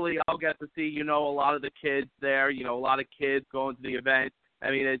 hopefully I'll get to see, a lot of the kids there, a lot of kids going to the event. I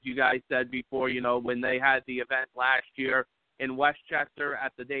mean, as you guys said before, when they had the event last year in Westchester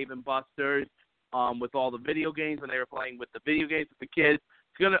at the Dave & Buster's with all the video games, when they were playing with the video games with the kids,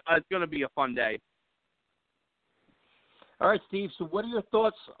 it's gonna be a fun day. All right, Steve, so what are your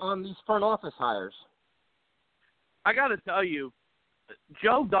thoughts on these front office hires? I got to tell you,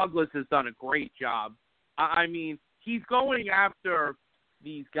 Joe Douglas has done a great job. I mean, he's going after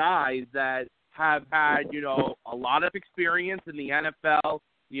these guys that have had, a lot of experience in the NFL.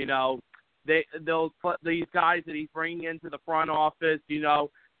 These guys that he's bringing into the front office, these are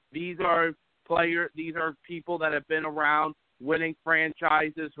people that have been around winning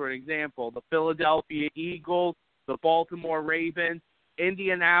franchises. For example, the Philadelphia Eagles, the Baltimore Ravens,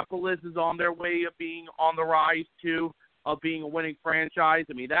 Indianapolis is on their way of being on the rise, too, of being a winning franchise.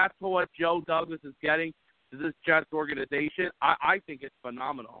 I mean, that's what Joe Douglas is getting to this Jets organization. I think it's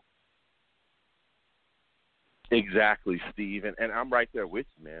phenomenal. Exactly, Steve. And I'm right there with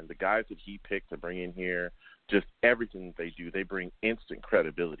you, man. The guys that he picked to bring in here, just everything that they do, they bring instant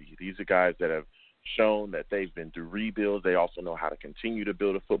credibility. These are guys that have shown that they've been through rebuilds. They also know how to continue to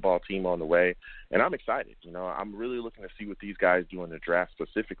build a football team on the way. And I'm excited. I'm really looking to see what these guys do in the draft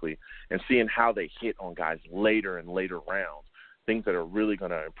specifically and seeing how they hit on guys later and later rounds, things that are really going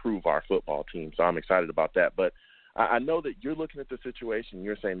to improve our football team. So I'm excited about that. But I know that you're looking at the situation.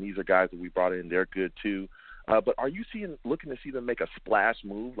 You're saying these are guys that we brought in. They're good too. But are you looking to see them make a splash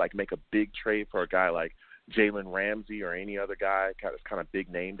move, like make a big trade for a guy like Jalen Ramsey or any other guy that's kind of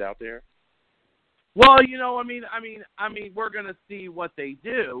big named out there? Well, I mean, we're going to see what they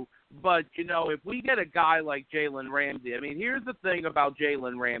do. But, if we get a guy like Jalen Ramsey, I mean, here's the thing about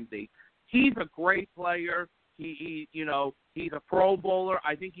Jalen Ramsey. He's a great player. He's a Pro Bowler.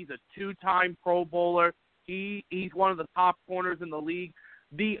 I think he's a 2-time Pro Bowler. He's one of the top corners in the league.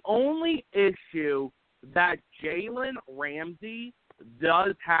 The only issue that Jalen Ramsey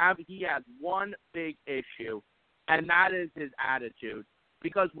does have, he has one big issue, and that is his attitude.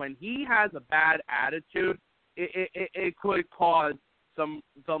 Because when he has a bad attitude, it could cause some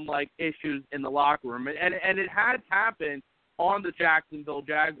issues in the locker room, and it has happened on the Jacksonville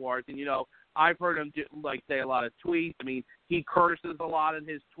Jaguars. And I've heard him say a lot of tweets. I mean, he curses a lot in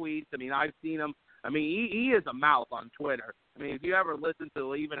his tweets. I mean, I've seen him. I mean, he is a mouth on Twitter. I mean, if you ever listen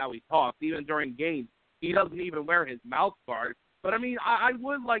to even how he talks, even during games, he doesn't even wear his mouth guard. But I mean, I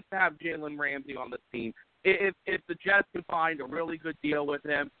would like to have Jalen Ramsey on this team. If the Jets can find a really good deal with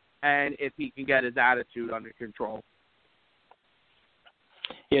him and if he can get his attitude under control.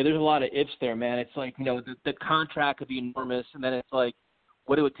 Yeah, there's a lot of ifs there, man. It's like, the contract could be enormous, and then it's like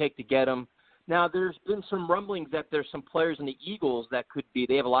what it would take to get him. Now, there's been some rumblings that there's some players in the Eagles that could be.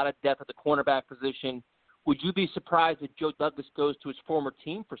 They have a lot of depth at the cornerback position. Would you be surprised if Joe Douglas goes to his former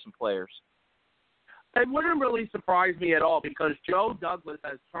team for some players? It wouldn't really surprise me at all because Joe Douglas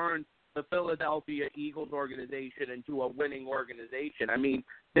has turned the Philadelphia Eagles organization into a winning organization. I mean,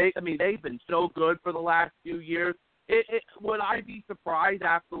 they've been so good for the last few years. Would I be surprised?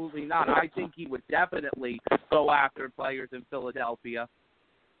 Absolutely not. I think he would definitely go after players in Philadelphia.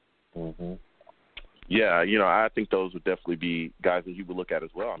 Mm-hmm. Yeah, I think those would definitely be guys that he would look at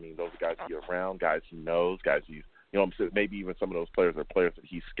as well. I mean, those are guys he's around, guys he knows, guys he's, maybe even some of those players are players that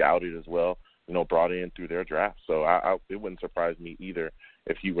he scouted as well, brought in through their draft. So it wouldn't surprise me either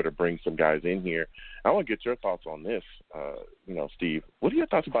if he were to bring some guys in here. I want to get your thoughts on this, Steve. What are your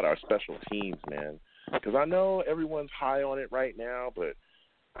thoughts about our special teams, man? Because I know everyone's high on it right now, but,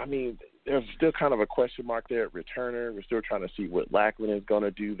 I mean, there's still kind of a question mark there at returner. We're still trying to see what Lackland is going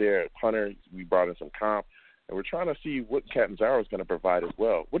to do there at punter. We brought in some comp, and we're trying to see what Catanzaro is going to provide as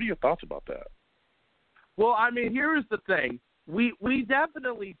well. What are your thoughts about that? Well, I mean, here's the thing. We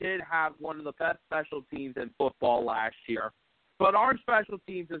definitely did have one of the best special teams in football last year. But our special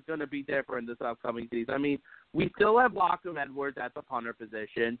teams is going to be different this upcoming season. I mean, we still have Lachlan Edwards at the punter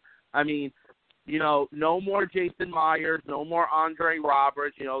position. I mean, no more Jason Myers, no more Andre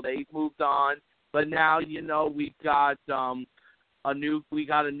Roberts. They've moved on. But now, we've got a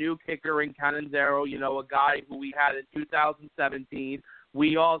new kicker in Catanzaro, a guy who we had in 2017.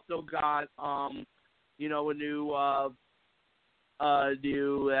 We also got a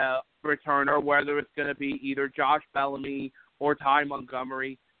new returner, whether it's going to be either Josh Bellamy or Ty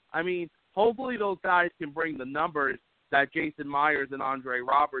Montgomery. I mean, hopefully those guys can bring the numbers that Jason Myers and Andre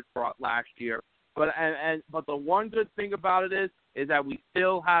Roberts brought last year. But the one good thing about it is that we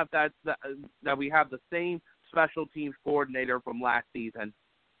still have that we have the same special teams coordinator from last season.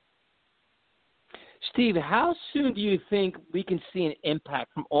 Steve, how soon do you think we can see an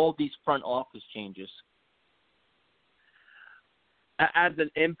impact from all these front office changes? As an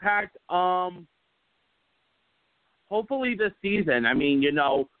impact, hopefully this season. I mean,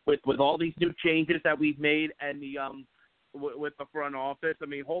 with all these new changes that we've made and the with the front office, I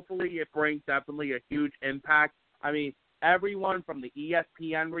mean, hopefully it brings definitely a huge impact. I mean, everyone from the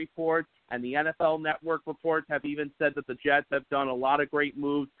ESPN report and the NFL Network reports have even said that the Jets have done a lot of great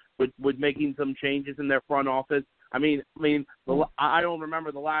moves with making some changes in their front office. I don't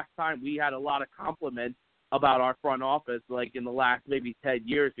remember the last time we had a lot of compliments about our front office, like in the last maybe 10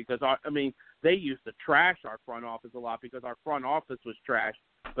 years, because they used to trash our front office a lot because our front office was trash.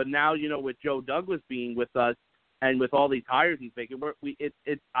 But now, with Joe Douglas being with us and with all these hires he's making,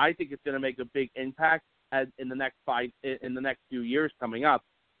 I think it's going to make a big impact in the next few years coming up.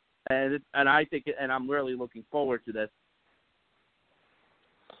 And I think, and I'm really looking forward to this.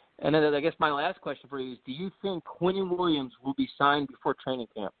 And then I guess my last question for you is, do you think Quinnen Williams will be signed before training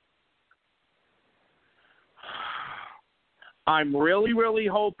camp? I'm really, really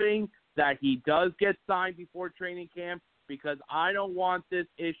hoping that he does get signed before training camp, because I don't want this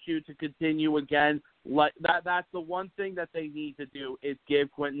issue to continue again. Like that's the one thing that they need to do is give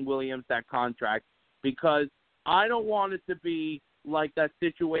Quinnen Williams that contract, because I don't want it to be like that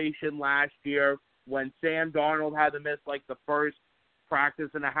situation last year when Sam Darnold had to miss like the first practice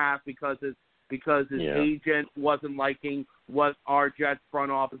and a half because his agent wasn't liking what our Jets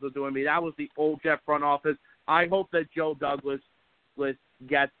front office was doing. I mean, that was the old Jet front office. I hope that Joe Douglas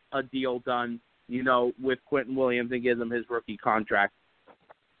gets a deal done, with Quinnen Williams and gives him his rookie contract.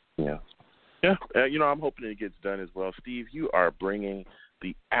 Yeah. Yeah. I'm hoping it gets done as well. Steve, you are bringing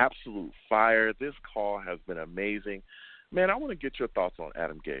the absolute fire. This call has been amazing. Man, I want to get your thoughts on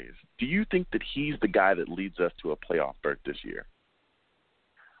Adam Gase. Do you think that he's the guy that leads us to a playoff berth this year?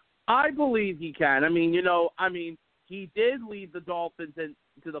 I believe he can. He did lead the Dolphins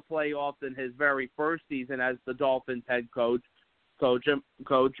into the playoffs in his very first season as the Dolphins head coach.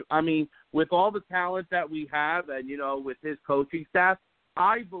 I mean, with all the talent that we have and, with his coaching staff,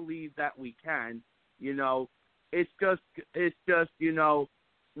 I believe that we can. It's just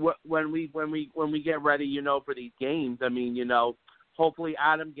when we get ready, for these games. I mean, hopefully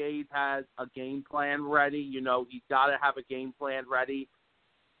Adam Gase has a game plan ready. He's got to have a game plan ready.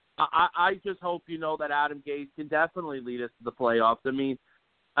 I just hope, that Adam Gase can definitely lead us to the playoffs.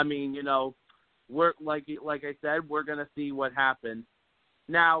 We're like I said, we're going to see what happens.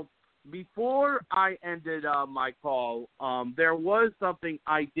 Now, before I ended my call, there was something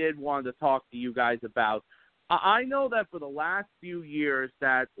I did want to talk to you guys about. I know that for the last few years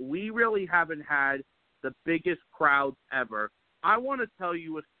that we really haven't had the biggest crowds ever. I want to tell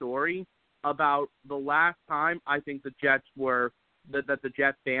you a story about the last time I think the Jets that the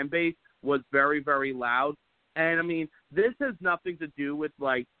Jets fan base was very, very loud. And this has nothing to do with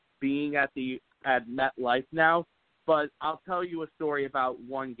like being at MetLife now, but I'll tell you a story about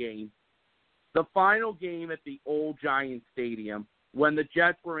one game. The final game at the old Giant Stadium, when the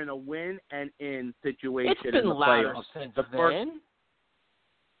Jets were in a win and in situation. It's been louder since then.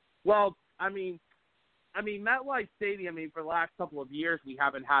 Well, MetLife Stadium. For the last couple of years, we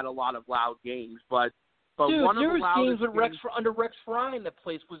haven't had a lot of loud games, but dude, one of there the was games under Rex Ryan. The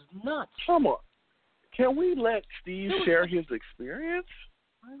place was nuts. Come on, can we let Steve share his experience?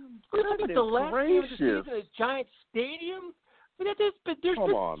 Look at the last game of the season at the Giant Stadium.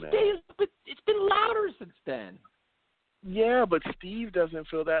 Come on, man. It's been louder since then. Yeah, but Steve doesn't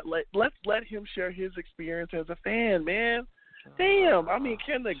feel that. Let's let him share his experience as a fan, man. Damn,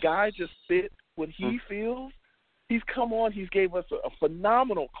 can the guy just fit what he feels? He's come on. He's gave us a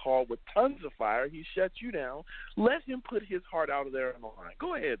phenomenal call with tons of fire. He shut you down. Let him put his heart out of there on the line.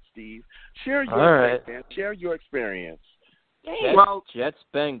 Go ahead, Steve. Share your experience. Share your experience. Jets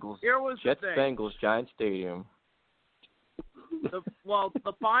Bengals. Here was Jets the thing. Bengals Giant Stadium. The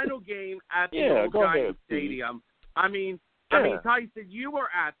final game at the old Giant Stadium. Tyson, you were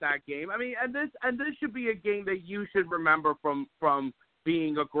at that game. And this should be a game that you should remember from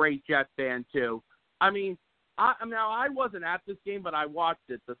being a great Jets fan too. Now I wasn't at this game, but I watched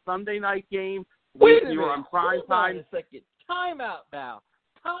it. The Sunday night game. Wait a minute. You were on prime time. Hold on a second. Time out now.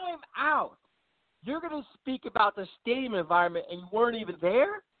 Time out. You're going to speak about the stadium environment, and you weren't even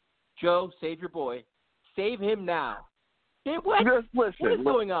there? Joe, save your boy. Save him now. Hey, what is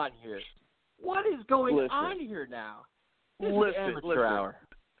going on here? What is going on here now? This is amateur hour.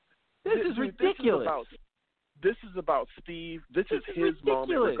 This is ridiculous. This is about Steve. This is his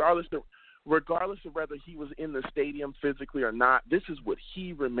moment, regardless of whether he was in the stadium physically or not. This is what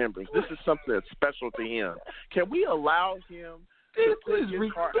he remembers. This is something that's special to him. Can we allow him to put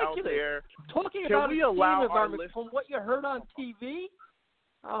his heart out there? Talking Can about we a allow team our environment from what you heard on TV?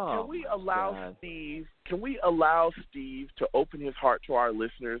 Oh, can we allow God. Steve? Can we allow Steve to open his heart to our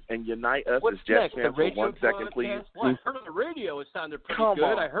listeners and unite us What's as Jets next? fans The for 1 second, broadcast? please? Well, I heard on the radio it sounded pretty Come good.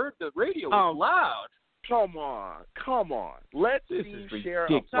 on. I heard the radio was loud. Come on. Let Steve share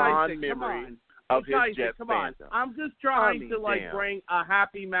a ridiculous. fond memory of his Jets fandom. I'm just trying to bring a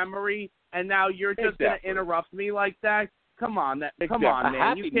happy memory, and now you're just going to interrupt me like that. Come on, come on,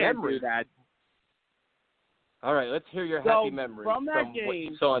 man. You can't do that. All right, let's hear your happy memory from that what game.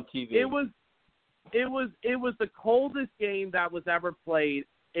 you saw on TV. It was the coldest game that was ever played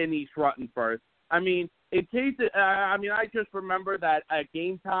in East Ruttenford. I mean, it tasted. I just remember that at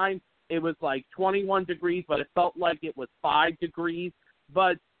game time it was like 21 degrees, but it felt like it was 5 degrees.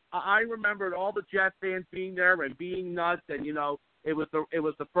 But I remembered all the Jet fans being there and being nuts, and it was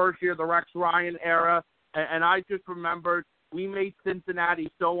the first year of the Rex Ryan era, and I just remembered we made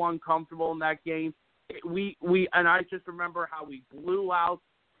Cincinnati so uncomfortable in that game. And I just remember how we blew out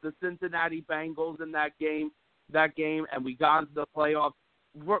the Cincinnati Bengals in that game, and we got into the playoffs.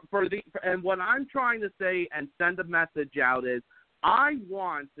 And what I'm trying to say and send a message out is, I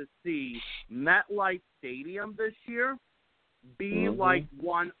want to see MetLife Stadium this year be like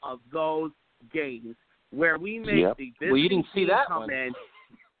one of those games where we make the visiting team come in.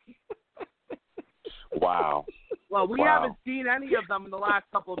 Wow. Well, we haven't seen any of them in the last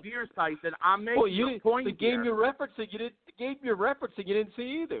couple of years, Tyson. I'm making a point the game you're referencing, you didn't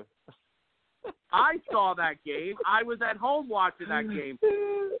see either. I saw that game. I was at home watching that game.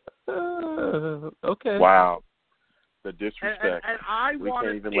 Okay. Wow. The disrespect. And I want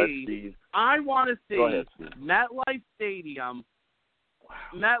to see MetLife Stadium.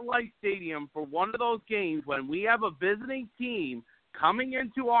 MetLife Stadium for one of those games when we have a visiting team coming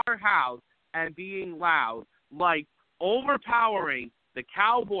into our house and being loud, like overpowering the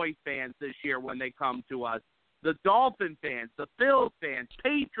Cowboy fans this year when they come to us, the Dolphin fans, the Bills fans,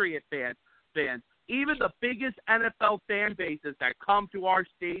 Patriot fans, even the biggest NFL fan bases that come to our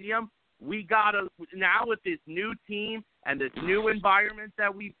stadium. We gotta now with this new team and this new environment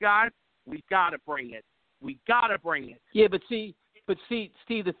that we gotta bring it. We gotta bring it. Yeah, but see,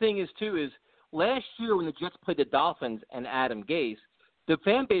 Steve, the thing is too is last year when the Jets played the Dolphins and Adam Gase, the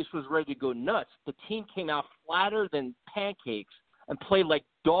fan base was ready to go nuts. The team came out flatter than pancakes and played like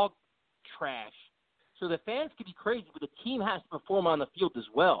dog trash. So the fans can be crazy, but the team has to perform on the field as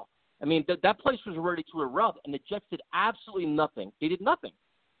well. I mean, that place was ready to erupt, and the Jets did absolutely nothing. They did nothing.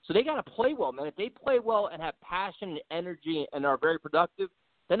 So they got to play well, man. If they play well and have passion and energy and are very productive,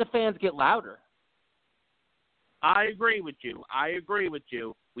 then the fans get louder. I agree with you.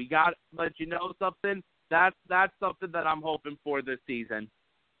 We got, but you know something? That's something that I'm hoping for this season.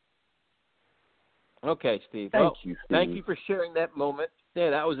 Okay, Steve. Thank you, Steve. Thank you for sharing that moment.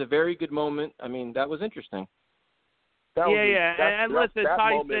 Yeah, that was a very good moment. I mean, that was interesting. And listen,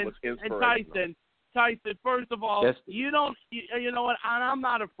 Tyson, first of all, yes. you know what? I'm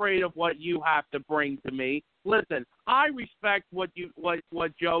not afraid of what you have to bring to me. Listen, I respect what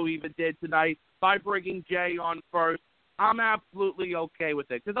Joe even did tonight by bringing Jay on first. I'm absolutely okay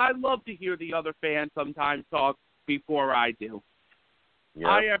with it because I love to hear the other fans sometimes talk before I do. Yep.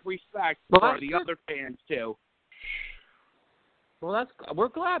 I have respect for the other fans too. Well, we're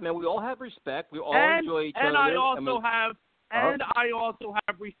glad, man. We all have respect. We all enjoy each other. And I also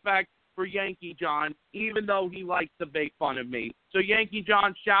have respect for Yankee John, even though he likes to make fun of me. So Yankee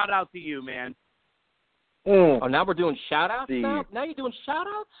John, shout out to you, man. Oh, now we're doing shout outs now? Now you're doing shout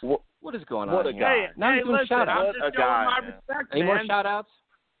outs? What is going on? What a guy. Now you're doing shout outs. I'm just showing my respect, Any man. more shout outs?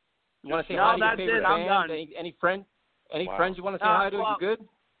 You want to say hi to your favorite I'm band? done. Any friends you want to say hi to? You good?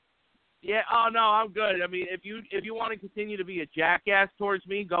 Yeah, no, I'm good. I mean, if you want to continue to be a jackass towards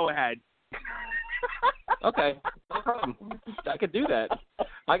me, go ahead. Okay, no problem. I could do that.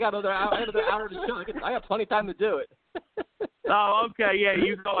 I got another hour to show. I have plenty of time to do it. Oh, okay, yeah,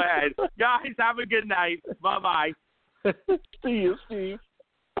 you go ahead. Guys, have a good night. Bye-bye. See you, Steve.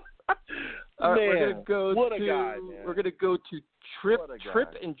 All right, man, we're gonna go to Trip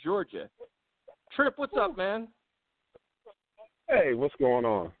in Georgia. Trip, what's up, man? Hey, what's going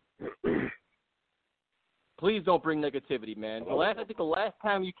on? Please don't bring negativity, man. I think the last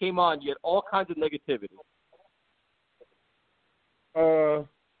time you came on, you had all kinds of negativity. Well,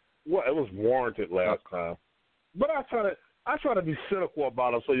 it was warranted last time, but I try to be cynical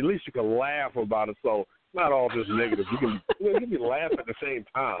about it, so at least you can laugh about it. So not all just negative. You can be laughing at the same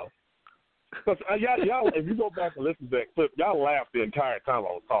time. Because y'all, if you go back and listen to that clip, y'all laughed the entire time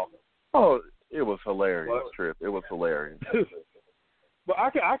I was talking. Oh, it was hilarious, Trip. It was hilarious. But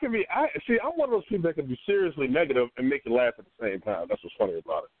I see. I'm one of those people that can be seriously negative and make you laugh at the same time. That's what's funny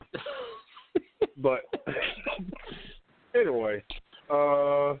about it. But anyway,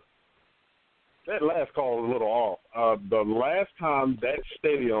 that last call was a little off. The last time that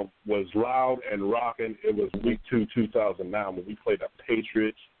stadium was loud and rocking, it was Week 2, 2009, when we played the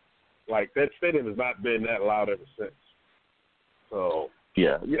Patriots. Like, that stadium has not been that loud ever since. So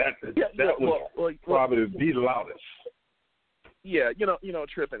that was probably the loudest. Yeah, you know,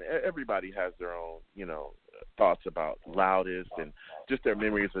 Trip, and everybody has their own, thoughts about loudest and just their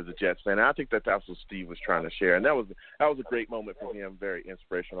memories as a Jets fan. And I think that's what Steve was trying to share, and that was a great moment for him, very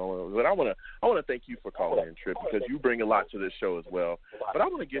inspirational. But I want to thank you for calling in, Trip, because you bring a lot to this show as well. But I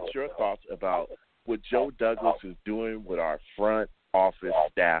want to get your thoughts about what Joe Douglas is doing with our front office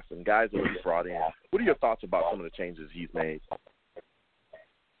staff and guys that he brought in. What are your thoughts about some of the changes he's made?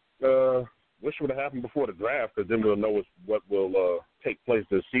 Wish it would have happened before the draft, because then we'll know what will take place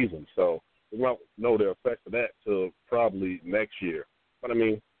this season. So we won't know the effect of that till probably next year. But, I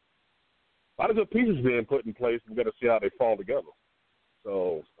mean, a lot of good pieces being put in place. We've got to see how they fall together.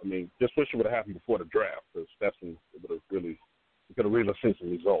 So, I mean, just wish it would have happened before the draft, because that's when we could have really seen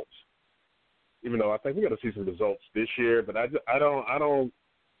some results. Even though I think we got to see some results this year, but I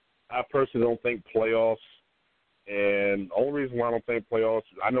personally don't think playoffs. And the only reason why I don't think playoffs,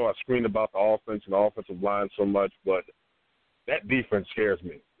 I know I screamed about the offense and the offensive line so much, but that defense scares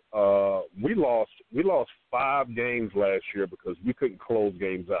me. We lost 5 games last year because we couldn't close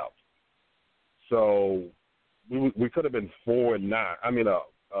games out. So we could have been 4-9. I mean,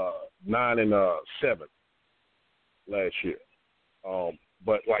 9-7 last year.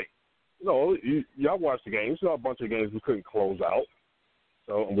 But y'all watched the games. Saw a bunch of games we couldn't close out.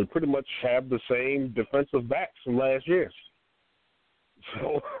 So we pretty much have the same defensive backs from last year.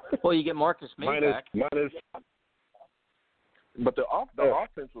 So, well, you get Marcus May back. But the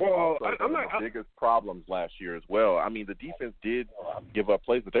offense was also one of the biggest problems last year as well. I mean, the defense did give up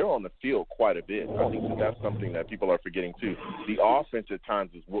plays, but they were on the field quite a bit. I think that's something that people are forgetting too. The offense at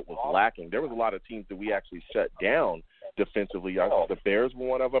times is what was lacking. There was a lot of teams that we actually shut down defensively. I think the Bears were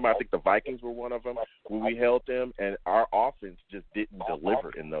one of them. I think the Vikings were one of them where we held them, and our offense just didn't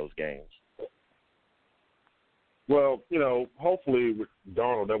deliver in those games. Well, hopefully with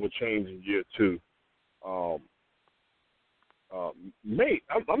Darnold that would change in year 2. May,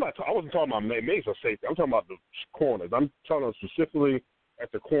 I wasn't talking about May's a safety. I'm talking about the corners. I'm talking specifically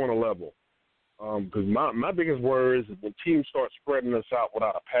at the corner level. Because my biggest worry is when teams start spreading us out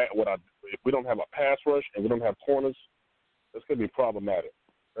if we don't have a pass rush and we don't have corners, that's going to be problematic.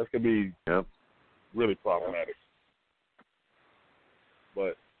 That's going to be really problematic.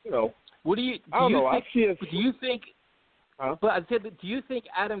 But, what do you think? Huh? But I said, do you think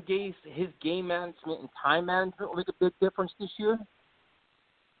Adam Gase, his game management and time management will make a big difference this year?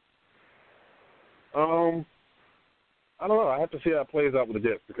 I don't know. I have to see how it plays out with the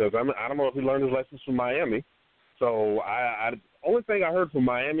Jets, because I don't know if he learned his lessons from Miami. So only thing I heard from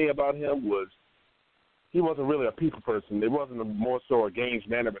Miami about him was he wasn't really a people person. It wasn't more so a games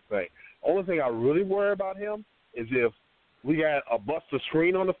management thing. Only thing I really worry about him is if we got a buster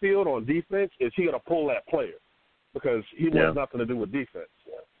screen on the field on defense, is he going to pull that player? Because he wants nothing to do with defense.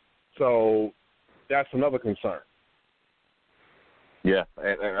 So that's another concern. Yeah,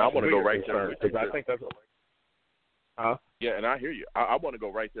 and I want to go right there with you. I think that's Yeah, and I hear you. I want to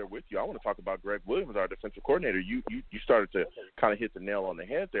go right there with you. I want to talk about Greg Williams, our defensive coordinator. You started to kind of hit the nail on the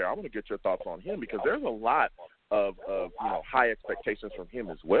head there. I want to get your thoughts on him, because there's a lot of high expectations from him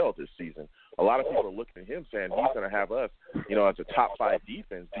as well this season. A lot of people are looking at him saying he's going to have us, as a top 5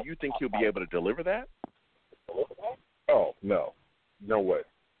 defense. Do you think he'll be able to deliver that? Oh, no way.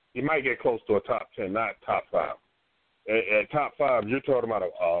 He might get close to a top 10, not top 5. At top 5, you're talking about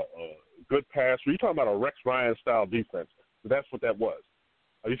a good pass. You're talking about a Rex Ryan style defense. That's what that was.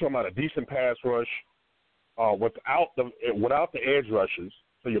 You're talking about a decent pass rush without the edge rushes,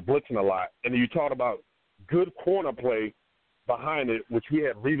 so you're blitzing a lot. And then you talk about good corner play behind it, which we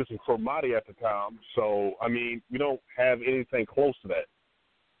had Revis and Cromartie at the time. So, I mean, we don't have anything close to that.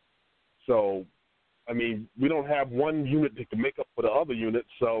 So, I mean, we don't have one unit that can make up for the other unit,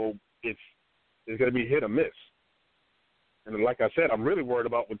 so it's going to be hit or miss. And like I said, I'm really worried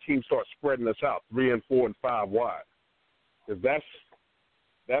about when teams start spreading us out 3 and 4 and 5 wide, because that's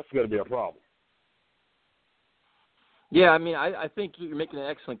going to be a problem. Yeah, I mean, I think you're making an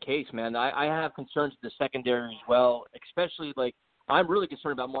excellent case, man. I have concerns with the secondary as well, especially I'm really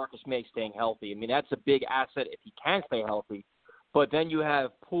concerned about Marcus May staying healthy. I mean, that's a big asset if he can stay healthy. But then you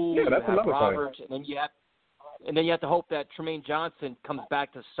have Poole, Yeah, you that's have another Roberts, and then you have to hope that Tremaine Johnson comes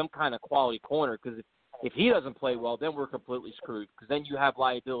back to some kind of quality corner, because if he doesn't play well, then we're completely screwed, because then you have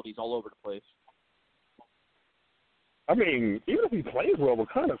liabilities all over the place. I mean, even if he plays well, we're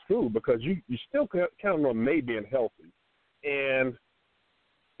kind of screwed because you still counting on May being healthy. And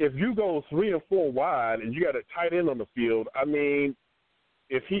if you go 3 and 4 wide and you got a tight end on the field, I mean,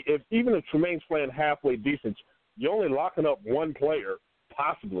 even if Tremaine's playing halfway decent, you're only locking up one player,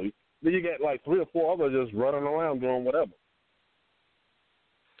 possibly. Then you get like 3 or 4 others just running around doing whatever.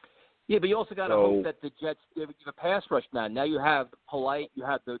 Yeah, but you also got to hope that the Jets give a pass rush now. Now you have Polite, you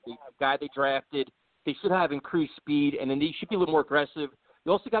have the guy they drafted. They should have increased speed, and then they should be a little more aggressive.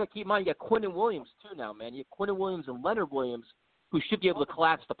 You also got to keep in mind you got Quinnen Williams too now, man. You have Quinnen Williams and Leonard Williams, who should be able to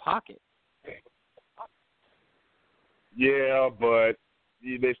collapse the pocket. Yeah, but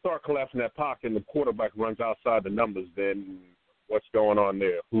they start collapsing that pocket and the quarterback runs outside the numbers, then what's going on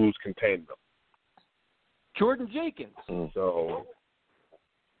there? Who's containing them? Jordan Jenkins. So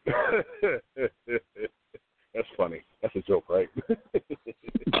that's funny. That's a joke, right? That's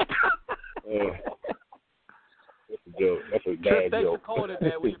a joke. That's a bad Thanks joke. for calling it,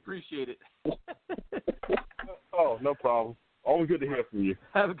 man. We appreciate it. Oh, no problem. Always good to hear from you.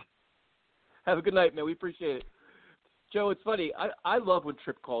 Have a good night, man. We appreciate it. Joe, it's funny. I love when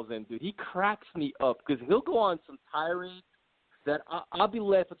Tripp calls in, dude. He cracks me up because he'll go on some tirade that I'll be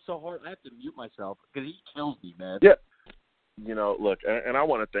laughing so hard I have to mute myself because he kills me, man. Yeah. You know, look, and I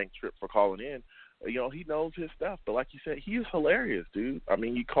want to thank Tripp for calling in. You know, he knows his stuff. But like you said, he's hilarious, dude. I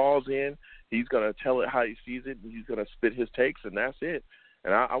mean, he calls in. He's going to tell it how he sees it, and he's going to spit his takes, and that's it.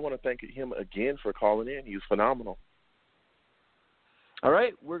 And I want to thank him again for calling in. He was phenomenal. All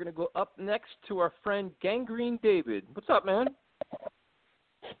right, we're going to go up next to our friend Gangrene David. What's up, man?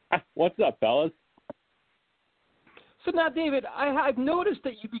 What's up, fellas? So now, David, I've noticed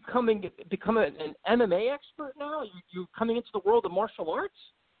that you become an MMA expert now. You're coming into the world of martial arts?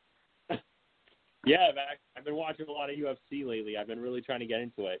 Yeah, I've been watching a lot of UFC lately. I've been really trying to get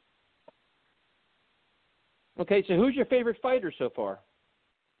into it. Okay, so who's your favorite fighter so far?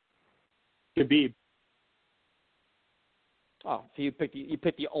 Khabib. Oh, so you picked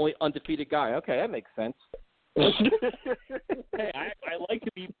the only undefeated guy. Okay, that makes sense. Hey, I like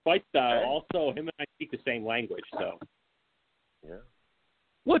Khabib's fight style. Also, him and I speak the same language, so. Yeah.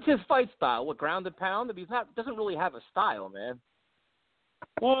 What's his fight style? What, ground and pound? I mean, doesn't really have a style, man.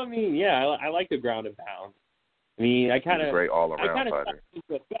 Well, I mean, yeah, I like the ground and pound. I mean, I kind of He's a great all-around fighter.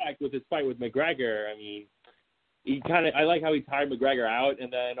 Into effect with his fight with McGregor. I mean, I like how he tired McGregor out,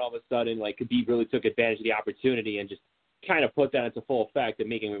 and then all of a sudden, like, Khabib really took advantage of the opportunity and just kind of put that into full effect and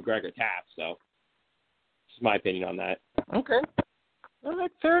making McGregor tap. So, just my opinion on that. Okay. All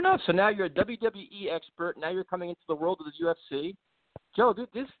right, fair enough. So now you're a WWE expert. Now you're coming into the world of the UFC. Joe,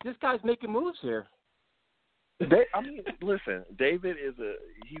 this guy's making moves here. Listen, David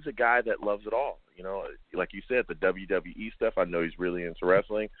he's a guy that loves it all. You know, like you said, the WWE stuff, I know he's really into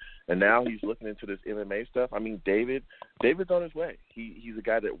wrestling. And now he's looking into this MMA stuff. I mean, David's on his way. He's a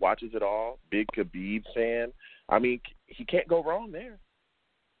guy that watches it all, big Khabib fan. I mean, he can't go wrong there.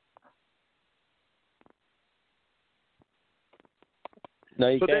 No,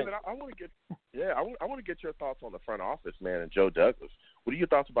 you so can't. David, I want to get your thoughts on the front office, man, and Joe Douglas. What are your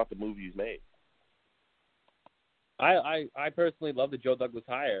thoughts about the move he's made? I personally love the Joe Douglas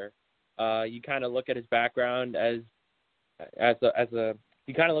hire. You kind of look at his background as a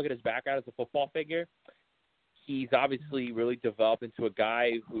football figure. He's obviously really developed into a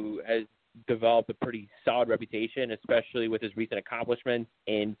guy who has developed a pretty solid reputation, especially with his recent accomplishments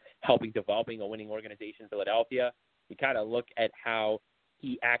in developing a winning organization in Philadelphia. You kind of look at how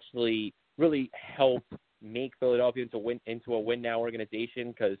he actually really helped make Philadelphia into a win now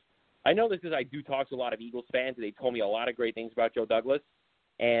organization, because I know this because I do talk to a lot of Eagles fans, and they told me a lot of great things about Joe Douglas,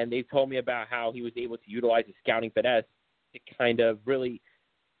 and they told me about how he was able to utilize his scouting finesse to kind of really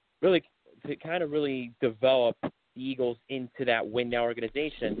develop the Eagles into that win now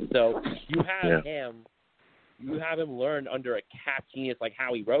organization. So you have him learn under a cap genius like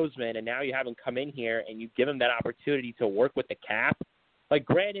Howie Roseman, and now you have him come in here and you give him that opportunity to work with the cap. Like,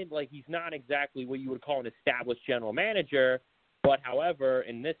 granted, like, he's not exactly what you would call an established general manager, but however,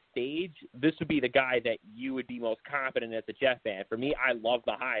 in this stage, this would be the guy that you would be most confident as a Jet fan. For me, I love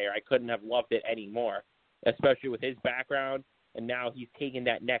the hire. I couldn't have loved it any more, especially with his background, and now he's taking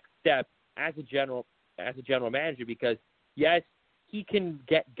that next step as a general manager, because yes, he can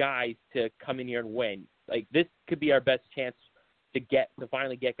get guys to come in here and win. Like, this could be our best chance to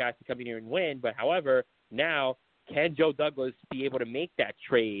finally get guys to come in here and win. But however, now can Joe Douglas be able to make that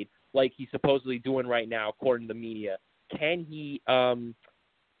trade like he's supposedly doing right now, according to the media? can he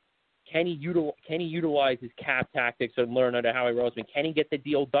utilize his cap tactics and learn under Howie Roseman? Can he get the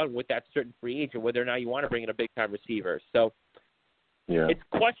deal done with that certain free agent, whether or not you want to bring in a big-time receiver? So it's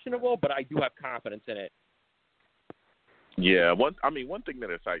questionable, but I do have confidence in it. Yeah, one thing that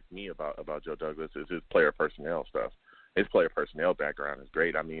excites me about Joe Douglas is his player personnel stuff. His player personnel background is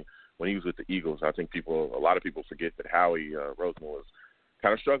great. I mean, when he was with the Eagles, I think a lot of people forget that Howie Roseman was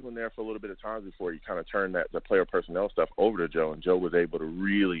kind of struggling there for a little bit of time before he kind of turned the player personnel stuff over to Joe, and Joe was able to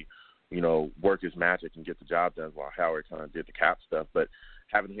really, work his magic and get the job done while Howard kind of did the cap stuff. But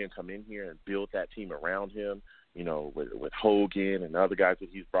having him come in here and build that team around him, with Hogan and the other guys that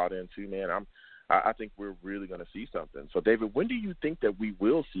he's brought in too, man, I think we're really going to see something. So, David, when do you think that we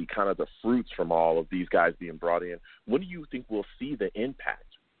will see kind of the fruits from all of these guys being brought in? When do you think we'll see the impact?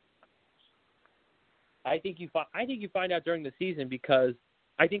 I think you find out during the season, because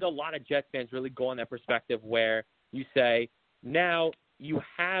I think a lot of Jets fans really go on that perspective where you say, now you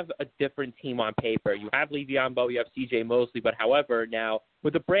have a different team on paper. You have Le'Veon Bell, you have C.J. Mosley, but however, now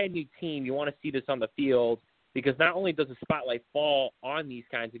with a brand new team, you want to see this on the field, because not only does the spotlight fall on these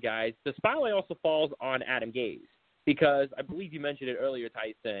kinds of guys, the spotlight also falls on Adam Gase, because I believe you mentioned it earlier,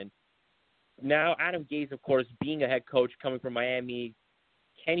 Tyson. Now Adam Gase, of course, being a head coach coming from Miami,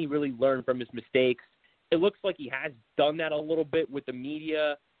 can he really learn from his mistakes? It looks like he has done that a little bit with the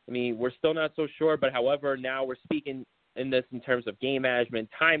media. I mean, we're still not so sure, but however, now we're speaking in this in terms of game management,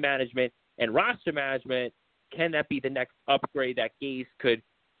 time management, and roster management. Can that be the next upgrade that Gase could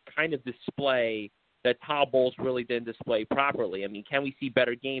kind of display that Todd Bowles really didn't display properly? I mean, can we see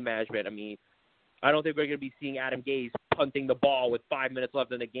better game management? I mean, I don't think we're going to be seeing Adam Gase punting the ball with 5 minutes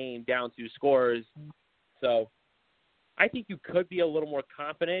left in the game down 2 scores. So I think you could be a little more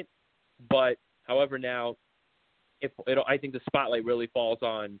confident, but however, now I think the spotlight really falls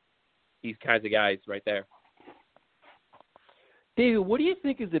on these kinds of guys right there. David, what do you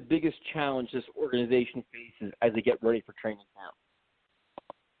think is the biggest challenge this organization faces as they get ready for training camp?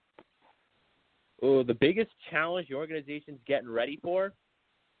 Oh, the biggest challenge the organization's getting ready for?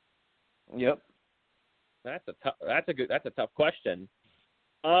 Yep. That's a tough question.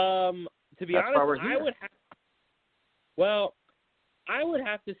 To be honest, I would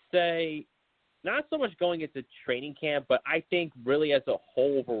have to say not so much going into training camp, but I think really as a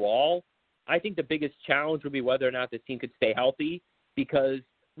whole overall, I think the biggest challenge would be whether or not the team could stay healthy, because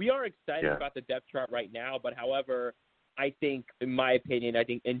we are excited about the depth chart right now, but however, I think, in my opinion, I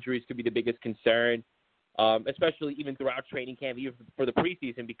think injuries could be the biggest concern, especially even throughout training camp, even for the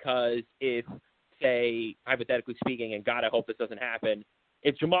preseason, because if, say, hypothetically speaking, and God, I hope this doesn't happen,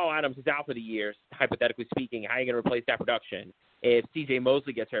 if Jamal Adams is out for the year, hypothetically speaking, how are you going to replace that production? If C.J.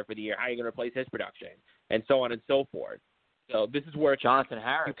 Mosley gets hurt for the year, how are you going to replace his production? And so on and so forth. So this is where Jonathan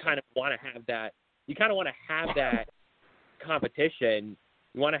Harris, you kind of want to have that. You kind of want to have that competition.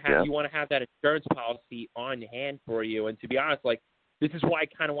 You want to have that insurance policy on hand for you. And to be honest, this is why I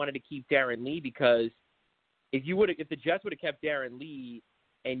kind of wanted to keep Darren Lee, because if the Jets would have kept Darren Lee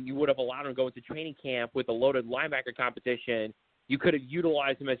and you would have allowed him to go into training camp with a loaded linebacker competition, you could have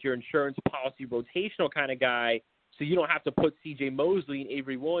utilized him as your insurance policy rotational kind of guy, so you don't have to put C.J. Mosley and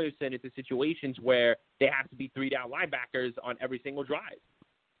Avery Williamson into situations where they have to be 3-down linebackers on every single drive.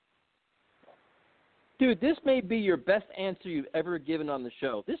 Dude, this may be your best answer you've ever given on the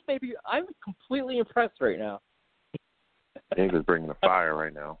show. I'm completely impressed right now. David's bringing the fire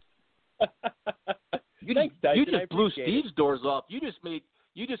right now. You just blew Steve's doors off. You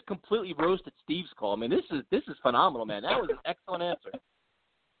just completely roasted Steve's call. I mean, this is phenomenal, man. That was an excellent answer.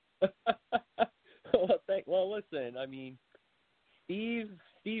 Well, listen, I mean,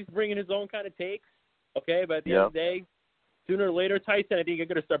 Steve's bringing his own kind of takes, okay? But at the end of the day, sooner or later, Tyson, I think you're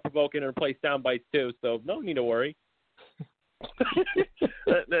going to start provoking and replace sound bites too, so no need to worry.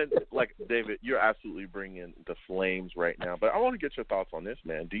 David, you're absolutely bringing the flames right now. But I want to get your thoughts on this,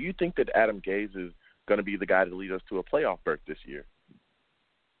 man. Do you think that Adam Gase is going to be the guy to lead us to a playoff berth this year?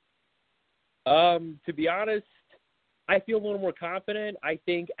 To be honest, I feel a little more confident. I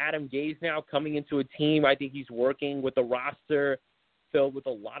think Adam Gase now coming into a team, I think he's working with a roster filled with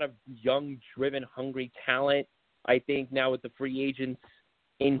a lot of young, driven, hungry talent. I think now with the free agents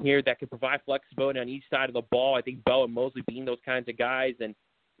in here that could provide flexibility on each side of the ball, I think Bell and Mosley being those kinds of guys, and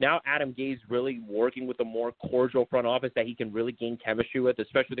now Adam Gase really working with a more cordial front office that he can really gain chemistry with,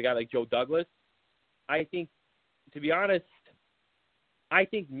 especially with a guy like Joe Douglas. I think, to be honest, I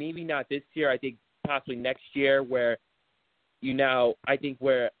think maybe not this year. I think possibly next year where Joe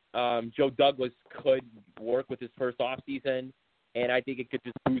Douglas could work with his first offseason, and I think it could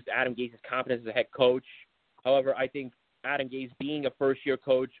just boost Adam Gase's confidence as a head coach. However, I think Adam Gase being a first-year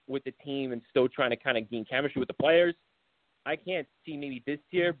coach with the team and still trying to kind of gain chemistry with the players, I can't see maybe this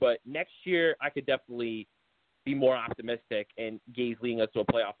year, but next year I could definitely be more optimistic and Gay's leading us to a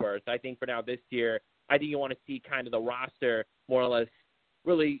playoff berth. I think for now this year, I think you want to see kind of the roster more or less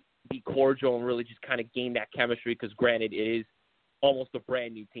really be cordial and really just kind of gain that chemistry because, granted, it is almost a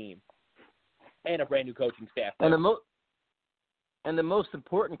brand-new team and a brand-new coaching staff. And the most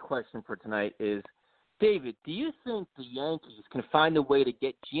important question for tonight is, David, do you think the Yankees can find a way to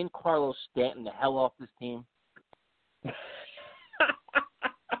get Giancarlo Stanton the hell off this team?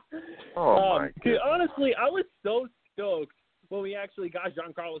 My God. Honestly, I was so stoked when we actually got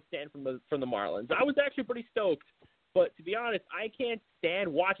Giancarlo Stanton from the Marlins. I was actually pretty stoked. But to be honest, I can't stand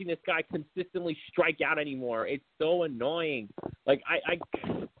watching this guy consistently strike out anymore. It's so annoying. Like,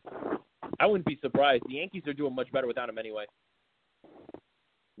 I wouldn't be surprised. The Yankees are doing much better without him anyway.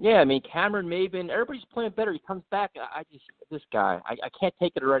 Yeah, I mean, Cameron Maybin, everybody's playing better. He comes back. This guy, I can't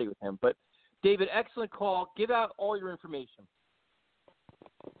take it already with him. But, David, excellent call. Give out all your information.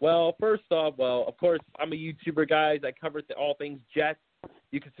 Well, first off, of course, I'm a YouTuber, guys. I cover all things Jets.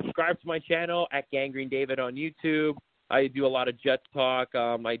 You can subscribe to my channel at Gangrene David on YouTube. I do a lot of Jets talk.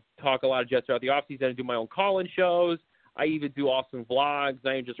 I talk a lot of Jets throughout the offseason. I do my own call-in shows. I even do awesome vlogs.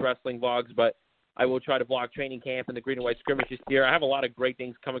 I ain't just wrestling vlogs, but I will try to vlog training camp and the green and white scrimmage this year. I have a lot of great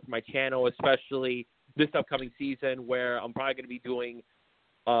things coming to my channel, especially this upcoming season where I'm probably going to be doing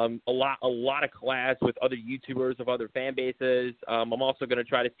a lot of collabs with other YouTubers of other fan bases. I'm also going to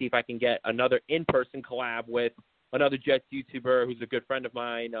try to see if I can get another in-person collab with another Jets YouTuber who's a good friend of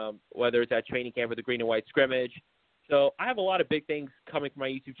mine, whether it's at training camp or the green and white scrimmage. So I have a lot of big things coming from my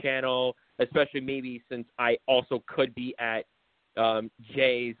YouTube channel, especially maybe since I also could be at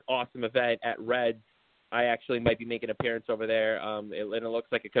Jay's awesome event at Reds. I actually might be making an appearance over there, and it looks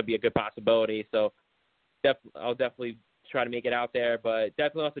like it could be a good possibility. So I'll definitely try to make it out there, but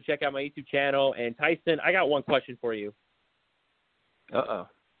definitely also check out my YouTube channel. And Tyson, I got one question for you. Uh-oh.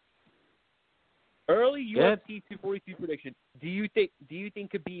 Early UFC 242 prediction. Do you think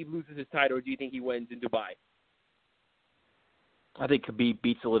Khabib loses his title, or do you think he wins in Dubai? I think Khabib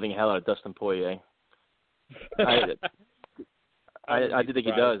beats the living hell out of Dustin Poirier. I do think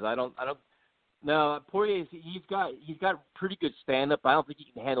he does. I don't. No, Poirier, he's got pretty good stand up. I don't think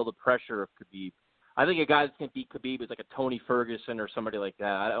he can handle the pressure of Khabib. I think a guy that's going to beat Khabib is like a Tony Ferguson or somebody like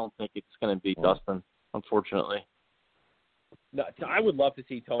that. I don't think it's going to be Dustin, unfortunately. No, I would love to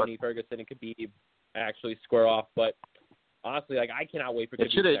see Tony Ferguson and Khabib actually square off, but honestly, like, I cannot wait for Khabib.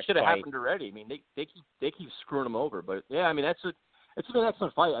 It should have happened already. I mean, they keep screwing him over, but yeah, I mean it's an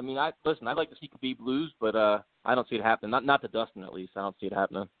excellent fight. I mean, I'd like to see Khabib lose, but I don't see it happening. Not to Dustin, at least. I don't see it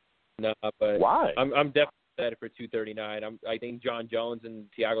happening. No, but why? I'm definitely excited for 239. I think John Jones and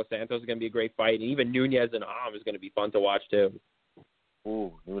Thiago Santos are going to be a great fight, and even Nunez and Holm is going to be fun to watch too.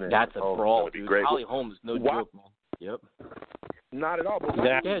 Ooh, Nunez. That's a brawl, dude. Great. Holly Holm is no joke, man. Yep. Not at all. But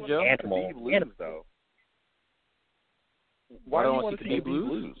yeah, Joe. Khabib lose, though? Why do you want to see Khabib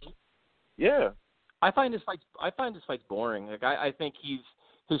lose? Yeah. I find this fight boring. Like I think his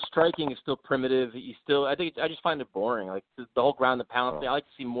striking is still primitive. I just find it boring. Like the whole ground and pound thing. I like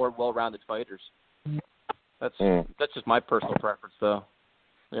to see more well-rounded fighters. That's just my personal preference, though.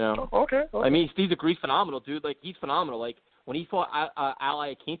 You know. Okay. I mean, he's phenomenal, dude. Like he's phenomenal. Like when he fought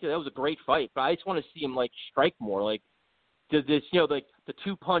Ally Aquinte, that was a great fight. But I just want to see him like strike more. Like this, like the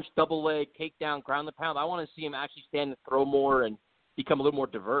 2-punch, double leg, takedown, ground and pound. I want to see him actually stand and throw more and become a little more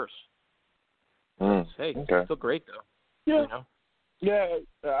diverse. Hey, okay. Still great though. Yeah. You know? Yeah,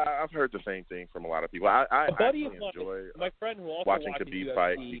 I've heard the same thing from a lot of people. I actually enjoy my friend who also watching Khabib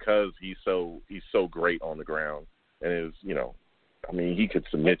fight because he's so great on the ground, and I mean, he could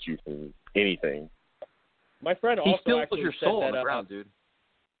submit you from anything. My friend also actually your said soul that on the ground, dude.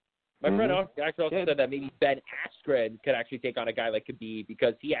 My friend actually also said that maybe Ben Askren could actually take on a guy like Khabib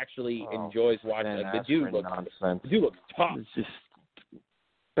because he actually enjoys watching. Like, the dude looks tough. It's just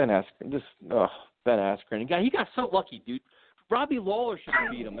Ben Askren. Ben Askren. He got so lucky, dude. Robbie Lawler should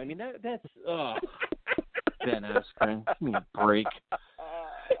have beat him. I mean, that's Ben Askren. Give me a break.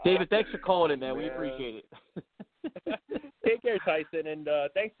 David, thanks for calling in, man. We appreciate it. Take care, Tyson, and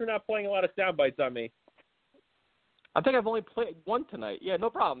thanks for not playing a lot of sound bites on me. I think I've only played one tonight. Yeah, no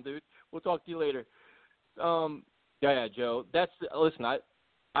problem, dude. We'll talk to you later. Yeah, Joe. Listen.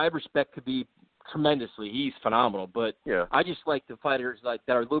 I respect Khabib tremendously. He's phenomenal, but I just like the fighters that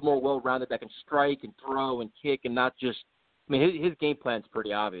are a little more well-rounded, that can strike and throw and kick, and not just. I mean, his game plan's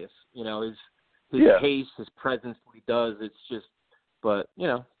pretty obvious. You know, his pace, his presence, what he does. It's just, but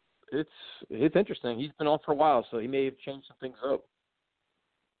it's interesting. He's been off for a while, so he may have changed some things up.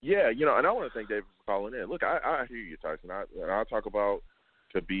 Yeah, and I want to thank David for calling in. Look, I hear you, Tyson. I'll talk about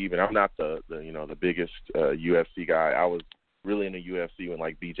Khabib, and I'm not the biggest UFC guy. I was really into UFC when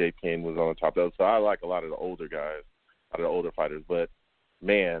like BJ Penn was on the top. So I like a lot of the older guys, a lot of the older fighters. But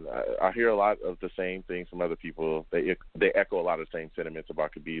man, I hear a lot of the same things from other people. They echo a lot of the same sentiments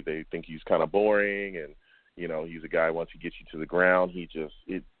about Khabib. They think he's kind of boring, and he's a guy once he gets you to the ground,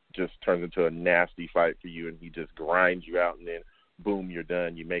 it just turns into a nasty fight for you, and he just grinds you out, and then boom, you're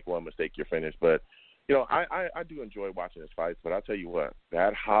done. You make one mistake, you're finished. But I do enjoy watching his fights, but I'll tell you what,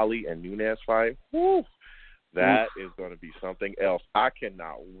 that Holly and Nunes fight, whoo, that is going to be something else. I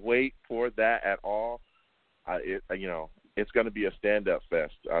cannot wait for that at all. It's going to be a stand-up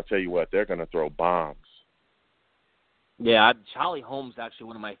fest. I'll tell you what, they're going to throw bombs. Yeah, Holly Holmes is actually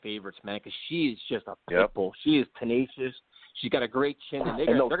one of my favorites, man, because she is just a pit bull. She is tenacious. She's got a great chin, and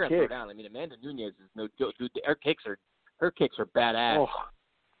they're going to throw down. I mean, Amanda Nunes is no joke. Dude, her kicks are badass. Oh,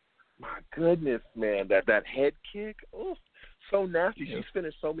 my goodness, man, that head kick, so nasty. She's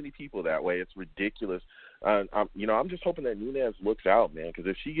finished so many people that way. It's ridiculous. I'm just hoping that Nunes looks out, man, because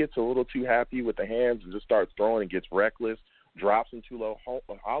if she gets a little too happy with the hands and just starts throwing and gets reckless, drops them too low,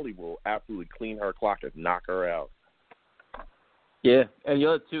 Holly will absolutely clean her clock and knock her out. Yeah, and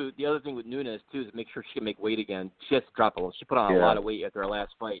the other thing with Nunes too is make sure she can make weight again. She has to drop a little. She put on a lot of weight after her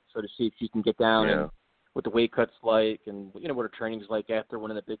last fight, so to see if she can get down and what the weight cut's like, and what her training's like after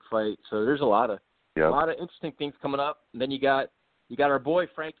winning a big fight. So there's a lot of interesting things coming up. And then you got our boy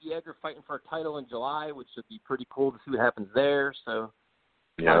Frankie Edgar fighting for a title in July, which would be pretty cool to see what happens there. So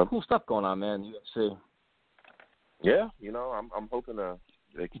a lot of cool stuff going on, man. UFC. Yeah, I'm hoping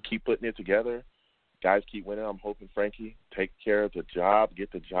they can keep putting it together. Guys keep winning. I'm hoping Frankie take care of the job,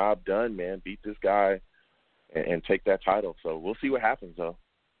 get the job done, man. Beat this guy and take that title. So we'll see what happens, though.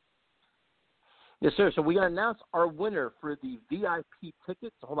 Yes, sir. So we got to announce our winner for the VIP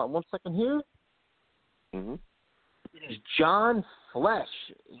tickets. Hold on one second here. Mm-hmm. It is John Flesh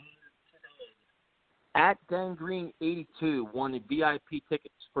at Gangrene 82 won the VIP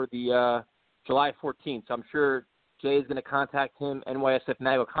tickets for the July 14th. So I'm sure Jay is going to contact him. NYSF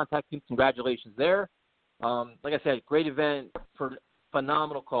Mag will contact him. Congratulations there. Like I said, great event for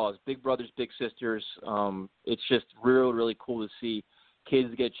phenomenal cause. Big brothers, big sisters. It's just really, really cool to see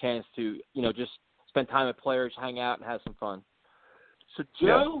kids get a chance to, just spend time with players, hang out, and have some fun. So,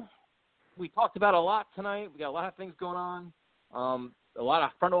 Joe, we talked about a lot tonight. We got a lot of things going on. A lot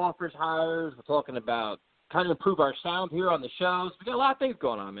of front office hires. We're talking about trying to improve our sound here on the shows. We got a lot of things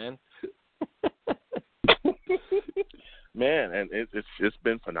going on, man. Man, and it's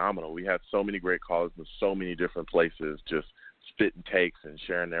been phenomenal. We had so many great callers from so many different places just spitting takes and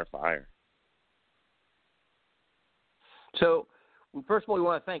sharing their fire. So, first of all, we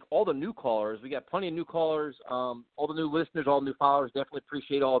want to thank all the new callers. We got plenty of new callers, all the new listeners, all the new followers. Definitely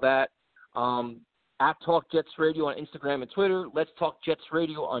appreciate all that. At Talk Jets Radio on Instagram and Twitter. Let's Talk Jets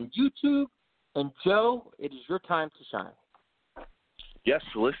Radio on YouTube. And, Joe, it is your time to shine. Yes,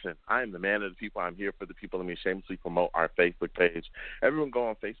 listen, I am the man of the people. I'm here for the people. Let me shamelessly promote our Facebook page. Everyone go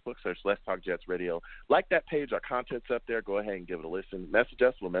on Facebook, search Let's Talk Jets Radio. Like that page, our content's up there. Go ahead and give it a listen. Message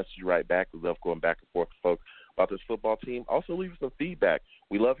us. We'll message you right back. We love going back and forth with folks about this football team. Also, leave us some feedback.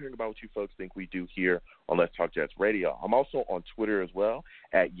 We love hearing about what you folks think we do here on Let's Talk Jets Radio. I'm also on Twitter as well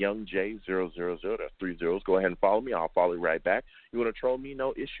at YoungJ000. That's 3 zeros. Go ahead and follow me. I'll follow you right back. You want to troll me?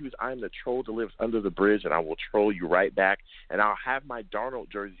 No issues. I'm the troll that lives under the bridge, and I will troll you right back. And I'll have my Darnold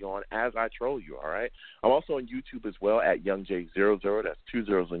jersey on as I troll you, all right? I'm also on YouTube as well at YoungJ00. That's 2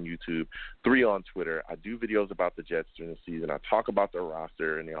 zeros on YouTube, 3 on Twitter. I do videos about the Jets during the season. I talk about their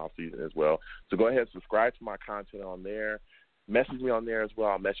roster in the offseason as well. So go ahead and subscribe to my content on there. Message me on there as well.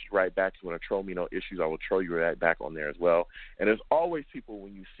 I'll message you right back. If you want to troll me, no issues. I will troll you right back on there as well. And as always, people,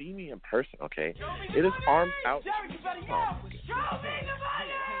 when you see me in person, okay, it is arms out.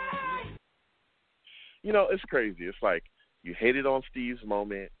 It's crazy. It's like you hated on Steve's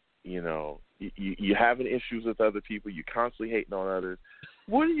moment. You having issues with other people. You constantly hating on others.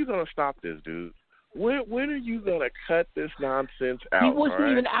 When are you going to stop this, dude? When are you going to cut this nonsense out? He wasn't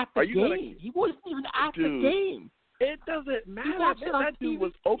even at the game. Gonna... He wasn't even at the game. It doesn't matter. That dude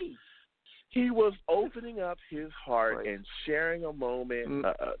was he was opening up his heart and sharing a moment,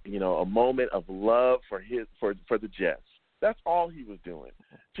 a moment of love for the Jets. That's all he was doing.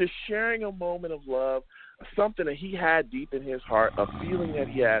 Just sharing a moment of love, something that he had deep in his heart, a feeling that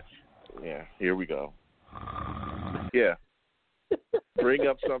he had. Yeah, here we go. Yeah. Bring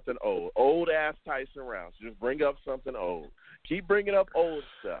up something old. Old-ass Tyson Rouse. Just bring up something old. Keep bringing up old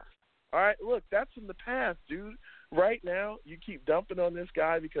stuff. All right, look, that's in the past, dude. right now you keep dumping on this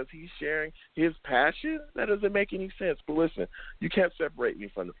guy because he's sharing his passion. That doesn't make any sense. But listen, you can't separate me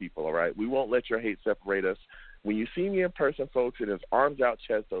from the people, all right? We won't let your hate separate us. When you see me in person, folks, it is arms out,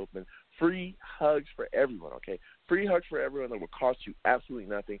 chest open, free hugs for everyone, okay? Free hugs for everyone that will cost you absolutely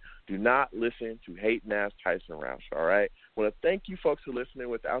nothing. Do not listen to hating-ass Tyson Roush, all right? I want to thank you folks for listening.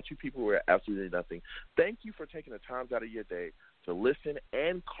 Without you people, we're absolutely nothing. Thank you for taking the time out of your day to listen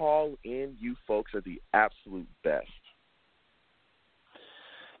and call in. You folks are the absolute best.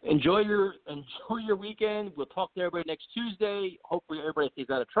 Enjoy your weekend. We'll talk to everybody next Tuesday. Hopefully everybody stays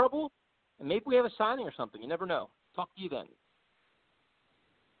out of trouble. And maybe we have a signing or something. You never know. Talk to you then.